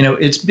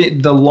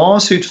 The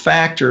lawsuit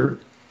factor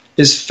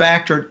is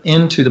factored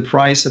into the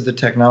price of the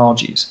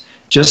technologies,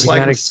 just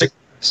like with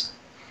cigarettes.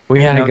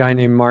 We had a guy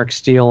named Mark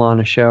Steele on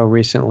a show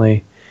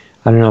recently.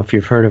 I don't know if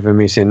you've heard of him.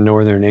 He's in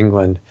northern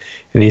England,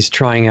 and he's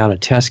trying out a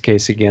test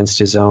case against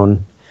his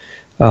own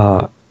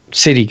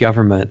city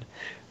government,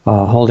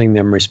 holding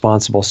them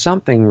responsible,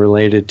 something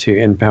related to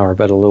InPower,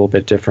 but a little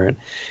bit different.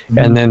 Mm-hmm.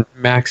 And then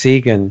Max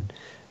Egan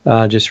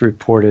just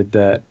reported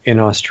that in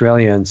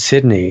Australia and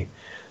Sydney,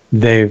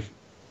 they've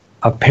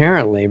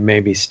apparently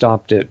maybe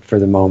stopped it for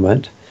the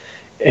moment.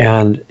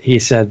 And he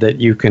said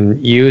that you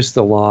can use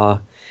the law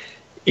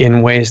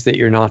in ways that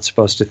you're not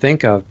supposed to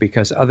think of,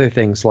 because other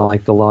things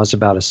like the laws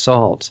about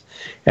assault,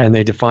 and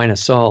they define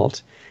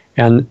assault,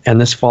 and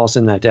this falls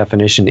in that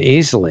definition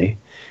easily.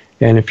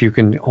 And if you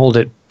can hold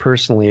it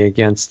personally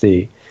against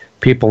the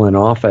people in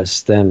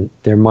office, then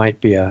there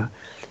might be a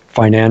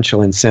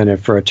financial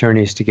incentive for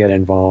attorneys to get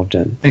involved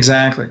in.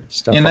 Exactly.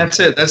 And that's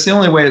it. That's the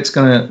only way it's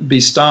going to be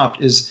stopped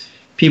is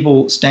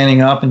people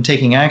standing up and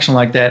taking action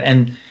like that.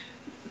 And,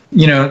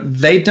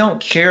 they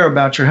don't care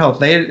about your health.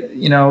 They,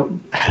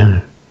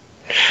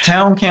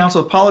 town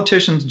council,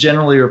 politicians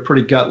generally are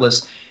pretty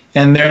gutless,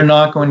 and they're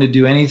not going to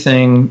do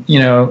anything,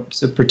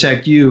 to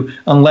protect you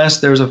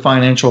unless there's a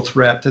financial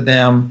threat to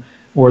them.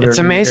 Or it's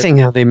amazing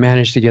how they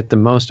manage to get the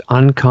most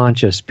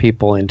unconscious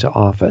people into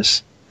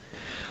office.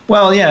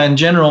 Well, yeah, in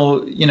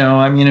general,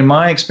 in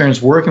my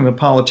experience working with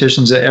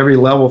politicians at every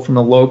level from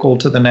the local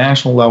to the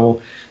national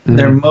level,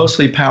 they're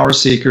mostly power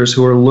seekers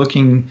who are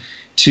looking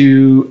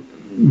to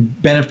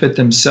benefit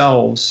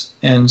themselves.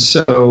 And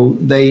so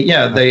they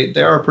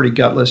are pretty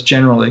gutless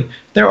generally.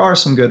 There are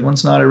some good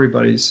ones. Not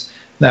everybody's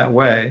that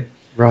way.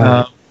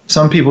 Right.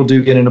 Some people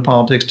do get into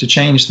politics to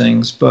change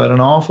things, but an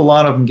awful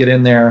lot of them get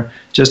in there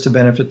just to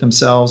benefit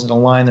themselves and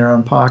align their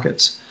own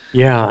pockets.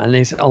 Yeah, and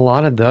a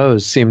lot of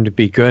those seem to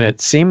be good at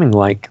seeming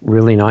like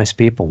really nice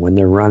people when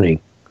they're running.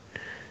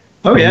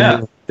 Oh,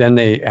 yeah. Then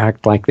they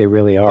act like they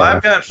really are. Well,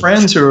 I've got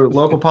friends who are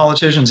local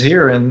politicians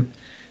here, and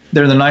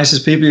they're the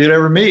nicest people you'd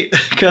ever meet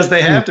because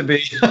they have to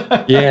be.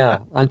 Yeah,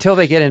 until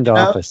they get into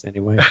office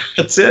anyway.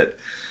 That's it.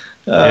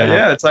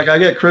 Yeah, it's like I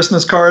get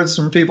Christmas cards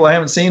from people I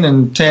haven't seen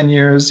in 10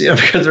 years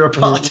because they're a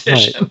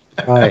politician.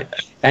 Right.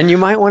 And you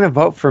might want to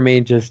vote for me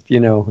just,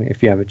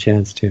 if you have a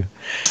chance to.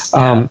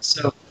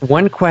 So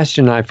one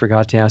question I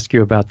forgot to ask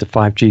you about the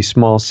 5G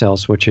small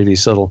cells, which are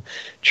these little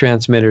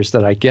transmitters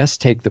that I guess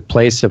take the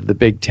place of the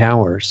big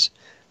towers,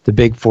 the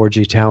big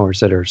 4G towers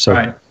that are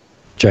so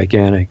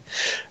gigantic.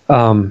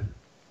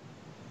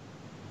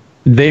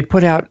 They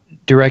put out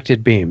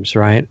directed beams,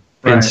 right?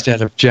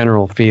 Instead of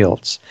general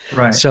fields.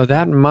 Right. So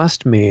that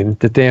must mean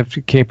that they have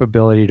the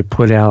capability to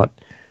put out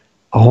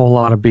a whole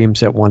lot of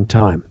beams at one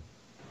time.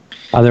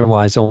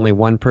 Otherwise, only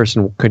one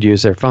person could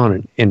use their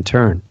phone in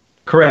turn.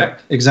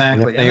 Correct.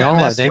 Exactly.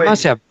 They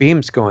must have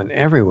beams going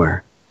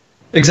everywhere.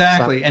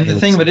 Exactly. And the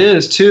thing of it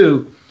is,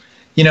 too,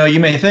 you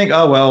may think,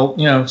 oh, well,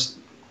 it's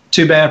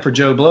too bad for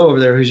Joe Blow over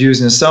there who's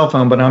using his cell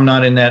phone, but I'm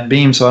not in that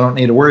beam, so I don't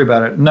need to worry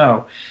about it.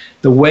 No.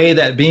 The way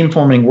that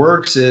beamforming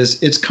works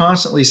is it's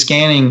constantly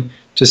scanning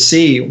to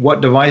see what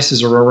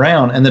devices are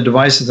around, and the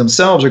devices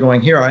themselves are going,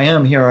 here I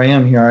am, here I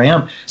am, here I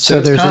am. So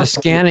there's a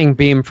scanning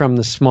beam from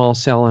the small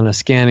cell and a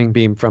scanning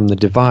beam from the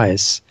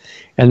device,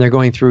 and they're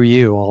going through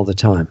you all the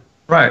time.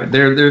 Right.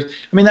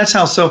 That's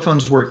how cell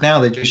phones work now.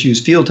 They just use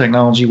field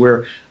technology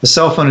where the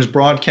cell phone is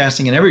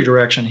broadcasting in every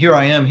direction. Here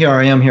I am, here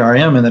I am, here I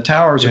am, and the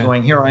towers are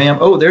going, here I am,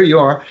 oh, there you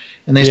are,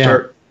 and they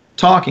start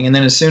talking. And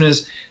then as soon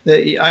as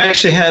I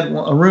actually had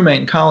a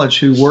roommate in college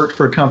who worked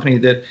for a company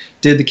that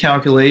did the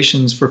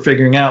calculations for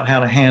figuring out how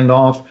to hand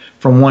off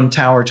from one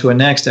tower to a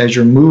next as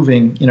you're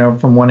moving,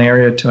 from one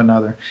area to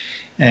another.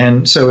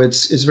 And so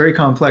it's very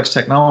complex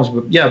technology.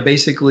 But yeah,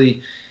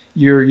 basically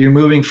you're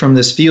moving from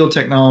this field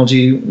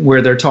technology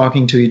where they're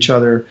talking to each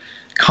other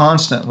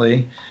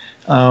constantly.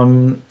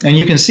 And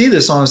you can see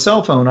this on a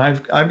cell phone.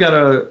 I've got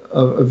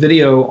a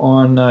video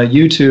on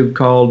YouTube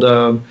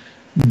called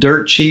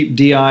dirt cheap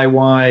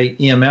DIY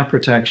EMF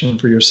protection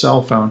for your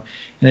cell phone,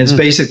 and it's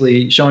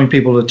basically showing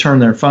people to turn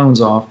their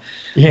phones off.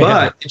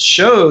 But it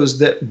shows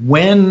that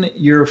when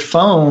your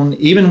phone,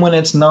 even when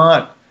it's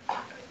not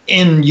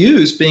in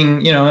use,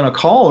 being in a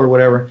call or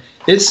whatever,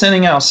 it's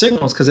sending out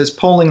signals because it's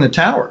polling the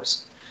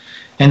towers.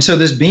 And so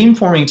this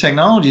beamforming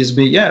technology it's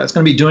going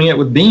to be doing it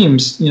with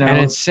beams. And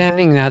it's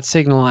sending that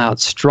signal out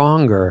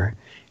stronger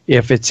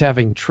if it's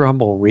having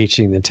trouble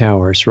reaching the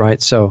towers, right?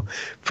 So,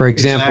 for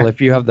example, if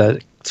you have the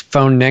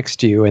phone next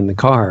to you in the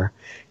car,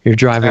 you're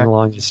driving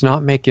along, it's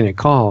not making a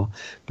call,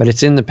 but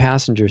it's in the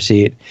passenger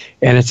seat,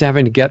 and it's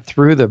having to get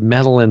through the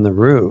metal in the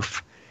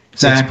roof.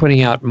 So it's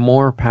putting out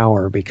more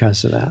power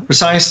because of that.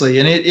 Precisely.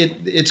 And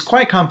it's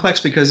quite complex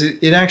because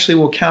it actually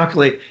will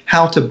calculate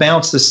how to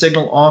bounce the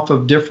signal off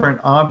of different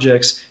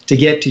objects to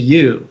get to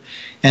you.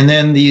 And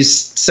then these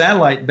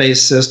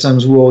satellite-based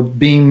systems will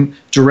beam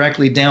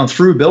directly down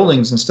through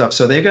buildings and stuff.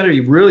 So they've got to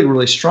be really,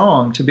 really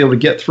strong to be able to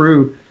get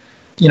through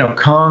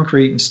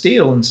concrete and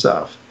steel and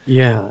stuff.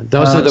 Yeah,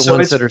 those are the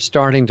ones that are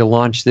starting to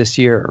launch this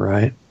year,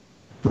 right?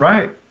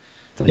 Right.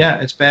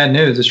 Yeah, it's bad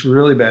news. It's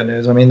really bad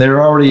news. There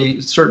are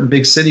already certain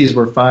big cities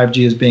where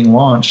 5G is being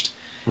launched.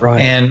 Right.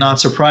 And not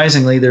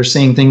surprisingly, they're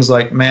seeing things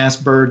like mass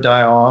bird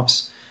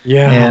die-offs.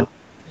 Yeah.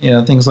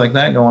 And, things like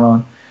that going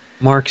on.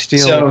 Mark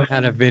Steele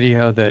had a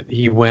video that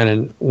he went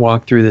and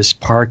walked through this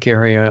park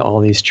area, all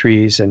these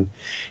trees, and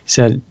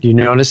said, "Do you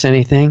notice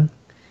anything?"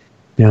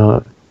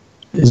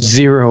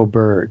 Zero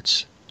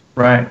birds.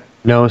 Right.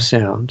 No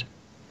sound.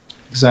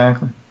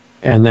 Exactly.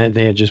 And then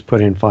they had just put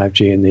in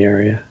 5G in the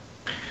area.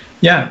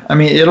 Yeah,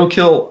 it'll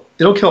kill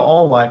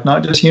all life,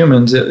 not just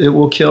humans. It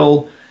will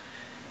kill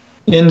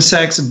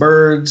insects,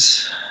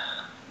 birds.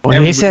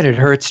 Well, he said it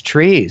hurts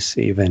trees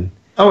even.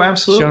 Oh,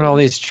 absolutely. Showing all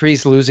these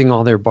trees losing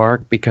all their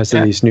bark because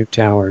of these new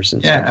towers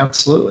and stuff.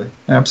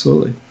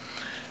 Absolutely.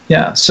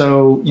 Yeah,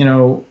 so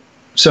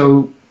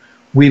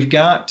we've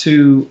got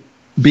to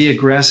be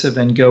aggressive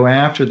and go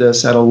after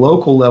this at a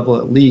local level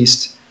at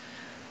least.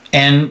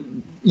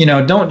 And,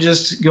 don't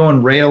just go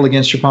and rail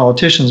against your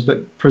politicians,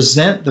 but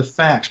present the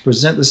facts,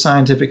 present the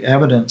scientific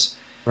evidence.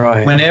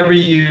 Right. Whenever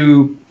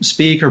you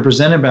speak or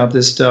present about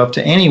this stuff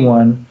to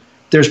anyone,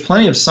 there's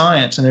plenty of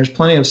science and there's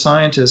plenty of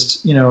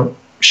scientists,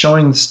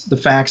 showing the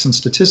facts and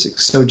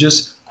statistics. So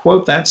just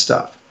quote that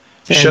stuff.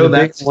 Show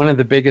that. One of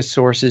the biggest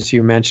sources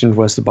you mentioned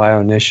was the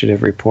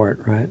Bioinitiative report,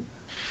 right?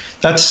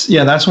 That's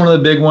one of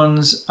the big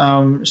ones.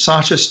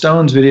 Sasha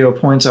Stone's video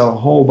points out a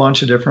whole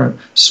bunch of different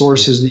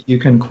sources that you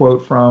can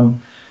quote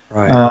from,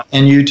 right,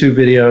 and YouTube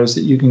videos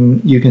that you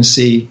can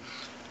see.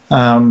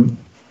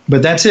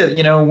 But that's it.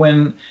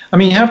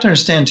 You have to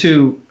understand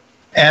too,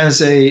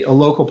 as a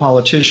local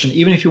politician,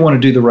 even if you want to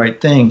do the right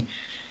thing,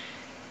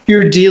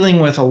 you're dealing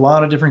with a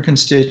lot of different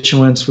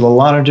constituents with a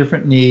lot of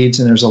different needs,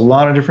 and there's a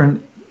lot of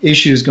different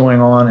issues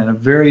going on in a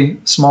very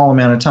small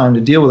amount of time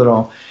to deal with it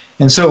all.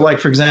 And so, like,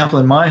 for example,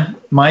 in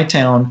my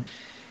town,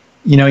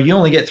 you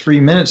only get 3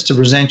 minutes to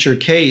present your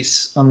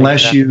case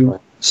unless you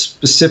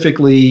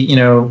specifically,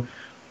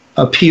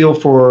 appeal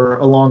for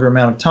a longer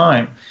amount of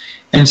time.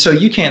 And so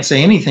you can't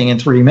say anything in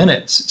 3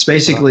 minutes. It's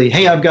basically,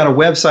 hey, I've got a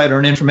website or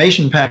an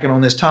information packet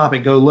on this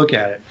topic. Go look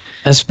at it.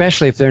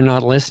 Especially if they're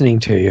not listening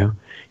to you.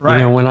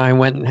 Right. When I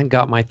went and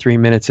got my 3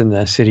 minutes in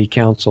the city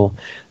council,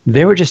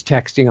 they were just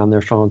texting on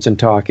their phones and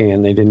talking,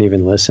 and they didn't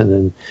even listen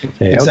and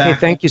say, okay,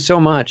 thank you so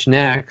much,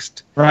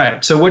 next.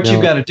 Right. So what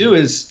you've got to do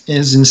is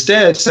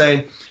instead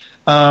say,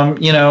 I'm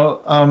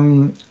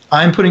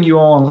putting you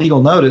all on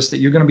legal notice that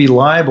you're going to be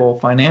liable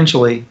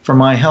financially for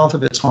my health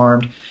if it's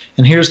harmed.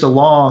 And here's the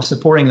law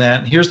supporting that.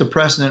 And here's the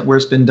precedent where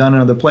it's been done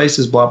in other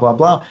places, blah, blah,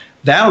 blah.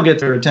 That'll get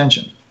their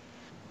attention.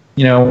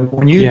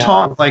 When you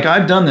talk, like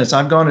I've done this,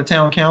 I've gone to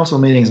town council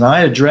meetings and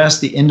I address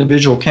the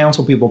individual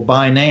council people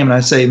by name. And I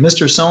say,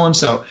 Mr.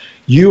 So-and-so,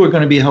 you are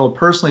going to be held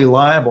personally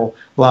liable,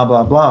 blah,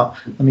 blah, blah.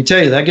 Let me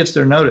tell you, that gets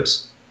their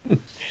notice.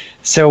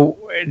 So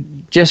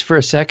just for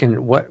a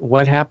second,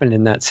 what happened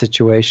in that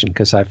situation?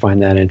 Because I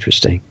find that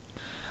interesting.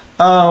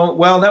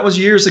 Well, that was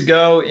years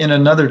ago in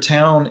another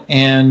town,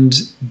 and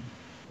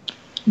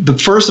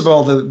first of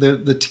all,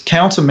 the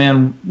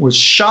councilman was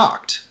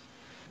shocked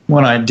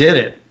when I did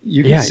it.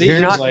 You can see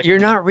you're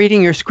not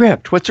reading your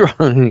script. What's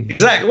wrong?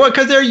 Exactly. Well,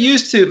 because they're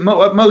used to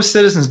what most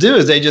citizens do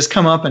is they just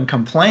come up and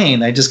complain.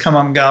 They just come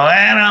up and go,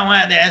 I don't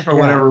want that for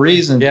whatever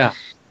reason. Yeah.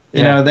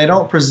 They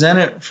don't present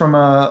it from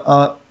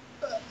a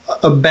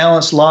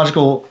balanced,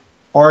 logical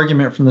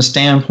argument from the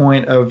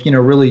standpoint of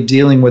really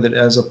dealing with it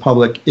as a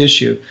public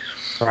issue.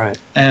 Right.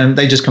 And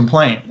they just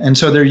complain. And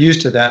so they're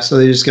used to that. So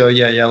they just go,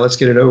 yeah, let's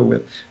get it over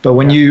with. But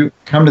when you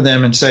come to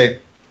them and say,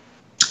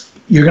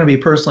 you're going to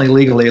be personally,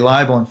 legally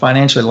liable and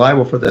financially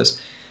liable for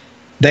this,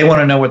 they want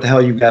to know what the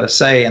hell you've got to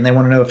say. And they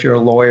want to know if you're a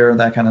lawyer and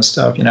that kind of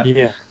stuff,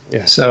 Yeah.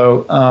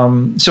 So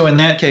in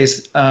that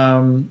case,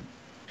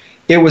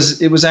 it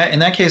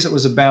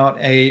was about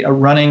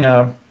running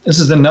this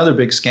is another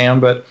big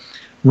scam, but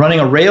running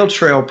a rail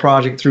trail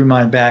project through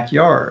my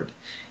backyard.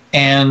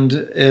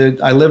 And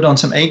I lived on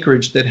some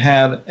acreage that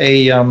had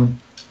a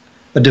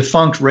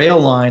defunct rail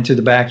line through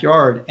the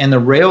backyard, and the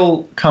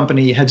rail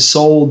company had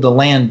sold the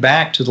land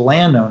back to the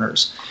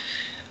landowners.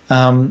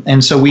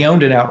 And so we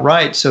owned it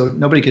outright, so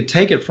nobody could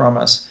take it from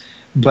us.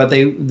 But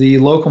the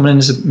local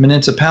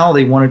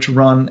municipality wanted to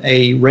run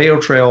a rail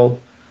trail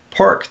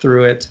park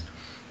through it.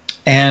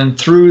 And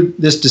through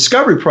this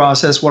discovery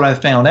process, what I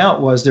found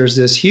out was there's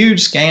this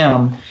huge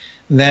scam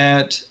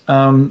that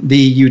the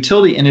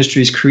utility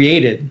industry's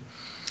created,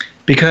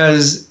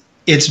 because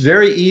it's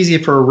very easy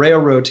for a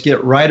railroad to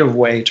get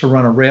right-of-way to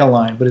run a rail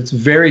line, but it's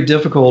very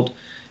difficult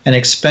and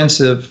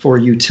expensive for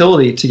a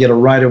utility to get a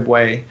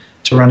right-of-way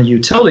to run a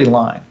utility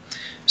line.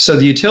 So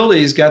the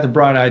utilities got the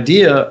bright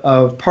idea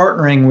of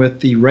partnering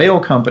with the rail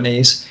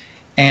companies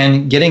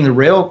and paying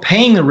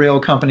the rail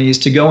companies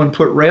to go and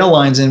put rail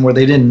lines in where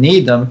they didn't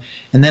need them,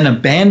 and then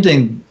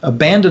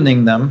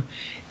abandoning them,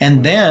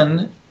 and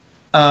then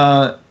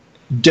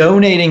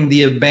donating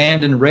the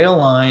abandoned rail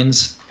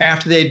lines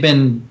after they'd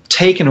been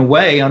taken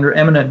away under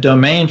eminent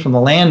domain from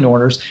the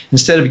landowners.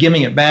 Instead of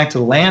giving it back to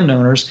the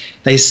landowners,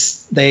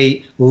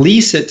 they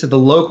lease it to the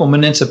local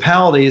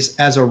municipalities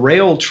as a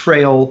rail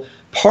trail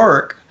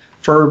park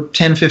for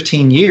 10,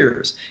 15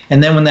 years.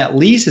 And then when that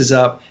lease is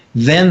up,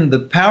 then the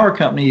power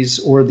companies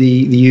or the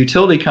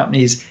utility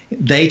companies,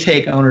 they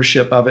take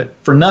ownership of it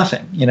for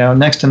nothing,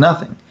 next to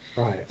nothing.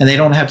 Right. And they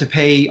don't have to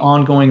pay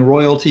ongoing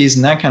royalties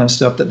and that kind of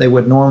stuff that they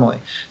would normally.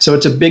 So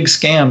it's a big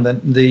scam.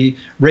 The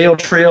Rail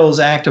Trails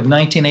Act of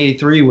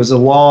 1983 was a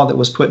law that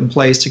was put in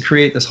place to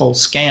create this whole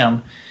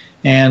scam.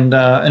 And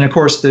of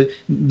course,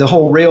 the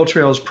whole Rail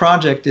Trails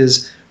project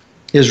is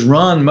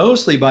run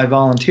mostly by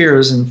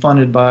volunteers and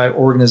funded by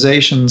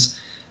organizations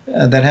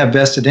that have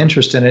vested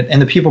interest in it.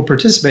 And the people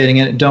participating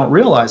in it don't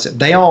realize it.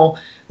 They all,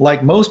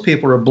 like most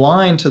people, are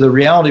blind to the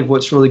reality of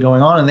what's really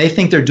going on, and they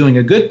think they're doing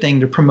a good thing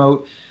to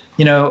promote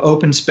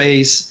open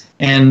space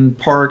and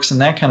parks and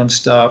that kind of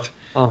stuff,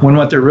 when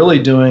what they're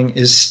really doing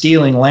is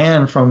stealing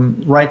land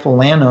from rightful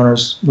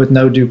landowners with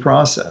no due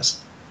process.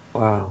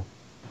 Wow.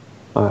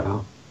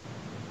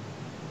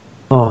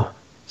 Oh,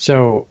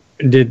 so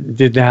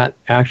did that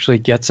actually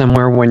get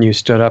somewhere when you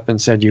stood up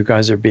and said you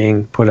guys are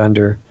being put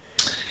under,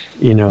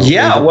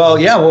 Yeah, well,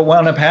 yeah. What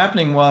wound up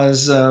happening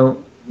was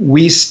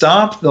we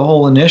stopped the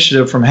whole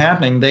initiative from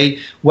happening.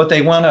 What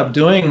they wound up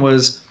doing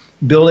was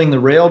building the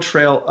rail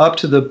trail up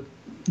to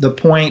the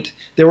point.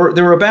 There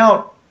were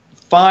about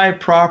 5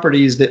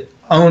 properties that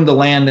owned the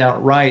land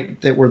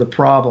outright that were the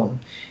problem,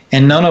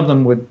 and none of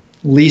them would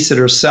lease it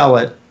or sell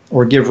it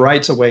or give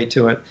rights away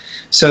to it.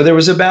 So there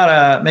was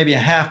about maybe a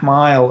half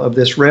mile of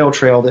this rail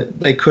trail that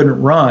they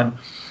couldn't run.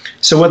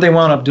 So what they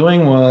wound up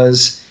doing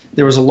was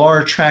there was a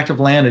large tract of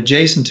land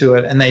adjacent to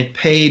it, and they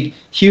paid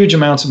huge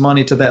amounts of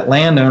money to that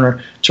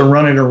landowner to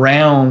run it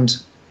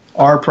around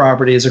our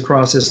property as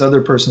across this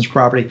other person's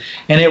property.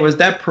 And it was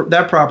that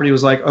property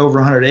was like over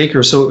 100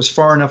 acres, so it was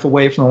far enough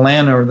away from the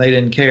landowner they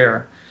didn't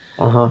care.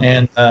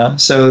 And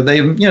so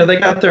they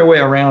got their way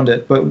around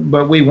it,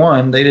 but we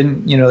won. They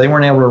didn't, they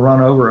weren't able to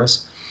run over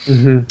us.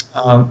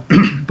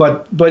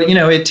 But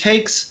it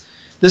takes.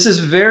 This is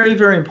very,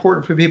 very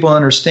important for people to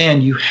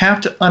understand. You have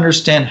to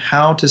understand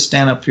how to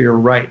stand up for your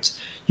rights.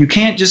 You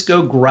can't just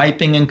go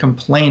griping and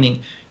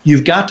complaining.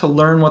 You've got to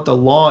learn what the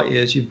law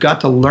is. You've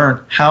got to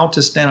learn how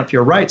to stand up for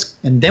your rights.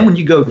 And then when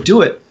you go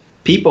do it,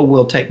 people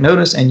will take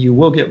notice and you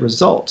will get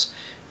results.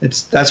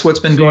 That's what's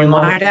been going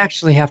on. I'd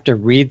actually have to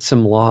read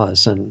some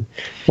laws, and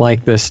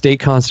like the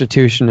state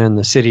constitution and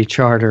the city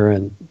charter,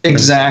 and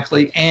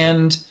exactly.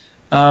 And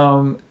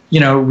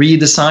read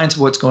the science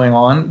of what's going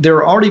on. There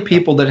are already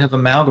people that have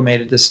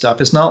amalgamated this stuff.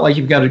 It's not like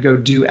you've got to go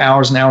do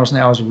hours and hours and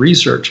hours of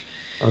research.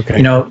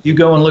 Okay. You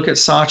go and look at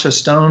Sacha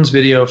Stone's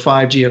video,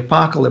 5G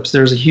Apocalypse.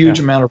 There's a huge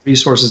amount of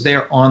resources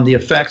there on the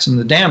effects and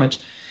the damage.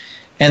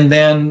 And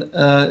then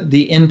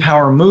the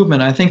Empower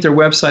Movement, I think their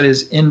website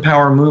is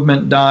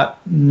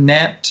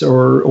empowermovement.net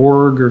or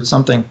org or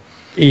something.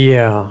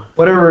 Yeah.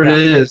 Whatever it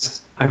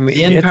is. I mean,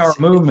 the Empower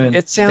Movement.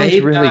 It sounds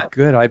really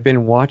good. I've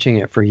been watching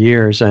it for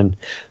years, and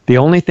the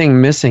only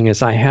thing missing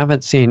is I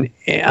haven't seen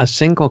a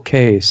single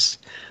case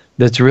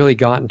that's really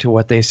gotten to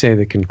what they say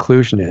the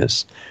conclusion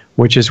is,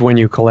 which is when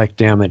you collect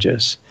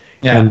damages.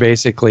 Yeah. And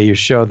basically you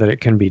show that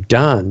it can be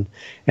done,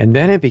 and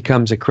then it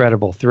becomes a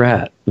credible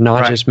threat,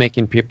 not just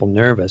making people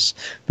nervous,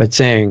 but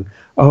saying,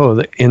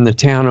 oh, in the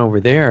town over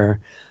there,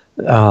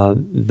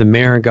 the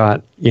mayor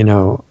got,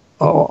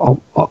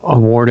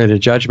 awarded a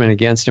judgment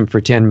against him for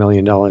 $10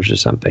 million or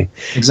something.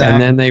 Exactly.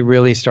 And then they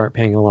really start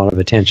paying a lot of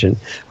attention.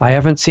 I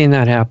haven't seen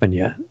that happen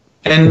yet.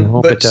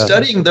 But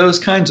studying those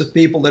kinds of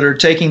people that are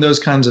taking those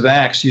kinds of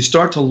acts, you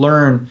start to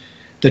learn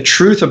the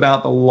truth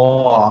about the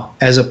law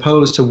as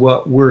opposed to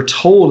what we're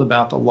told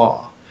about the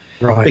law.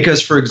 Right.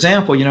 Because, for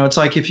example, it's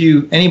like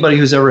anybody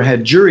who's ever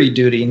had jury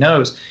duty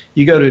knows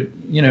you go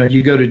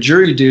to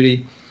jury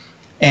duty,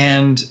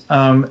 and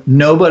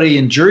nobody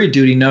in jury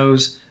duty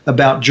knows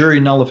about jury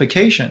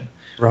nullification,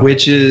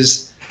 which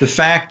is the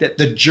fact that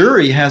the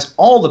jury has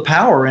all the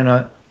power in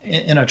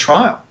a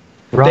trial.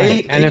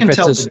 Right. They if it's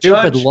a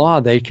stupid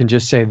law, they can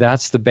just say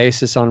that's the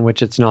basis on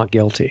which it's not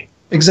guilty.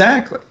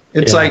 Exactly.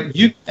 It's like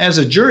you, as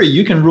a jury,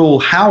 you can rule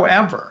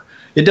however.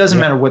 It doesn't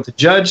matter what the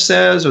judge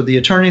says or the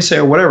attorneys say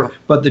or whatever,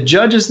 but the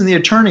judges and the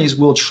attorneys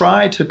will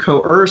try to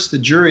coerce the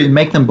jury and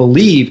make them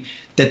believe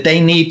that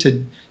they need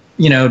to,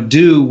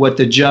 do what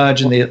the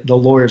judge and the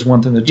lawyers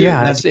want them to do.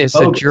 Yeah, it's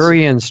the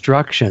jury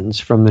instructions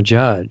from the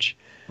judge.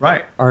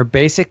 Right. Are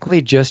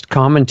basically just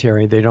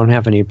commentary. They don't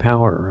have any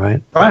power,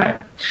 right? Right.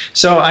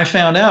 So I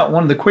found out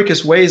one of the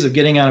quickest ways of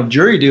getting out of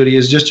jury duty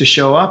is just to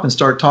show up and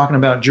start talking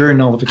about jury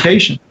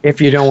nullification.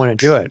 If you don't want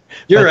to do it.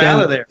 You're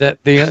out of there.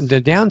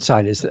 The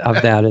downside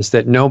of that is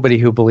that nobody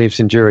who believes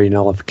in jury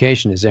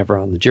nullification is ever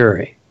on the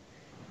jury.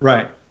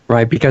 Right.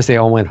 Right, because they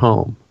all went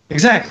home.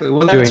 Exactly.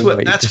 Well,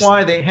 that's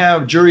why they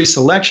have jury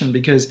selection,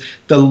 because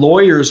the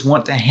lawyers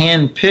want to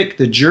handpick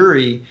the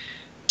jury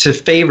to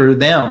favor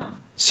them.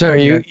 So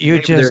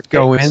you just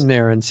go in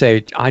there and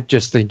say, I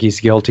just think he's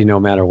guilty no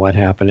matter what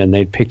happened, and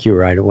they'd pick you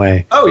right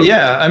away. Oh,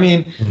 yeah. I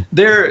mean, and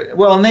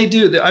they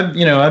do.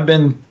 I've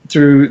been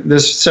through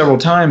this several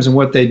times, and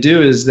what they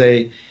do is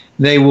they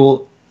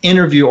will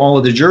interview all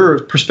of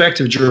the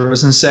prospective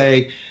jurors and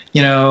say,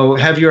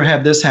 have you ever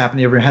had this happen?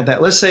 Have you ever had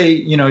that? Let's say,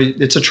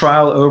 it's a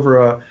trial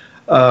over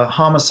a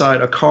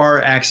homicide, a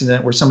car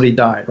accident where somebody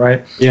died,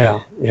 right?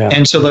 Yeah, yeah.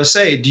 And so let's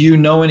say,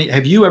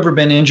 have you ever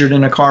been injured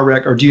in a car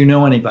wreck, or do you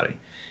know anybody?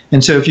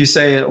 And so if you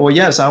say, well,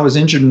 yes, I was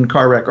injured in a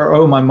car wreck, or,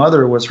 oh, my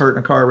mother was hurt in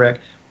a car wreck,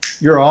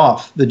 you're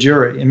off the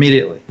jury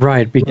immediately.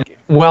 Right.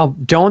 Well,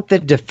 don't the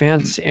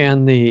defense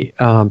and the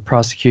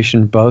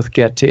prosecution both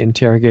get to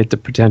interrogate the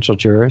potential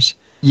jurors?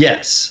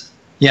 Yes.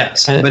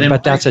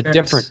 But that's at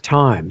different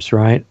times,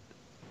 right?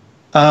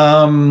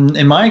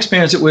 In my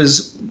experience, it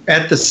was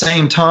at the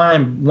same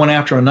time, one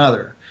after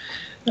another.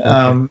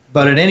 Okay.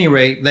 But at any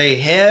rate, they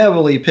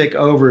heavily pick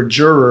over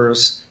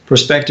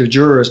prospective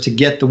jurors, to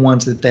get the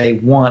ones that they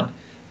want,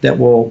 that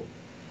will,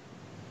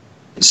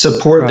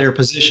 support their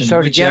position.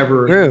 So to get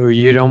through,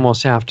 you'd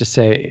almost have to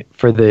say,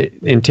 for the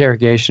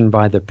interrogation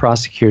by the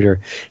prosecutor,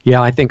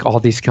 yeah, I think all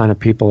these kind of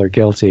people are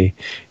guilty.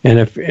 And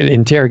if an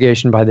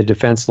interrogation by the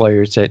defense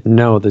lawyer said,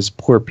 no, these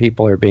poor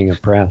people are being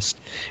oppressed.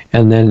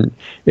 And then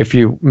if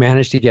you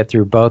manage to get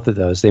through both of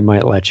those, they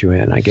might let you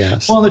in, I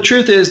guess. Well, the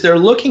truth is they're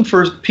looking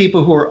for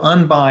people who are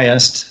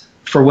unbiased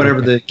for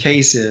whatever the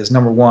case is,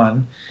 number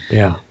one.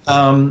 Yeah.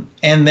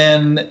 And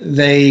then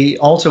they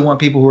also want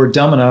people who are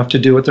dumb enough to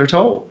do what they're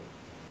told.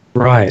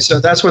 Right. So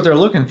that's what they're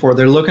looking for.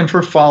 They're looking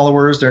for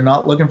followers. They're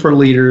not looking for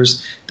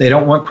leaders. They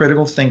don't want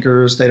critical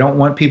thinkers. They don't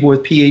want people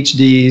with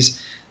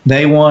PhDs.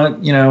 They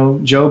want,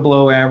 Joe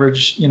Blow,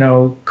 average,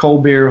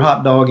 cold beer,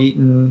 hot dog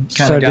eating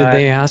kind of guy. So did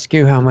they ask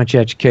you how much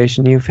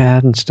education you've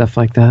had and stuff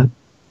like that?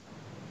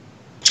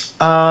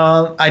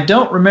 I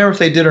don't remember if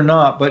they did or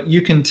not, but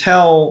you can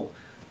tell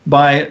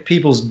by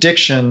people's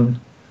diction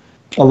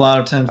a lot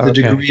of times the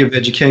degree of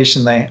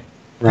education they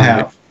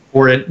have.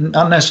 Or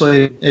not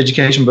necessarily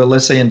education, but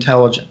let's say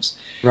intelligence.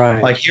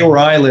 Right. Like here where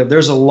I live, there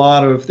are a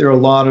lot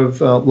of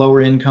lower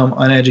income,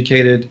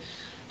 uneducated,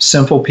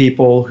 simple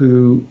people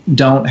who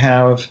don't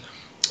have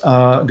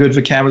good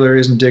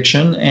vocabularies and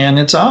diction, and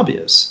it's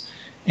obvious.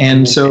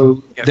 And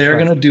so they're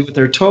going to do what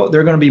they're told.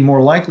 They're going to be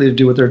more likely to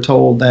do what they're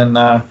told than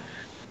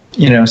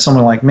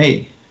someone like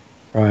me.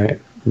 Right.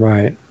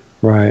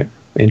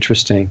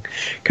 Interesting.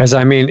 Because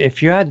I mean,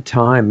 if you had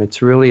time,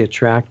 it's really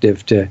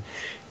attractive to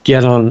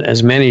get on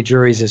as many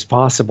juries as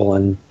possible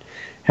and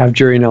have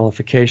jury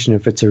nullification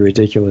if it's a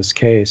ridiculous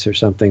case or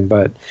something,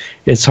 but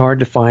it's hard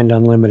to find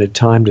unlimited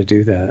time to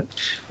do that.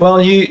 Well,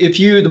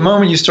 the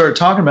moment you start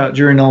talking about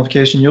jury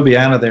nullification, you'll be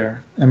out of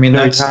there. I mean,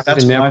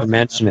 that's never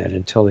mention it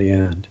until the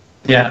end.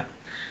 Yeah.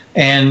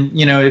 And,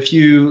 if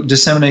you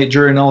disseminate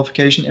jury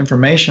nullification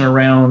information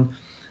around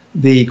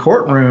the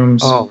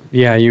courtrooms. Oh,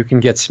 yeah, you can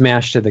get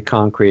smashed to the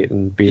concrete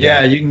and beat up.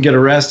 Yeah, you can get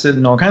arrested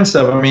and all kinds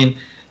of stuff. I mean,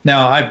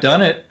 now, I've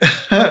done it.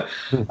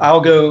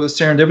 I'll go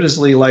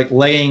serendipitously, like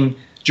laying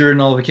jury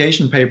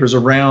nullification papers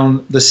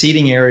around the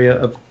seating area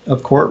of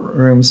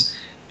courtrooms,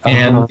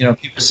 and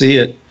people see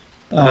it.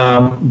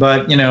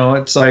 But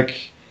it's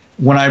like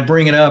when I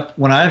bring it up,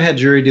 when I've had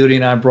jury duty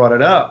and I brought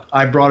it up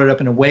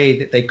in a way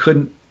that they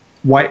couldn't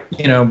wipe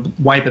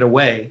it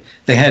away.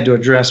 They had to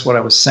address what I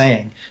was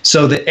saying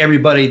so that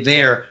everybody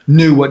there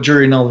knew what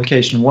jury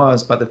nullification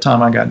was by the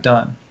time I got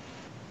done.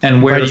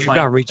 And where you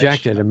got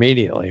rejected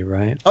immediately,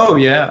 right? Oh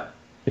yeah.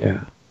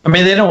 Yeah. I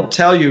mean, they don't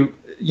tell you,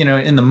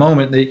 in the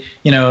moment. They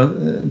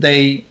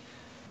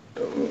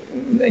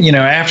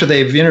after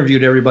they've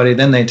interviewed everybody,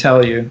 then they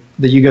tell you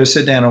that you go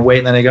sit down and wait,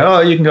 and then they go, oh,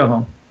 you can go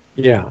home.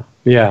 Yeah.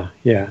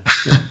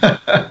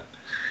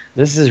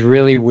 This is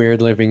really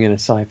weird living in a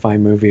sci-fi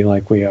movie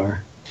like we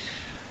are.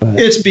 But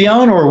it's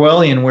beyond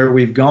Orwellian where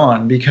we've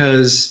gone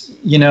because,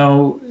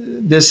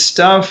 this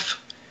stuff.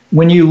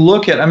 When you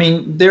look at,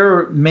 there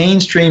are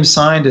mainstream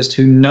scientists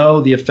who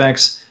know the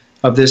effects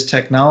of this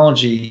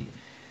technology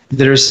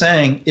that are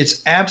saying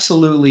it's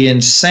absolutely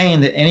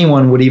insane that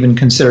anyone would even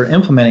consider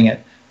implementing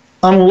it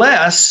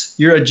unless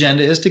your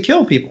agenda is to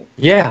kill people.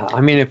 Yeah,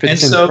 if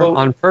it's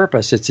on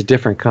purpose, it's a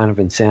different kind of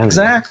insanity.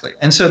 Exactly.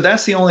 And so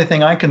that's the only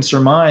thing I can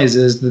surmise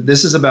is that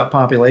this is about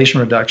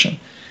population reduction.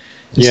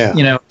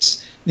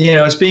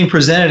 It's being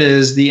presented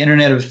as the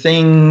Internet of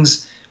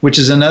Things, which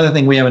is another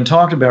thing we haven't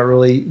talked about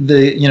really.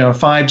 The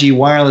 5G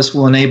wireless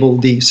will enable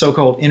the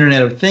so-called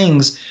Internet of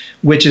Things,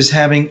 which is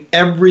having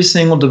every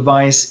single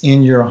device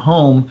in your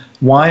home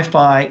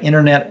Wi-Fi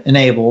Internet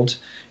enabled,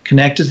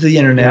 connected to the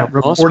Internet,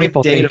 reporting most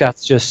people data. Think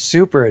that's just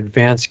super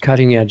advanced,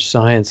 cutting-edge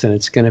science, and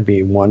it's going to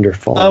be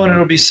wonderful. Oh, and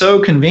it'll be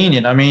so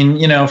convenient.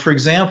 For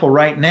example,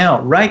 right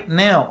now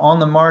on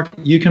the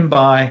market, you can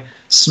buy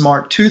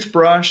smart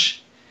toothbrush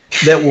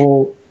that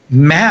will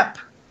map.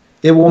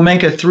 It will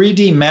make a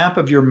 3D map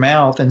of your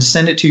mouth and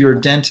send it to your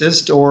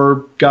dentist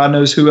or God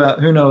knows who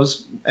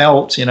knows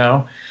else,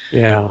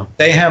 Yeah.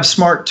 They have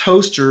smart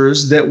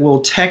toasters that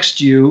will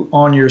text you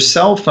on your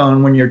cell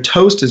phone when your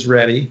toast is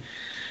ready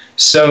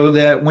so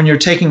that when you're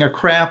taking a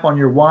crap on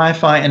your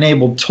Wi-Fi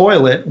enabled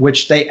toilet,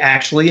 which they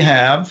actually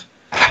have,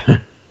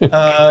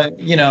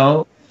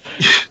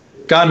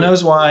 God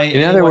knows why.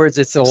 In other words,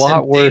 it's a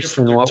lot worse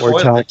than what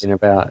we're talking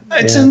about.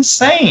 It's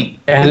insane.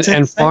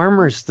 And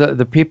farmers,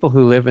 the people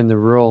who live in the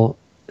rural,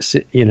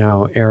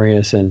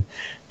 areas and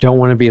don't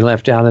want to be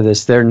left out of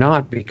this, they're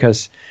not,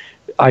 because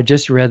I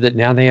just read that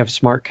now they have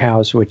smart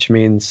cows, which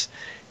means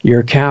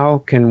your cow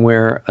can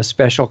wear a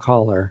special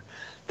collar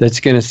that's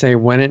going to say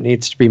when it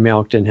needs to be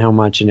milked and how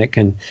much, and it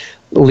can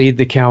lead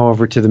the cow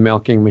over to the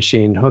milking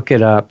machine, hook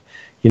it up,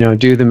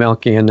 do the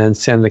milking, and then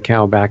send the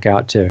cow back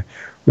out to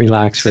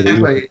relax for the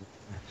evening.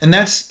 And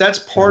that's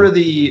part of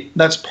the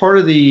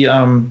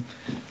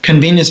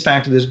convenience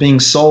factor that's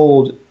being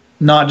sold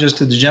not just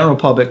to the general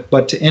public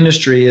but to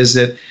industry, is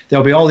that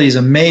there'll be all these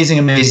amazing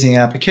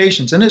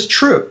applications, and it's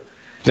true.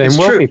 They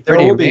will be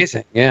pretty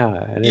amazing.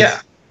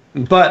 Yeah.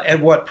 But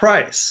at what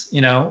price?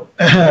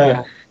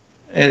 Yeah.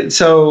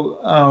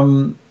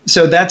 So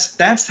So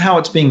that's how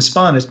it's being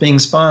spun. It's being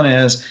spun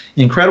as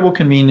incredible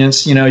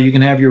convenience. You know, you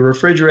can have your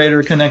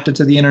refrigerator connected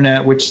to the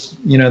internet, which,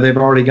 you know, they've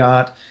already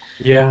got.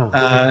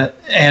 Yeah.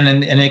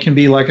 And it can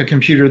be like a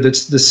computer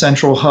that's the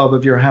central hub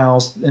of your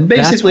house. And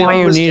basically, that's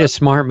why you need a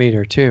smart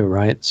meter too,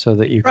 right? So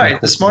that you can.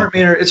 Right. The smart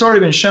meter, it's already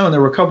been shown.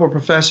 There were a couple of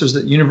professors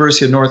at the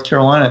University of North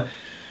Carolina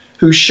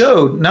who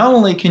showed not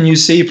only can you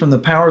see from the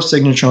power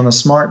signature on a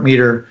smart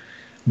meter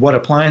what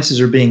appliances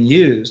are being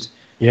used,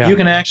 you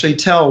can actually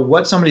tell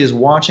what somebody is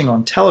watching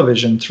on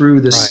television through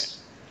this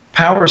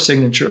power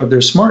signature of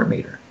their smart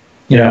meter.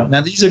 You know,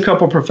 now these are a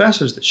couple of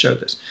professors that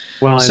showed this.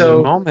 Well, in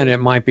the moment it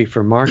might be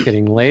for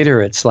marketing.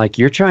 Later, it's like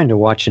you're trying to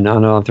watch an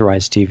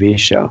unauthorized TV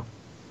show.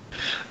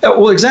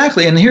 Well,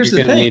 exactly. And here's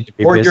the thing,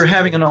 or you're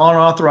having an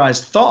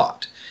unauthorized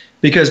thought.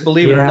 Because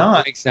believe it or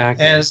not,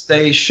 as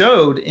they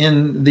showed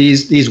in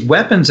these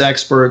weapons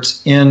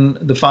experts in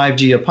the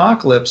 5G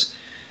apocalypse,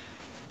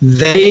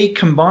 they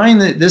combine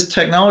this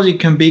technology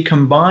can be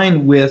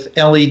combined with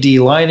LED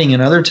lighting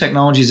and other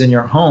technologies in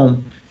your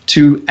home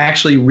to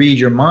actually read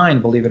your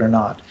mind, believe it or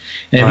not.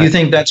 And if you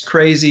think that's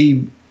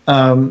crazy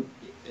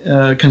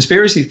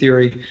conspiracy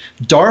theory,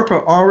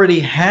 DARPA already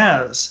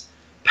has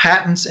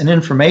patents and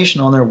information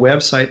on their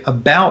website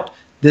about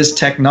this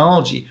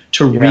technology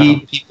to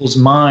read people's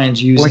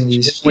minds using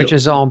these fields. Which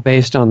is all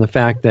based on the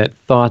fact that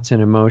thoughts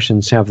and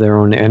emotions have their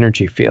own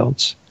energy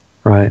fields,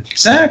 right?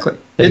 Exactly.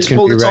 It's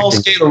all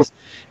scalar.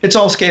 It's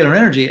all scalar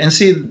energy. And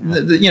see,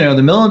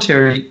 the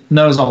military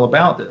knows all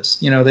about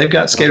this. You know, they've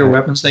got scalar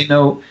weapons. They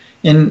know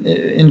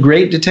in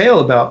great detail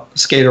about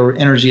scalar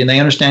energy, and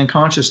they understand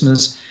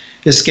consciousness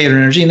is scalar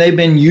energy. And they've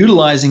been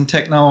utilizing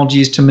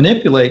technologies to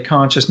manipulate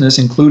consciousness,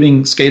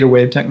 including scalar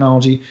wave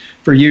technology,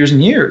 for years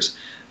and years.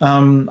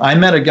 I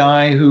met a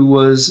guy who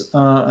was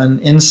an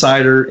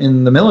insider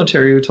in the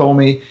military who told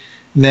me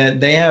that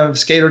they have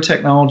scalar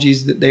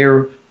technologies that they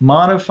are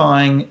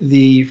modifying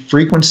the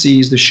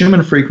frequencies, the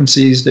Schumann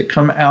frequencies that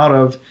come out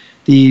of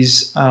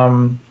these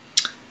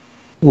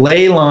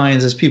ley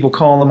lines, as people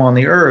call them, on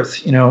the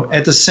Earth. You know,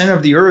 at the center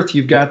of the Earth,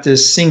 you've got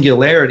this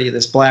singularity,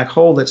 this black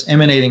hole that's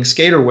emanating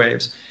scalar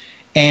waves.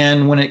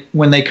 And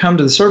when they come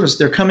to the surface,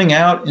 they're coming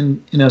out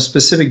in a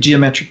specific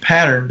geometric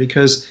pattern,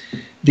 because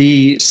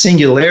the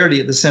singularity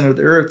at the center of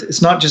the Earth,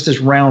 it's not just this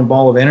round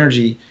ball of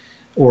energy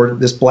or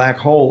this black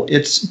hole.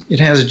 It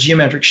has a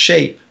geometric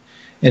shape.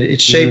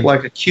 It's shaped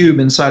like a cube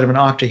inside of an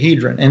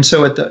octahedron. And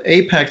so at the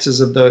apexes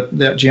of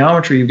that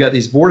geometry, you've got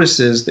these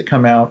vortices that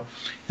come out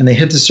and they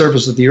hit the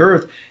surface of the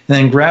Earth. And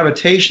then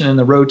gravitation and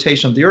the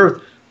rotation of the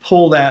Earth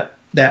pull that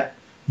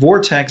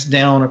vortex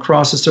down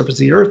across the surface of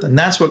the Earth. And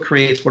that's what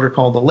creates what are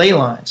called the ley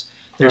lines.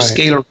 They're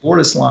scalar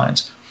vortice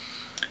lines.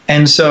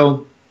 And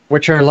so,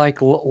 which are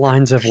like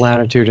lines of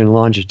latitude and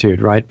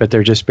longitude, right? But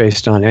they're just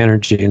based on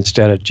energy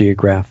instead of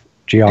geography.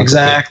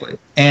 Exactly.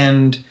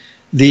 And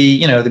the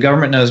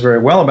government knows very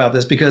well about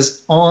this,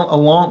 because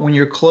when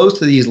you're close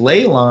to these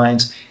ley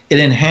lines, it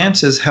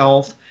enhances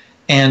health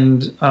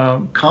and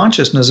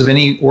consciousness of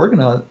any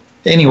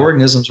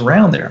organisms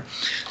around there.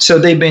 So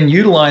they've been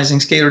utilizing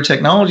scalar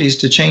technologies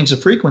to change the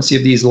frequency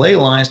of these ley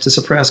lines to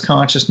suppress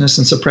consciousness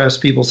and suppress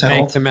people's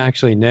health. Make them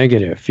actually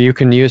negative. You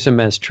can use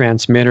them as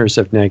transmitters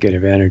of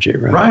negative energy,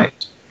 right?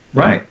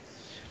 Right.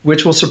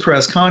 Which will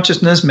suppress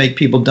consciousness, make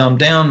people dumb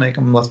down, make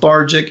them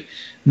lethargic,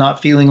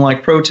 not feeling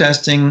like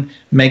protesting,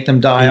 make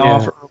them die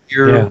off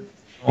earlier.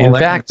 In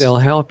fact, they'll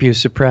help you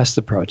suppress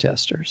the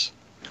protesters.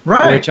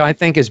 Right. Which I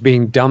think is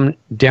being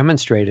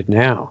demonstrated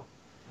now.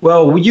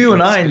 Well, you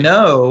and I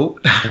know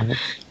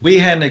we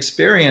had an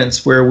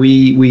experience where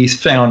we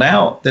found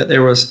out that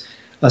there was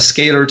a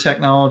scalar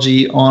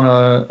technology on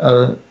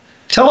a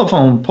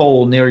telephone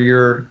pole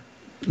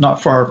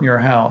not far from your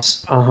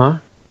house.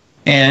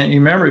 And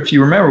if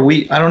you remember,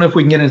 I don't know if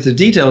we can get into the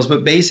details,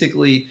 but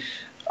basically,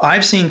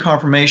 I've seen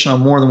confirmation on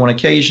more than one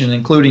occasion,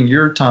 including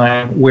your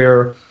time,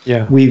 where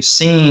we've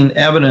seen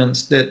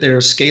evidence that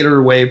there's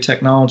scalar wave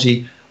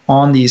technology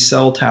on these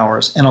cell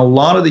towers. And a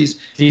lot of these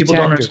people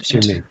don't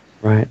understand. You mean,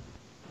 right?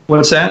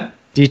 What's that?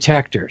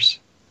 Detectors.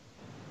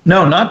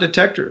 No, not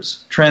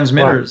detectors.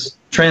 Transmitters,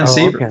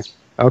 transceivers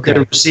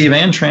that receive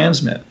and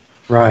transmit.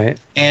 Right.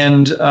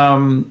 And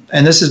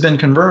this has been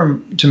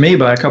confirmed to me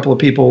by a couple of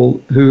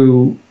people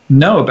who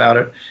know about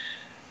it.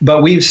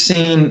 But we've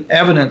seen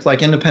evidence,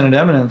 like independent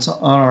evidence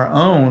on our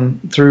own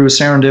through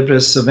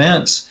serendipitous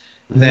events,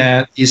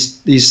 that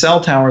these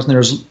cell towers,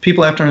 and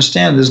people have to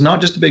understand, there's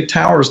not just the big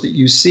towers that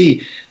you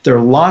see. There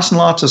are lots and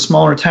lots of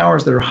smaller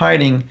towers that are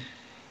hiding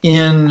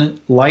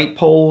in light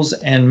poles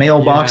and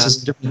mailboxes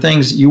and different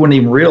things you wouldn't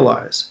even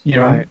realize.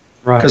 Right.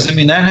 Because,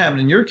 that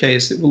happened in your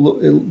case.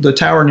 The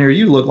tower near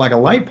you looked like a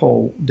light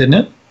pole, didn't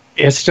it?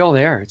 It's still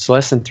there. It's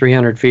less than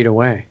 300 feet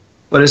away.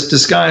 But it's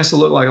disguised to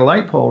look like a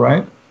light pole,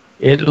 right?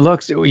 You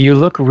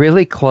look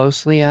really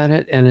closely at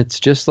it, and it's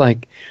just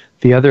like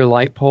the other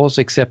light poles,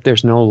 except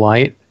there's no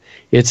light.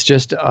 It's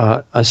just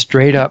a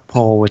straight up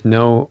pole with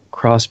no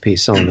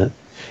crosspiece on it.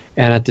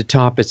 And at the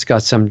top, it's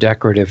got some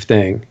decorative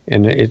thing.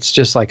 And it's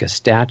just like a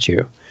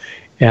statue.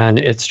 And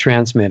it's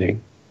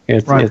transmitting.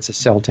 It's a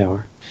cell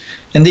tower.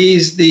 And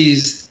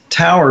these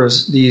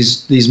towers,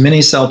 these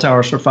mini cell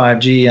towers for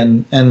 5G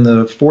and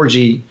the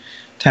 4G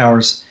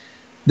towers,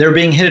 they're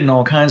being hit in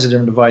all kinds of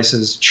different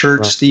devices,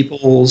 church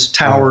steeples,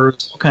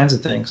 towers, all kinds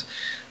of things.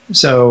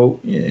 So,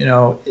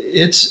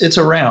 it's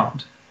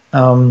around.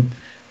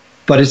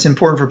 But it's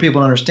important for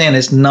people to understand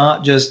it's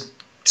not just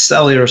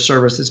cellular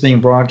service that's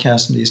being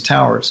broadcast in these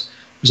towers.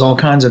 There's all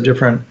kinds of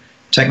different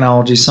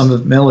technologies, some of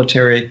the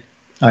military,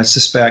 I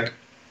suspect,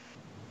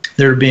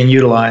 that are being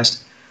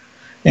utilized.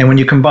 And when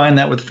you combine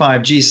that with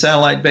 5G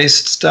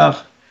satellite-based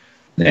stuff,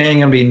 there ain't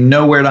going to be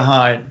nowhere to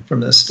hide from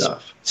this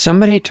stuff.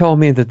 Somebody told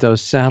me that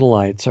those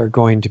satellites are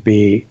going to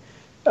be,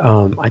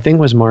 I think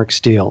it was Mark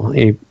Steele.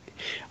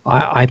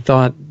 I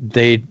thought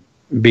they'd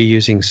be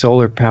using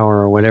solar power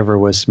or whatever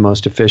was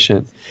most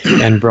efficient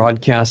and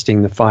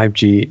broadcasting the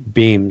 5G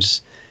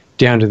beams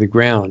down to the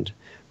ground.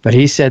 But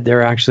he said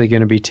they're actually going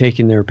to be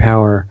taking their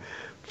power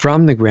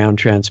from the ground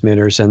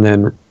transmitters and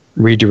then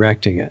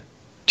redirecting it.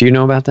 Do you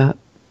know about that?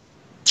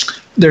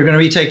 They're going to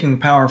be taking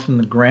power from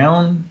the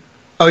ground?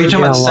 Oh, you're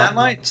talking about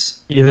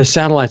satellites? Yeah, the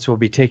satellites will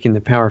be taking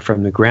the power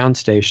from the ground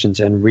stations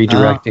and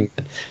redirecting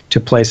it to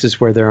places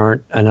where there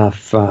aren't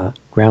enough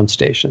ground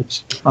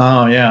stations.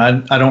 Oh,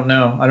 yeah. I don't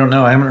know.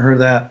 I haven't heard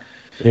that.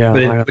 Yeah,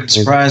 but it would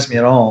surprise me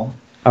at all.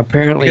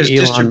 Apparently, because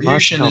Elon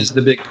distribution Musk is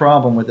the big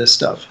problem with this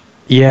stuff.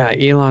 Yeah,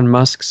 Elon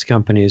Musk's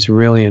company is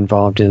really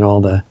involved in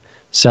all the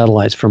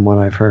satellites from what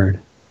I've heard.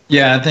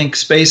 Yeah, I think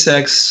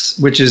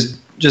SpaceX, which is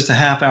just a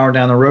half hour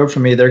down the road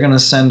from me, they're going to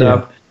send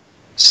up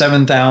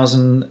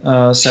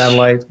 7,000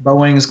 satellites.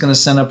 Boeing's going to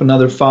send up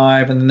another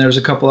 5, and then there's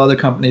a couple other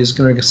companies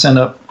going to send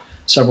up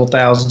several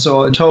thousand.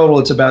 So in total,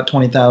 it's about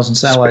 20,000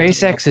 satellites.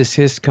 SpaceX is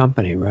his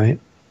company, right?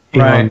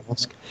 Right.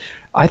 Musk.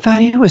 I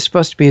thought he was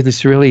supposed to be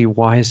this really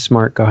wise,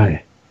 smart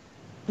guy.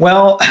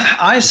 Well,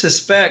 I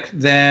suspect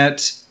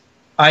that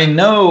I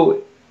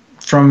know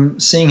from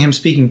seeing him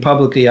speaking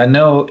publicly, I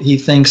know he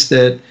thinks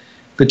that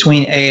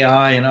between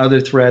AI and other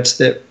threats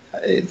that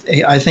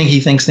I think he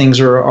thinks things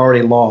are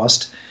already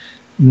lost,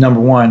 number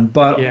one.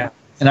 But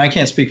and I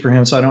can't speak for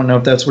him, so I don't know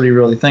if that's what he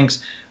really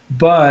thinks.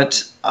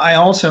 But I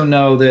also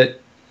know that,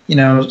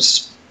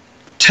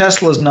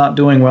 Tesla's not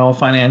doing well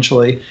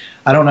financially.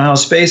 I don't know how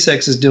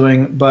SpaceX is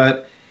doing,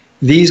 but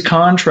these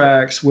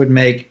contracts would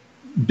make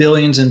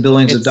billions and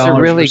billions of dollars. It's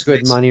a really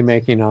good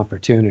money-making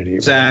opportunity.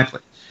 Exactly.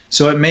 Right?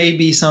 So it may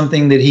be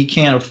something that he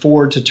can't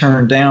afford to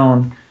turn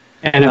down.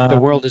 And if the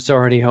world is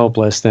already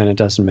hopeless, then it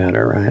doesn't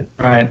matter, right?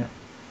 Right.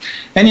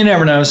 And you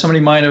never know.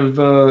 Somebody might have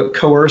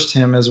coerced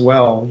him as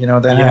well.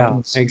 That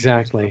happens. Yeah,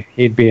 exactly.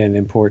 He'd be an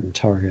important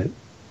target.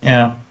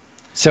 Yeah.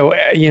 So,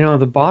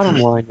 the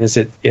bottom line is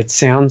it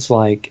sounds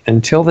like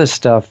until this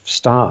stuff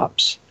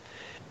stops,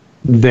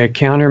 the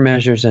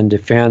countermeasures and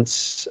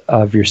defense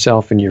of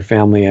yourself and your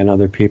family and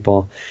other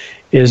people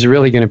is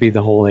really going to be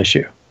the whole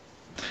issue.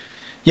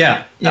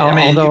 Yeah.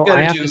 Although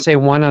I have to say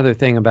one other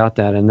thing about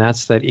that, and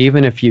that's that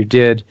even if you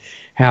did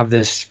have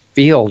this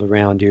field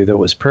around you that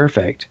was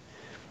perfect,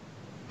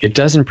 it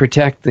doesn't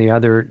protect the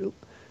other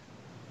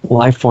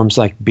life forms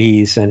like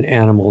bees and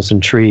animals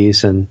and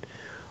trees and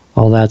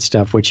all that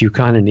stuff, which you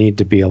kind of need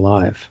to be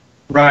alive.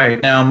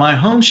 Right. Now, my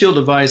home shield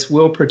device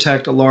will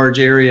protect a large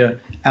area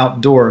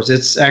outdoors.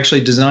 It's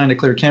actually designed to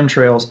clear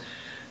chemtrails,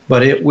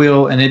 but it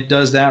will, and it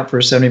does that for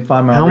a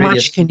 75-mile radius. How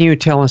much can you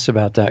tell us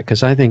about that?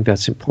 Because I think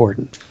that's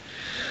important.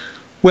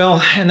 Well,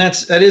 and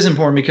that is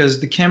important because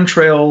the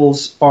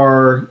chemtrails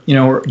are,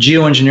 or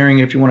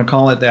geoengineering, if you want to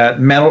call it that,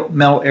 metal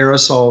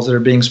aerosols that are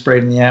being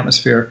sprayed in the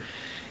atmosphere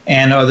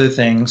and other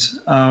things.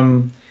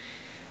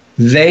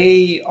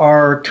 They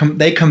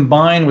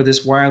combine with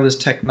this wireless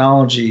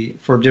technology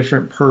for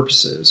different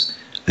purposes.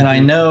 And I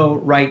know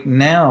right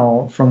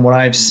now, from what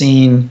I've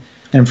seen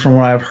and from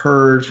what I've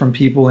heard from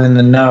people in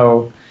the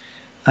know,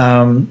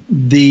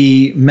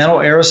 the metal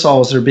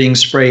aerosols that are being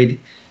sprayed,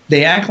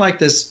 they act like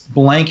this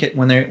blanket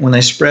when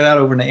they spread out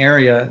over an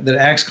area that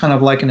acts kind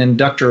of like an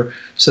inductor,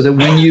 so that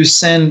when you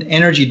send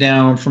energy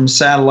down from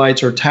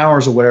satellites or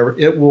towers or whatever,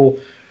 it will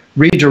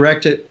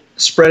redirect it,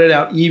 spread it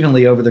out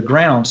evenly over the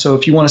ground. So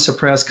if you want to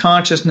suppress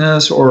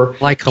consciousness or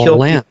like a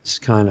lens,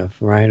 kind of,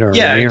 right? Or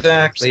yeah,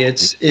 exactly. It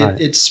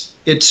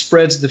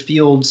spreads the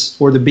fields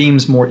or the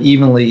beams more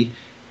evenly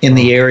in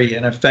the area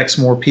and affects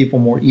more people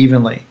more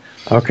evenly.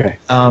 Okay.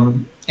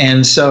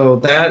 And so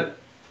that,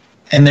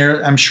 and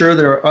I'm sure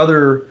there are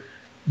other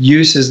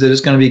uses that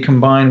is going to be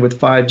combined with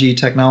 5G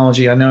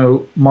technology. I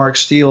know Mark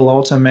Steele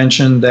also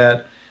mentioned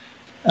that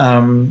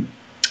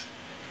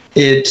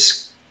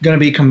it's going to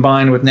be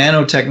combined with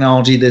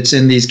nanotechnology that's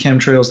in these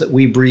chemtrails that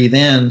we breathe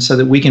in, so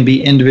that we can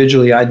be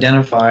individually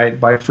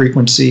identified by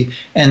frequency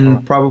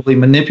and probably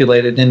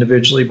manipulated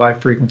individually by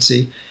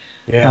frequency.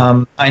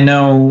 Yeah. I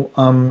know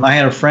I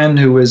had a friend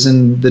who was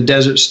in the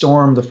Desert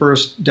Storm, the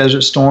first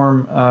Desert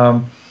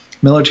Storm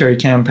military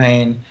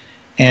campaign,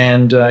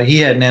 and he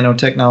had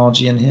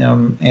nanotechnology in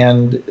him,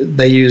 and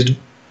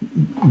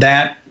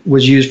that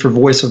was used for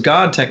voice of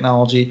God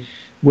technology,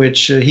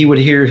 which he would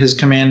hear his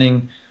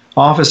commanding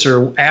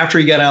officer after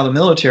he got out of the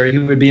military. He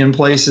would be in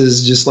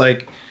places just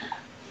like,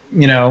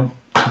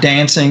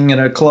 dancing at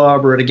a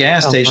club or at a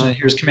gas station and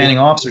hears commanding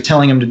officer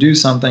telling him to do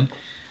something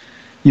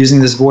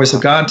using this voice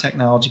of God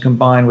technology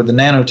combined with the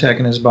nanotech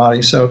in his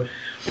body. So,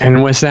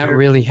 and was that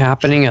really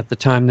happening at the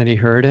time that he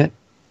heard it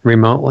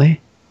remotely?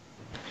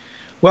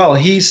 Well,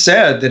 he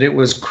said that it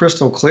was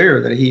crystal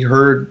clear that he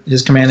heard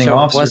his commanding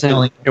officer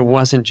telling him. It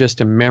wasn't just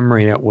a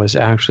memory, it was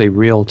actually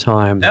real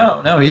time.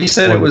 No, he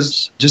said it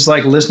was just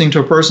like listening to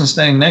a person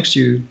standing next to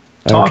you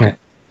talking. Okay.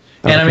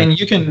 And I mean,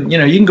 you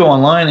can go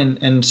online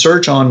and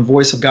search on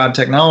voice of God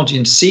technology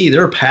and see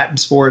there are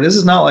patents for it. This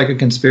is not like a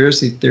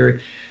conspiracy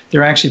theory.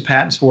 There are actually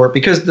patents for it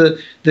because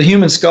the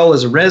human skull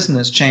is a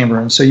resonance chamber,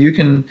 and so you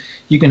can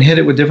hit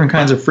it with different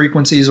kinds of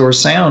frequencies or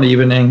sound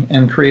even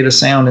and create a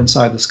sound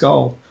inside the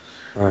skull.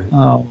 Right.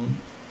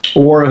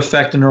 Or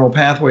affect the neural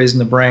pathways in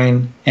the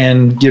brain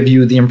and give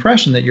you the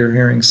impression that you're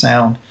hearing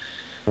sound.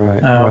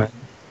 Right.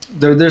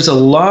 There's a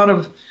lot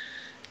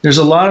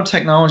of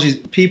technologies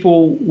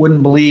people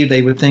wouldn't believe.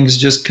 They would think it's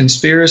just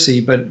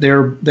conspiracy, but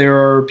there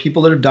are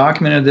people that have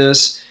documented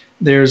this.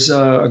 There's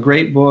a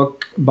great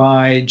book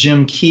by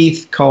Jim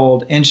Keith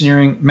called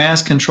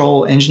Mass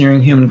Control,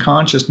 Engineering Human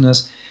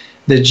Consciousness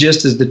that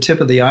just is the tip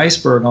of the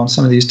iceberg on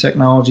some of these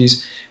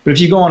technologies. But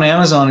if you go on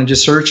Amazon and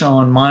just search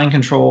on mind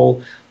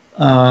control,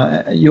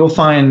 you'll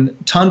find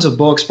tons of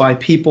books by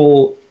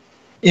people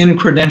in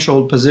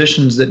credentialed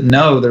positions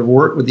that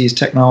work with these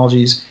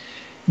technologies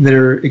that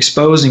are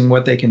exposing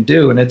what they can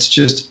do, and it's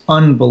just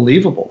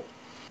unbelievable.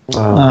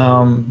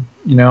 Wow.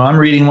 I'm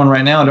reading one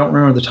right now. I don't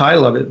remember the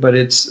title of it, but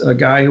it's a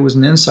guy who was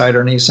an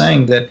insider, and he's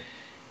saying that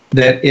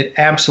it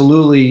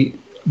absolutely,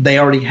 they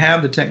already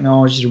have the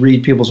technology to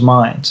read people's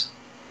minds.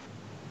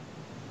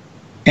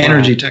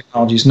 Energy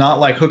technologies, not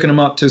like hooking them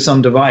up to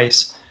some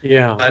device,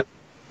 but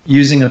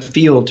using a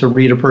field to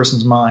read a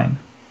person's mind.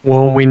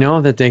 Well, we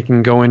know that they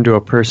can go into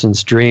a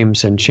person's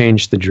dreams and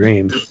change the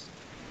dream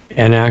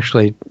and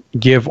actually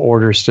give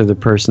orders to the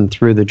person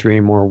through the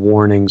dream or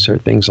warnings or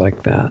things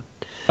like that.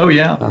 Oh,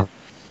 yeah.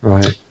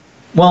 Right.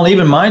 Well,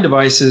 even my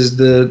devices,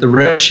 the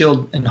Red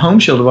Shield and Home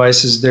Shield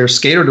devices, they're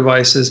skater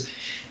devices,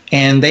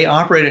 and they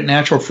operate at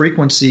natural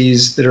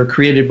frequencies that are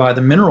created by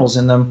the minerals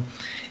in them,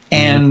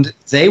 and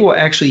they will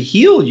actually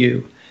heal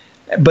you.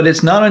 But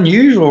it's not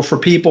unusual for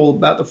people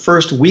about the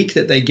first week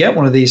that they get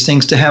one of these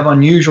things to have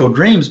unusual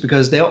dreams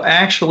because they'll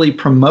actually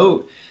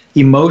promote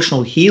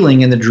emotional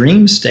healing in the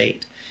dream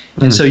state.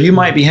 And so you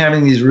might be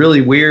having these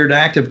really weird,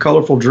 active,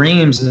 colorful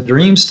dreams in the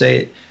dream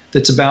state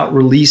that's about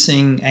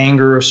releasing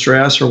anger or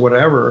stress or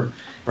whatever.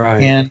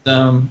 Right. And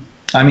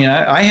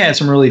I had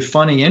some really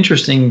funny,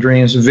 interesting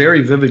dreams,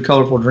 very vivid,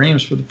 colorful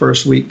dreams for the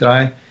first week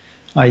that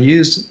I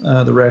used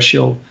the Rest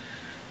Shield.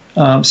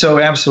 So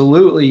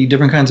absolutely,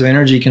 different kinds of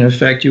energy can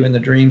affect you in the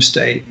dream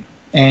state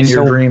and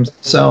your dreams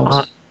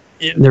themselves.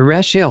 The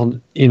Rest Shield,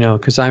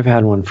 because I've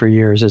had one for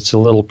years, it's a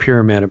little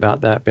pyramid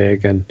about that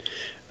big, and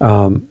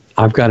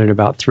I've got it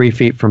about 3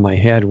 feet from my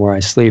head where I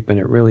sleep, and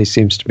it really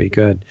seems to be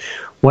good.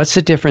 What's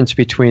the difference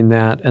between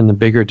that and the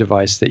bigger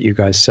device that you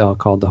guys sell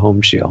called the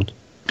Home Shield?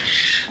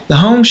 The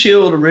Home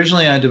Shield,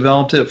 originally I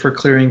developed it for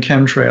clearing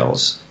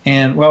chemtrails.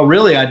 And, well,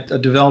 really I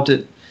developed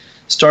it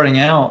starting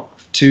out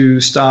to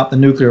stop the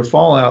nuclear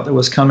fallout that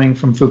was coming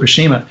from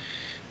Fukushima.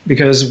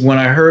 Because when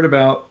I heard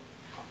about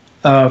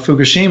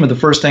Fukushima, the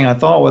first thing I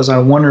thought was, I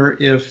wonder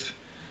if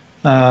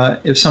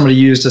somebody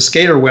used a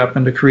skater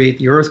weapon to create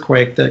the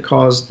earthquake that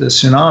caused the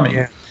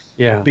tsunami.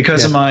 Yeah.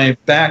 Because of my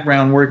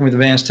background working with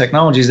advanced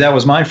technologies, that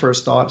was my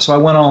first thought. So I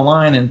went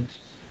online and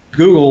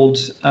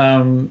Googled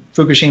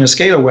Fukushima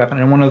skater weapon,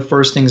 and one of the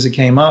first things that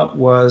came up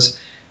was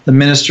the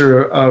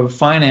Minister of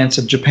Finance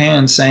of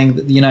Japan saying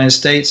that the United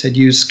States had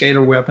used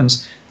skater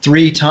weapons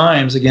 3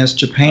 times against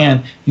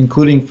Japan,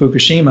 including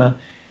Fukushima,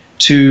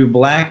 to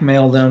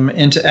blackmail them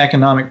into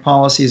economic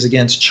policies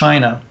against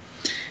China.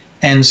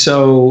 And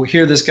so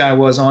here this guy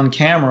was on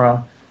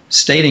camera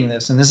stating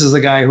this, and this is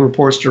the guy who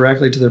reports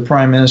directly to the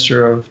Prime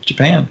Minister of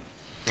Japan.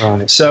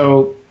 Right.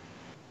 So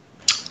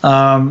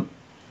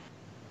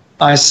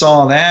I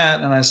saw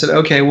that, and I said,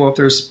 okay, well, if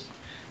there's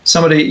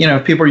somebody,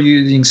 if people are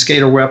using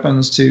skater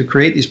weapons to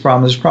create these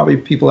problems, there's probably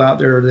people out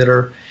there that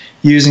are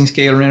using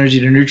scalar energy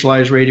to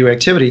neutralize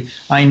radioactivity.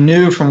 I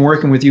knew from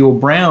working with Ewell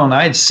Brown,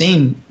 I had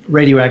seen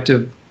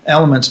radioactive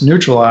elements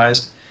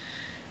neutralized.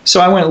 So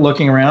I went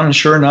looking around, and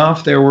sure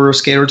enough, there were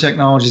scalar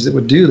technologies that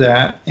would do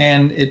that.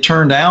 And it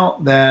turned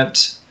out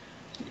that,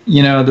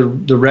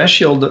 the Rest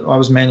Shield that I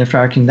was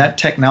manufacturing, that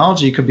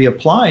technology could be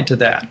applied to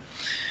that.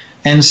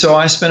 And so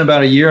I spent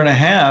about 1.5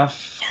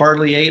 years,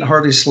 hardly ate,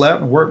 hardly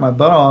slept, and worked my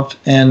butt off,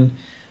 and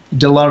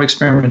did a lot of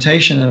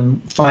experimentation,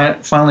 and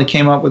finally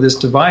came up with this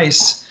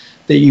device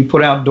that you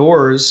put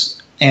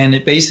outdoors, and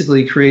it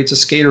basically creates a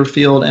scalar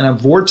field and a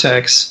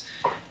vortex.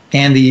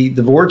 And the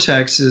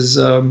vortex is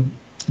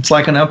it's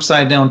like an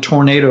upside down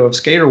tornado of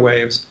scalar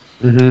waves.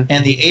 Mm-hmm.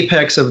 And the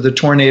apex of the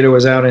tornado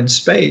is out in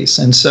space.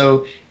 And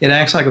so it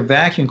acts like a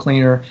vacuum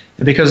cleaner.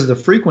 And because of the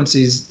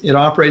frequencies, it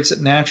operates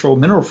at natural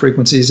mineral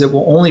frequencies. It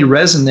will only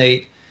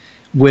resonate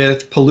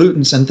with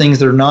pollutants and things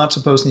that are not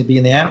supposed to be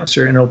in the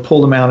atmosphere, and it'll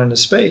pull them out into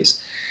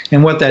space.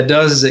 And what that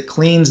does is it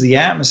cleans the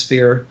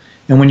atmosphere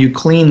And when you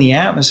clean the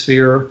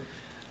atmosphere,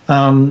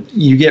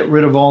 you get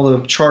rid of all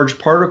the charged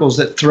particles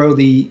that throw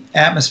the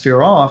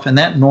atmosphere off, and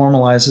that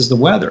normalizes the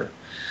weather.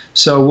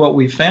 So what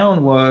we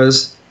found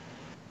was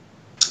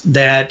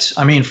that,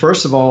 I mean,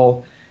 first of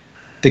all,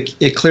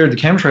 it cleared the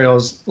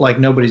chemtrails like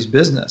nobody's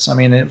business. I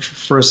mean,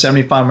 for a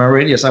 75-mile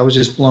radius, I was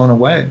just blown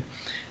away.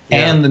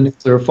 Yeah. And the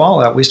nuclear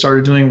fallout. We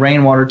started doing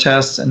rainwater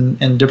tests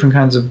and different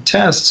kinds of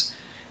tests,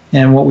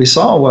 and what we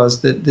saw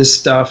was that this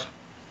stuff,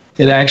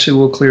 it actually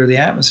will clear the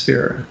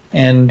atmosphere.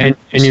 And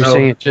you're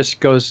saying it just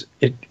goes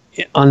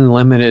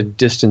unlimited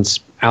distance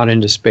out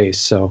into space.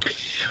 So,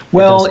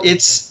 well,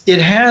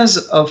 it has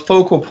a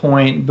focal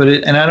point, but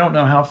and I don't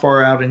know how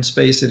far out in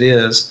space it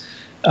is.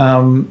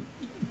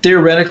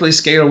 Theoretically,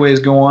 scalar waves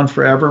go on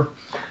forever,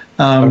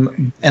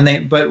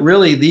 but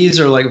really these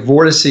are like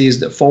vortices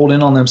that fold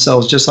in on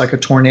themselves just like a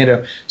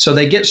tornado. So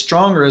they get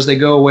stronger as they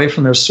go away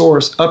from their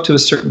source up to a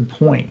certain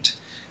point,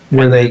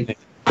 where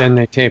then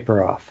they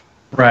taper off.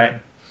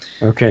 Right.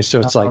 Okay, so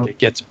it's like it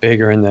gets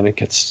bigger and then it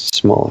gets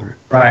smaller.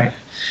 Right.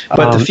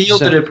 But the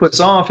field that it puts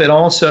off, it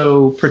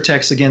also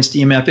protects against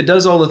EMF. It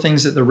does all the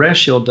things that the rest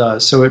shield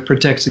does. So it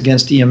protects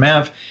against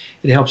EMF.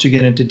 It helps you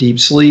get into deep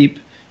sleep.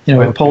 You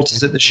know, it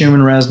pulses at the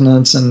Schumann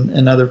resonance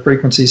and other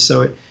frequencies.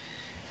 So it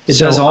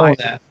does all of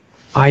that.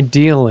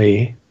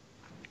 Ideally,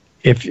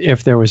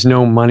 if there was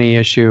no money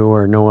issue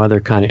or no other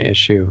kind of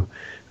issue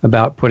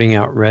about putting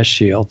out rest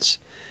shields,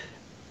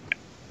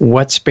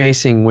 what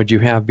spacing would you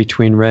have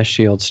between rest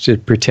shields to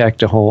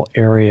protect a whole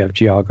area of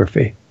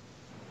geography?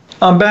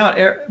 About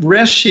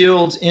rest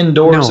shields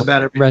indoors,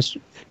 about every I'm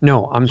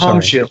sorry. Home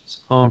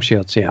shields. Home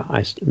shields, yeah.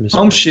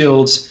 Home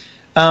shields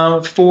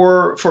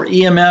for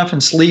EMF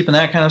and sleep and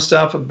that kind of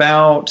stuff,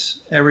 about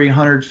every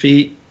 100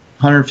 feet,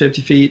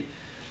 150 feet.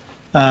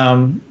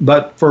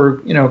 But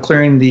for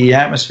clearing the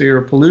atmosphere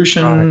of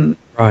pollution,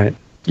 right,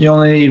 you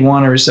only need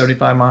one every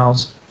 75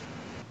 miles.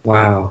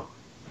 Wow.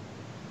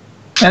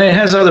 And it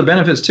has other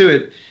benefits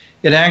too.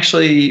 It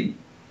actually,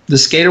 the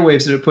scalar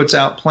waves that it puts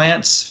out,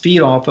 plants feed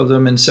off of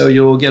them, and so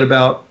you'll get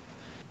about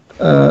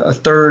a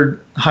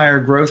third higher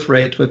growth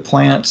rate with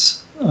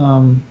plants.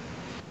 And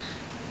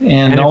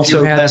also,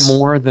 if you had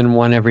more than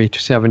one every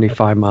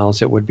 75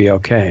 miles, it would be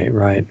okay,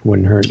 right?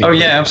 Wouldn't hurt you. Oh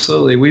yeah,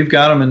 absolutely. We've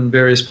got them in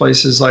various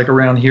places, like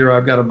around here.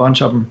 I've got a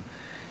bunch of them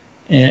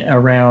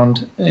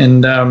around,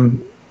 and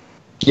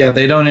yeah,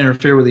 they don't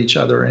interfere with each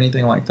other or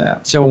anything like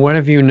that. So what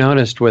have you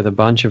noticed with a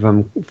bunch of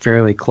them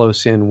fairly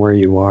close in where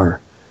you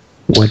are?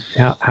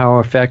 How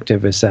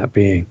effective is that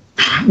being?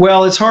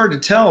 Well, it's hard to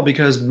tell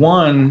because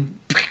one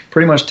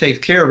pretty much takes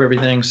care of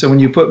everything. So when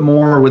you put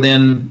more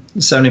within the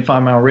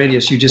 75-mile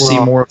radius, you just see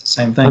more of the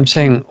same thing. I'm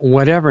saying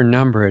whatever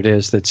number it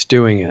is that's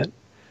doing it,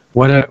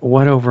 what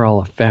overall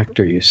effect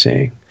are you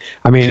seeing?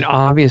 I mean,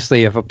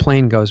 obviously, if a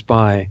plane goes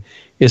by,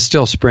 it's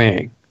still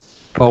spraying.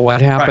 But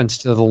what happens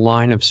to the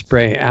line of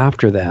spray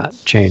after that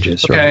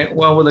changes, right? Okay,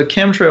 well, with a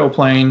chemtrail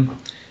plane,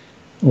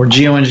 or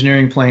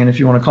geoengineering plane, if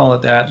you want to call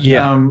it that,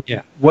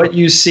 what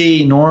you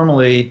see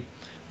normally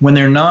when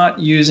they're not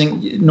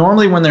using,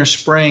 normally when they're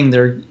spraying,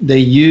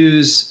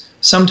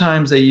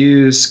 sometimes they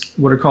use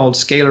what are called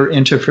scalar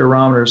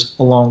interferometers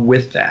along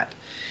with that.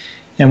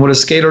 And what a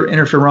scalar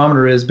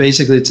interferometer is,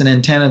 basically it's an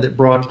antenna that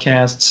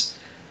broadcasts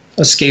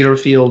a scalar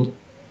field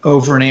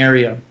over an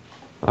area.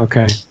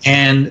 Okay.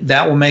 And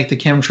that will make the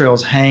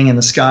chemtrails hang in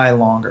the sky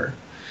longer.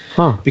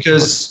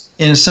 Because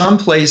in some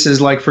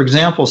places, like for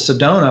example,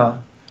 Sedona,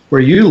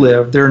 where you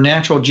live, there are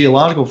natural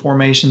geological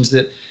formations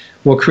that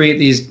will create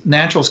these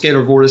natural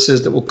scalar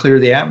vortices that will clear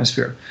the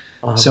atmosphere.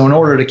 So in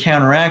order to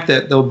counteract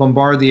that, they'll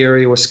bombard the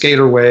area with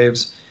scalar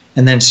waves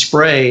and then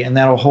spray, and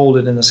that'll hold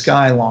it in the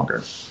sky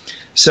longer.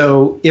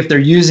 So if they're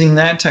using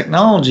that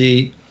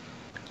technology,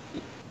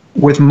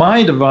 with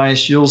my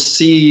device, you'll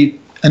see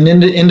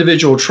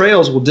individual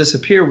trails will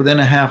disappear within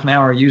a half an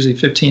hour, usually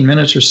 15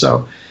 minutes or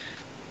so.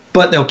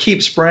 But they'll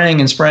keep spraying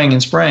and spraying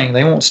and spraying.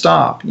 They won't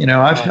stop.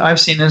 I've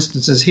seen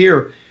instances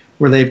here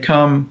where they've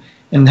come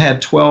and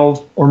had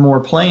 12 or more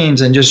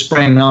planes and just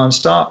spraying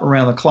nonstop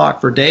around the clock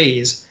for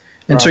days.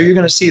 And so you're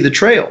going to see the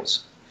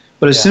trails.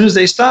 But as soon as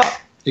they stop,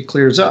 it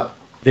clears up.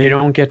 They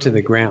don't get to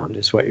the ground,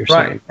 is what you're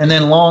saying. And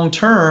then long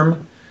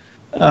term,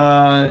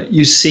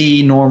 you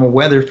see normal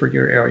weather for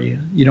your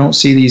area. You don't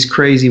see these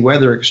crazy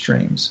weather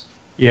extremes.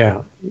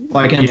 Yeah.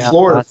 Like in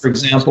Florida, for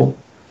example,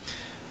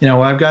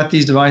 I've got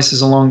these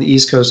devices along the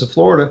east coast of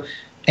Florida,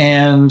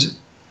 and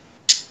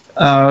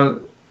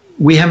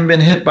we haven't been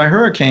hit by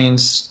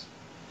hurricanes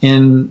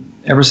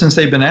ever since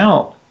they've been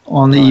out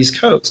on the east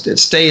coast. It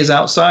stays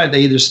outside.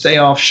 They either stay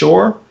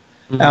offshore,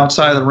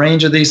 outside of the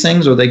range of these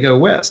things, or they go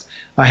west.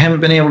 I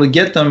haven't been able to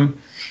get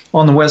them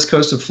on the west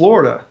coast of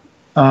Florida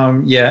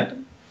yet.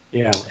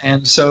 Yeah.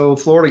 And so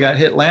Florida got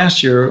hit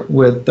last year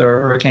with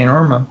Hurricane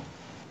Irma.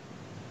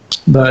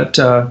 But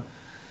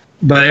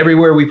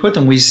everywhere we put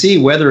them, we see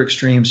weather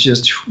extremes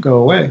just go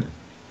away.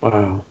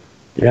 Wow.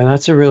 Yeah,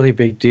 that's a really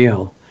big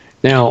deal.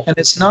 Now, and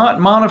it's not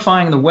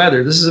modifying the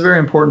weather. This is a very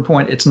important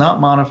point. It's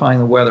not modifying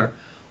the weather.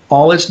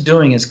 All it's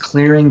doing is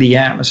clearing the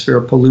atmosphere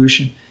of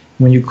pollution.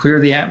 When you clear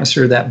the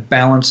atmosphere, that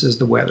balances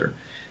the weather.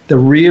 the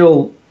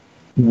real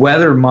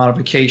weather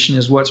modification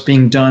is what's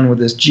being done with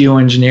this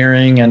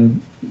geoengineering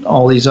and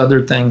all these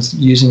other things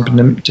using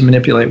to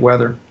manipulate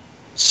weather.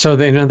 So,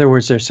 in other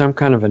words, there's some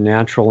kind of a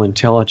natural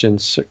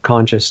intelligence,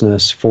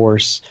 consciousness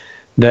force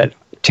that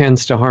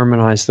tends to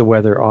harmonize the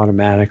weather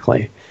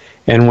automatically.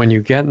 And when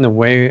you get in the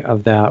way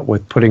of that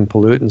with putting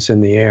pollutants in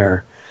the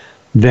air,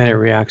 then it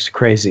reacts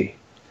crazy,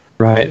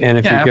 right? And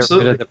if you get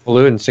rid of the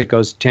pollutants,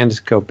 it tends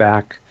to go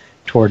back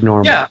toward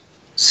normal. Yeah.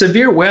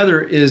 Severe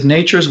weather is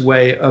nature's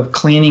way of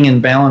cleaning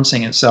and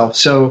balancing itself.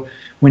 So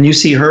when you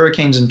see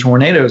hurricanes and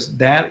tornadoes,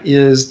 that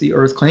is the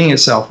earth cleaning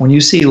itself. When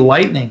you see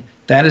lightning,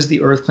 that is the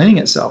earth cleaning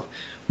itself.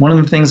 One of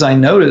the things I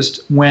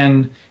noticed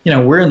when,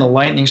 we're in the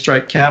lightning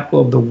strike capital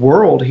of the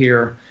world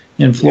here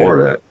in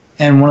Florida,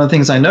 and one of the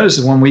things I noticed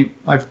is when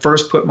I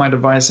first put my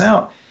device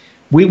out,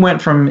 we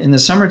went from, in the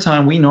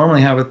summertime, we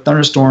normally have a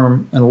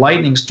thunderstorm and a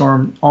lightning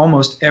storm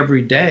almost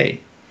every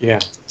day. Yeah.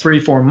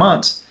 3-4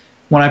 months.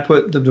 When I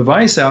put the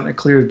device out and it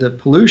cleared the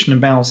pollution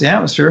and balanced the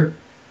atmosphere,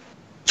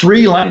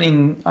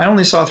 I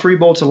only saw 3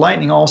 bolts of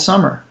lightning all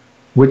summer,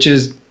 which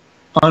is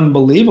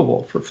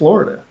unbelievable for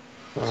Florida.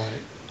 Right.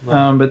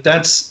 But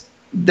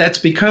that's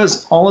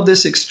because all of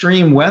this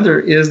extreme weather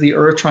is the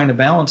earth trying to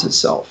balance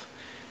itself,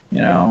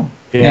 Yeah.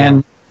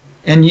 And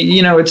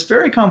it's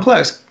very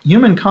complex.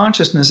 Human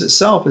consciousness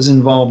itself is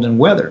involved in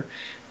weather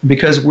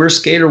because we're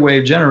scalar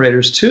wave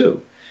generators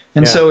too.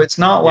 And so it's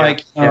not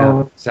like,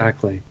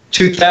 exactly.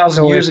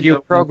 2,000 years ago. If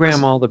you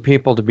program all the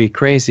people to be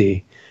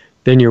crazy,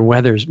 then your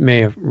weathers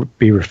may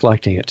be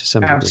reflecting it to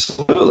some degree.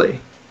 Absolutely.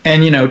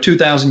 And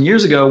 2,000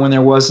 years ago, when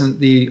there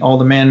wasn't all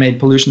the man-made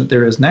pollution that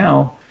there is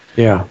now,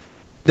 you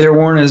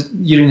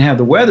didn't have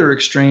the weather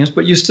extremes,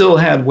 but you still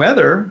had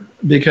weather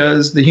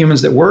because the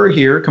humans that were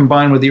here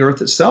combined with the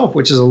earth itself,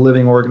 which is a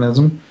living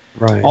organism,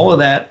 all of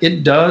that,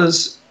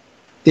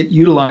 it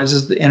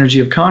utilizes the energy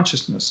of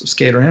consciousness, of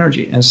scalar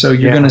energy. And so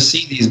you're going to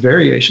see these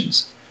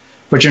variations,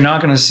 but you're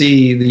not going to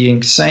see the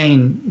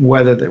insane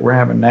weather that we're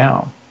having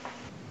now.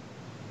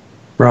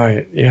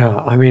 Right. Yeah.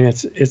 I mean,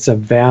 it's a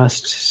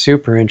vast,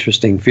 super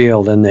interesting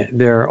field, and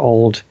there are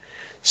old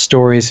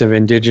stories of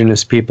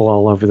indigenous people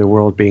all over the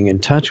world being in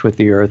touch with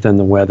the earth and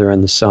the weather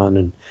and the sun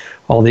and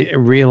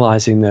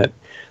realizing that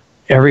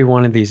every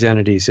one of these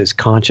entities is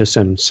conscious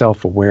and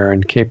self-aware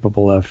and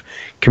capable of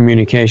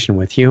communication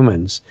with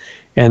humans.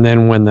 And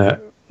then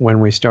when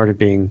we started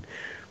being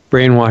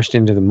brainwashed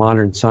into the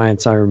modern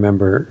science, I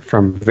remember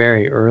from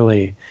very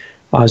early,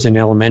 I was in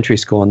elementary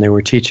school and they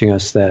were teaching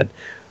us that,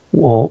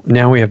 well,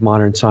 now we have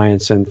modern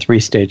science and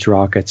 3-stage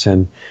rockets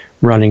and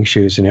running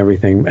shoes and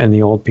everything. And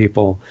the old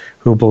people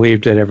who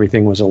believed that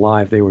everything was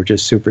alive, they were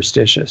just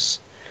superstitious.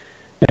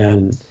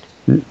 And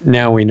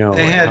now we know how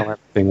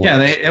everything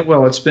works. Yeah,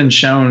 well, it's been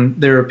shown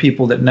there are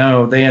people that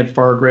know. They had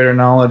far greater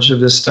knowledge of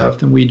this stuff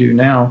than we do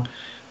now.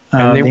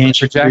 And they were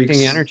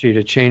projecting energy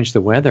to change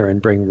the weather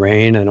and bring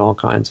rain and all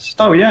kinds of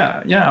stuff. Oh,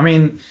 yeah. I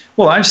mean,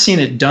 well, I've seen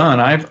it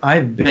done.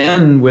 I've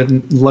been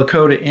with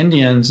Lakota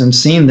Indians and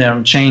seen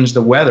them change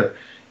the weather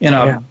in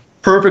a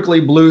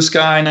perfectly blue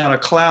sky, not a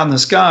cloud in the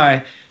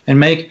sky, and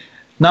make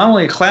not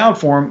only a cloud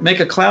form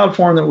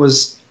that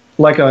was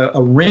like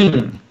a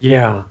ring.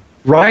 Yeah.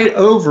 Right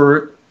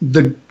over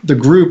the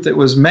group that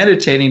was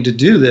meditating to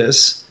do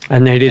this.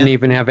 And they didn't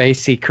even have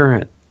AC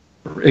current.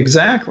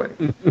 Exactly.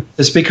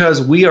 It's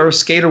because we are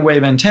scalar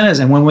wave antennas,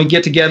 and when we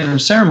get together in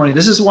ceremony,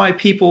 this is why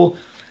people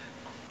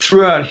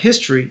throughout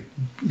history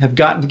have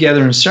gotten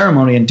together in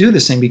ceremony and do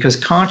this thing, because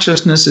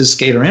consciousness is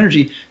scalar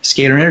energy.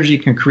 Scalar energy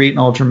can create and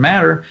alter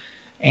matter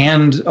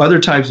and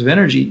other types of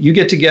energy. You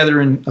get together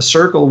in a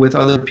circle with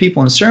other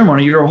people in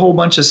ceremony, you're a whole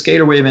bunch of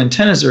scalar wave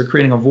antennas that are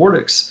creating a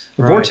vortex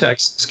of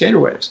scalar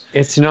waves.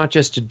 It's not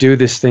just to do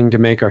this thing to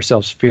make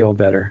ourselves feel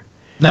better.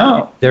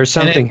 No. There's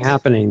something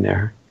happening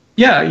there.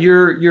 Yeah,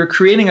 you're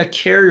creating a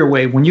carrier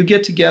wave. When you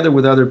get together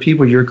with other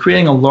people, you're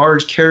creating a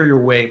large carrier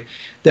wave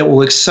that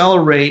will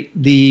accelerate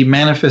the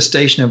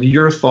manifestation of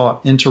your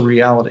thought into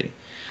reality.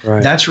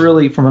 Right. That's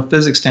really, from a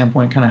physics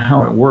standpoint, kind of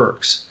how it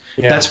works.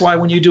 Yeah. That's why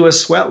when you do a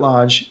sweat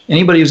lodge,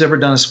 anybody who's ever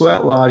done a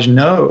sweat lodge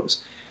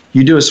knows,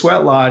 you do a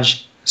sweat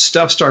lodge,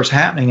 stuff starts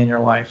happening in your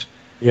life.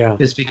 Yeah.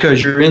 It's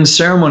because you're in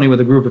ceremony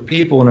with a group of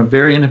people in a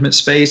very intimate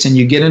space, and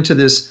you get into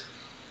this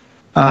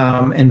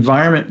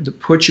environment that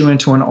puts you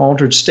into an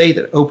altered state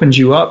that opens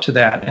you up to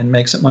that and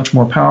makes it much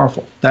more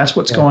powerful. That's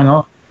what's going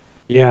on.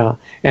 Yeah.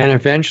 And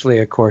eventually,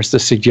 of course, the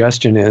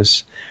suggestion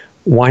is,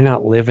 why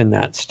not live in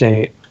that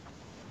state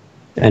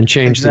and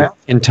change the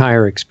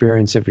entire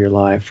experience of your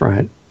life,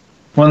 right?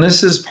 Well,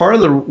 this is part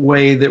of the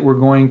way that we're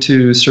going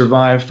to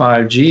survive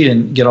 5G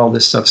and get all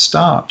this stuff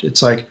stopped.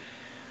 It's like,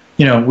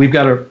 we've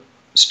got to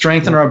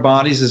strengthen our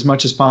bodies as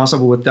much as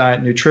possible with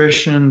diet,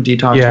 nutrition,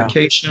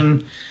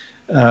 detoxification,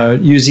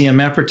 use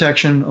EMF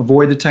protection,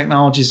 avoid the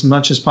technology as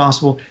much as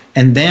possible,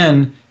 and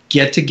then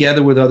get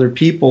together with other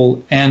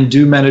people and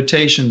do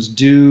meditations,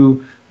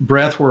 do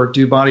breath work,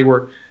 do body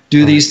work,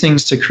 do these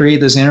things to create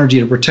this energy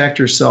to protect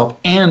yourself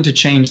and to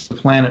change the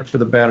planet for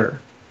the better.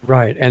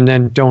 Right, and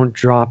then don't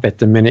drop it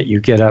the minute you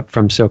get up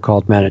from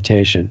so-called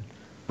meditation.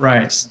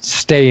 Right.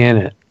 Stay in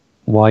it.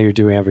 while you're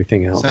doing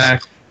everything else.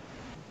 Exactly.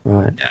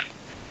 Right.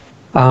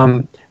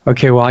 Yeah.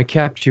 Okay, well, I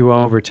kept you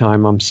over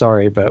time. I'm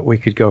sorry, but we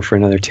could go for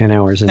another 10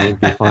 hours and it'd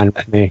be fine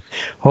with me.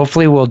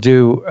 Hopefully we'll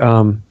do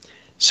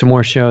some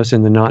more shows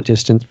in the not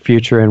distant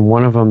future, and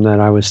one of them that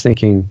I was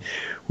thinking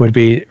would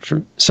be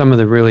from some of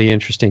the really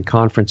interesting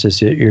conferences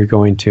that you're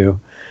going to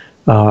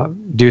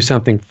do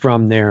something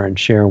from there and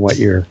share what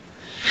you're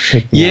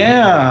picking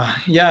Yeah,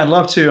 I'd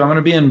love to. I'm going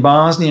to be in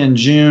Bosnia in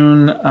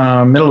June,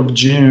 middle of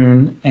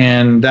June,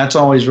 and that's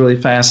always really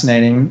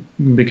fascinating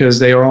because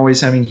they are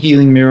always having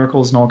healing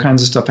miracles and all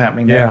kinds of stuff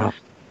happening there. Yeah.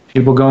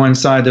 People go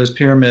inside those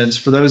pyramids.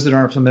 For those that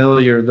aren't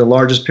familiar, the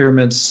largest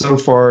pyramids so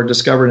far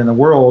discovered in the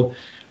world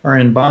are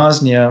in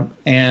Bosnia,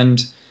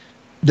 and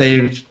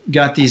they've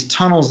got these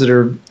tunnels that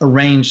are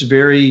arranged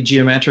very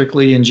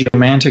geometrically and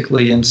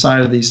geomantically inside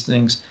of these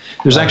things.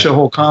 There's actually a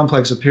whole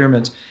complex of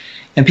pyramids.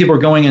 And people are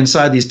going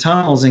inside these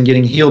tunnels and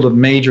getting healed of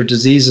major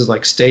diseases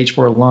like stage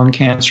 4 lung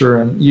cancer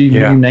and you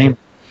name it.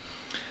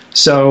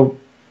 So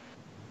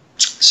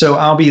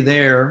I'll be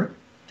there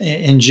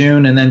in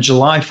June, and then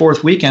July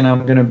 4th weekend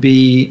I'm going to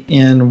be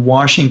in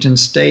Washington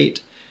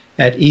State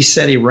at East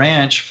City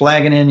Ranch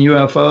flagging in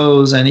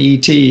UFOs and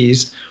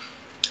ETs.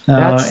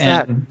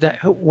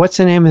 What's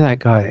the name of that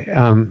guy?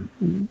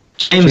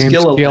 James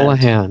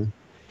Gilliland.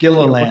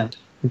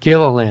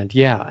 Gilliland,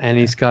 yeah, and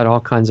he's got all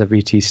kinds of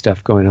ET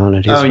stuff going on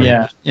at his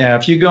ranch. Yeah.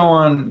 If you go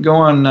on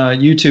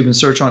YouTube and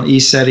search on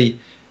ECETI,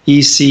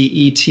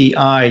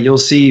 ECETI, you'll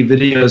see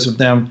videos of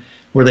them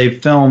where they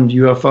filmed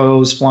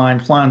UFOs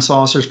flying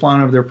saucers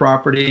flying over their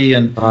property,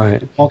 and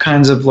all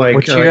kinds of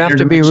Which you have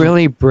to be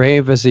really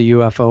brave as a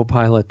UFO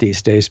pilot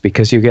these days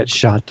because you get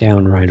shot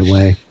down right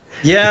away.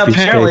 Yeah,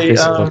 apparently.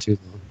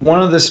 One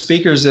of the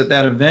speakers at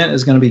that event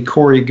is going to be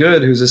Corey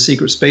Good, who's a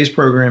secret space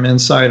program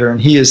insider,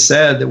 and he has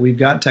said that we've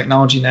got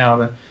technology now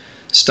to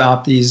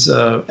stop these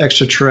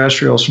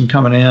extraterrestrials from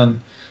coming in.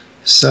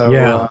 So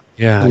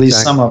at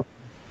least some of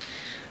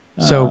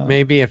them. So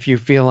maybe if you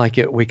feel like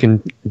it, we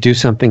can do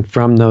something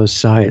from those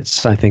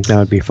sites. I think that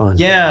would be fun.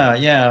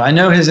 Yeah. I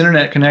know his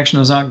internet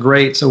connection is not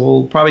great, so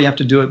we'll probably have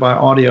to do it by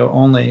audio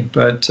only.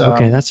 But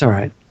okay, that's all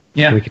right.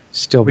 Yeah, we can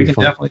still be. We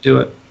can definitely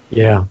do it.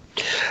 Yeah.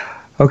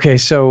 Okay,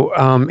 so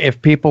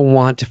if people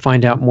want to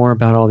find out more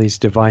about all these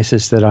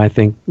devices that I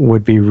think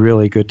would be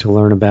really good to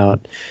learn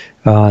about,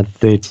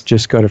 they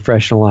just go to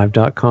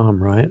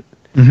freshandalive.com, right?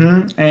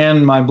 Mm-hmm.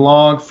 And my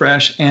blog,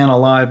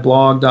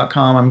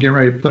 freshandaliveblog.com. I'm getting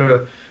ready to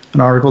put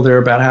an article there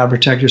about how to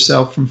protect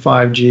yourself from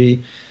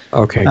 5G.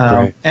 Okay,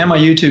 great. And my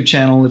YouTube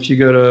channel, if you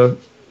go to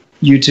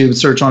YouTube,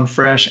 search on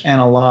Fresh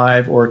and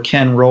Alive or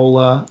Ken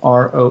Rohla,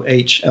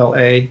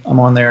 Rohla. I'm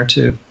on there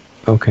too.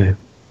 Okay.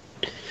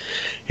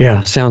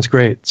 Yeah, sounds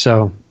great.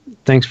 So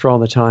thanks for all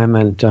the time,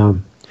 and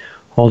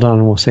hold on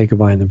and we'll say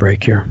goodbye in the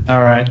break here.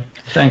 All right.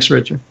 Thanks,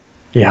 Richard.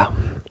 Yeah.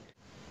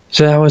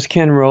 So that was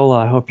Ken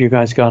Rohla. I hope you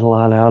guys got a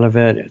lot out of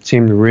it. It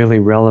seemed really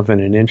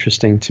relevant and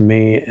interesting to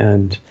me,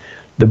 and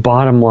the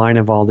bottom line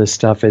of all this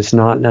stuff is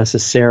not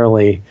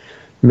necessarily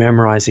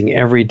memorizing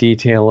every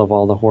detail of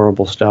all the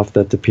horrible stuff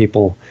that the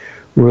people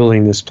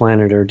ruling this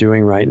planet are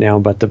doing right now,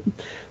 but the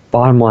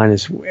bottom line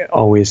is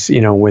always,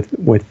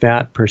 with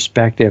that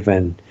perspective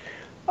and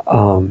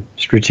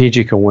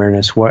strategic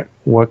awareness, what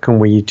can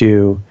we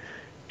do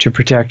to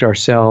protect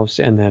ourselves,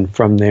 and then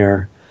from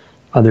there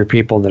other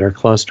people that are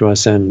close to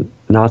us and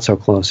not so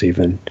close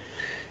even.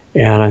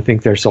 And I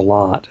think there's a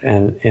lot,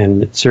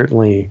 and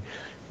certainly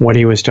what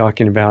he was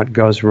talking about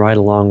goes right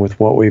along with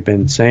what we've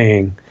been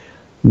saying,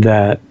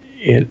 that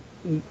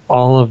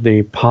all of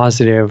the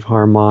positive,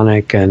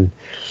 harmonic, and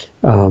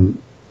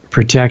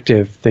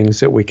protective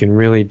things that we can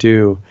really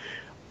do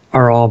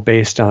are all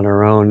based on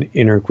our own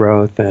inner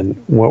growth and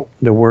what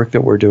the work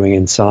that we're doing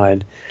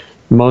inside.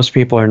 Most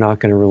people are not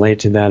going to relate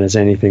to that as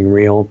anything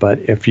real, but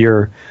if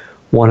you're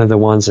one of the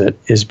ones that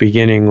is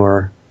beginning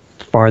or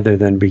farther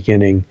than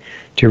beginning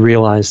to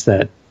realize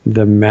that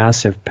the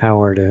massive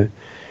power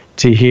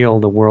to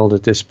heal the world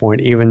at this point,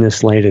 even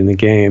this late in the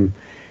game,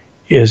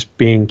 is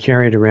being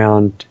carried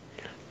around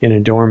in a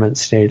dormant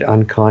state,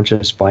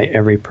 unconscious by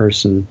every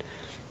person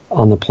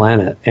on the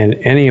planet. And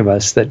any of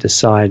us that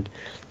decide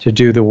to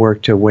do the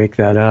work to wake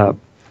that up,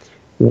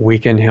 we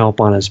can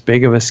help on as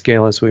big of a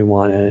scale as we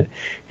want. And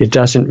it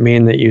doesn't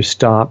mean that you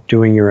stop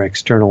doing your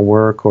external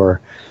work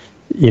or,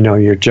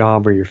 your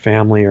job or your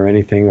family or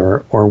anything,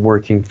 or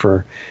working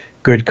for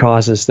good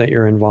causes that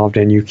you're involved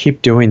in. You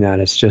keep doing that.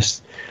 It's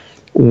just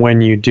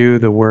when you do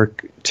the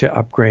work to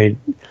upgrade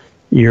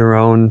your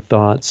own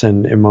thoughts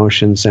and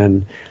emotions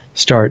and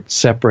start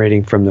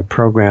separating from the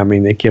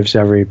programming that gives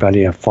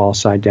everybody a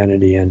false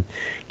identity and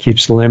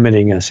keeps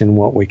limiting us in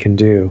what we can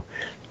do.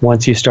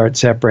 Once you start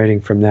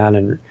separating from that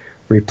and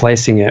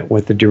replacing it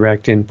with the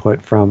direct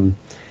input from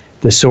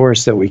the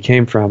source that we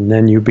came from,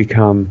 then you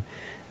become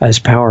as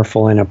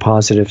powerful in a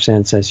positive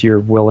sense as you're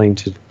willing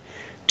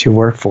to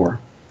work for.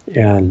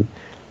 And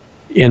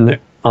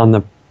on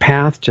the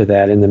path to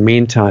that, in the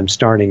meantime,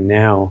 starting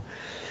now,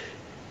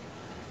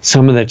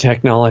 some of the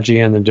technology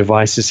and the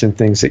devices and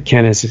things that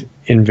Ken is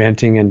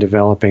inventing and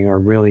developing are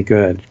really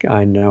good.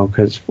 I know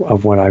because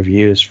of what I've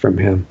used from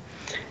him.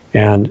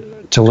 And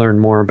to learn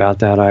more about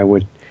that, I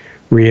would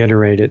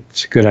reiterate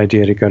it's a good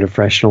idea to go to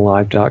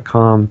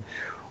freshandalive.com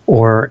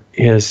or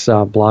his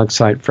blog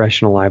site,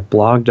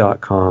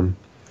 freshandaliveblog.com,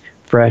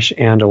 Fresh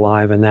and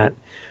Alive. And that,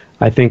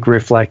 I think,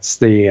 reflects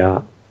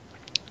the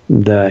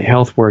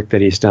health work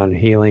that he's done,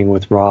 healing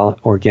with raw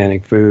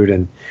organic food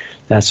and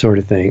that sort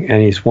of thing.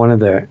 And he's one of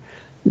the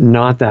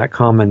not that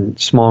common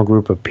small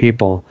group of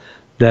people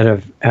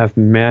that have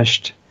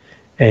meshed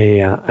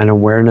an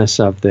awareness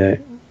of the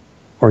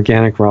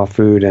organic raw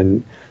food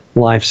and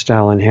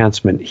lifestyle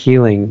enhancement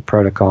healing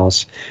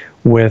protocols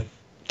with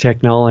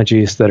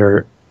technologies that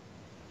are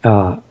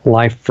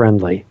life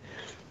friendly,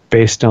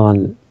 based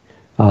on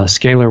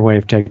scalar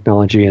wave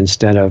technology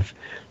instead of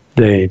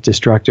the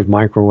destructive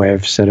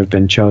microwaves that have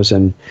been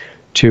chosen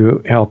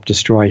to help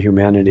destroy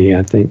humanity.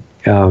 I think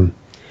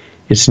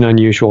it's an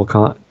unusual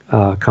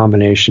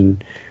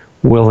combination.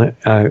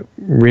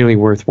 Really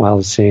worthwhile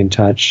to stay in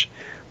touch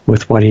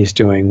with what he's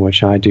doing,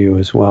 which I do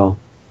as well.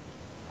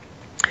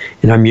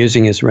 And I'm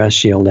using his rest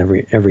shield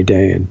every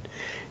day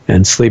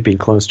and sleeping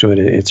close to it.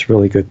 It's a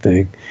really good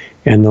thing.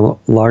 And the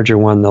larger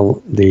one,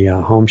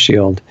 the home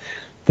shield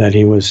that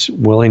he was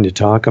willing to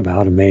talk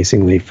about,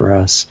 amazingly for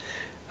us,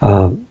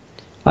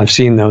 I've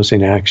seen those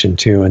in action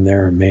too, and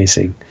they're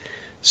amazing.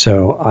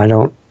 So I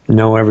don't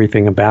know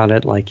everything about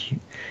it, like,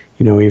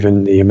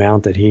 even the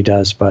amount that he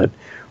does, but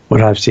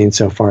what I've seen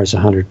so far is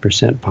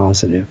 100%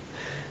 positive.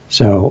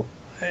 So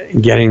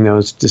getting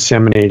those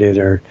disseminated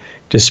or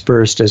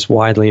dispersed as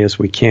widely as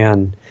we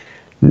can,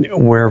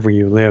 wherever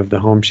you live, the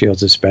home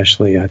shields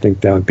especially, I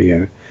think that would be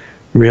a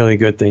really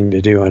good thing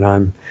to do. And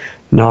I'm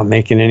not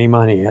making any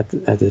money at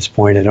this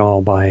point at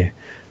all by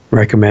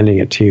recommending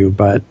it to you,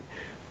 but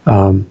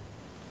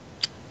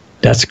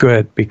that's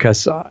good,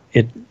 because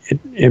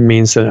it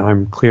means that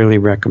I'm clearly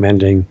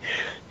recommending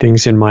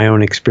things in my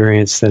own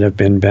experience that have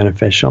been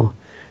beneficial,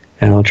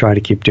 and I'll try to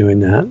keep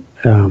doing that.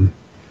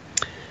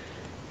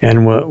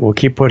 And we'll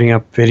keep putting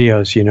up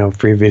videos,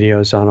 free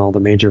videos on all the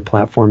major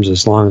platforms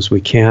as long as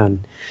we can.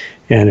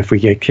 And if we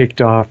get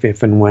kicked off,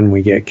 if and when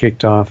we get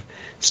kicked off,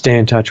 stay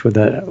in touch with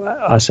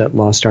us at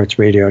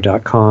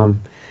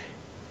lostartsradio.com.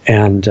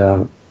 And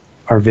our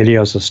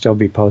videos will still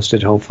be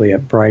posted, hopefully,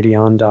 at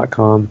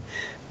brighteon.com,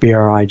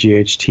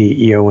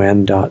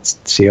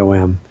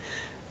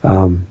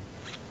 brighteon.com.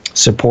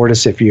 Support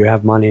us if you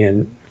have money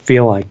and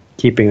feel like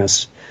keeping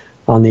us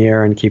on the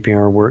air and keeping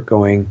our work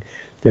going.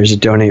 There's a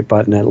donate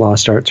button at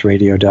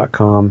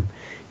lostartsradio.com.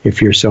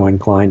 If you're so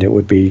inclined, it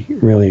would be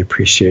really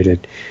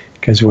appreciated,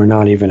 because we're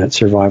not even at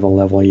survival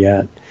level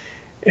yet.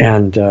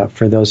 And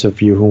for those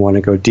of you who want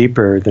to go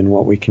deeper than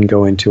what we can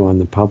go into on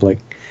the public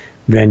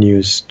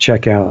venues,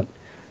 check out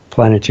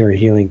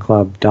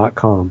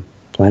planetaryhealingclub.com,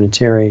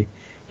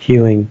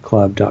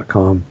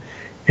 planetaryhealingclub.com.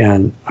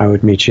 And I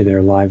would meet you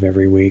there live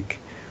every week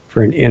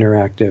for an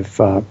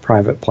interactive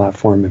private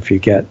platform if you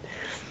get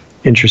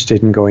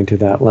interested in going to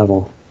that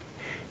level.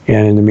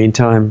 And in the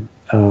meantime,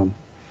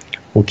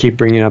 we'll keep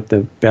bringing up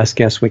the best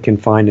guests we can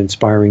find,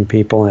 inspiring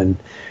people and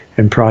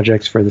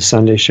projects for the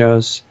Sunday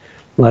shows.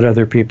 Let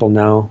other people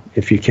know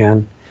if you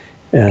can.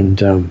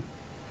 And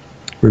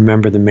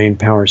remember, the main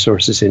power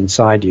source is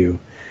inside you,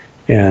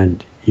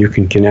 and you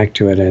can connect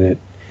to it, and it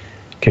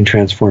can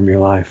transform your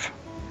life.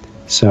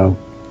 So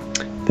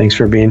thanks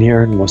for being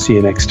here, and we'll see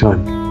you next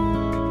time.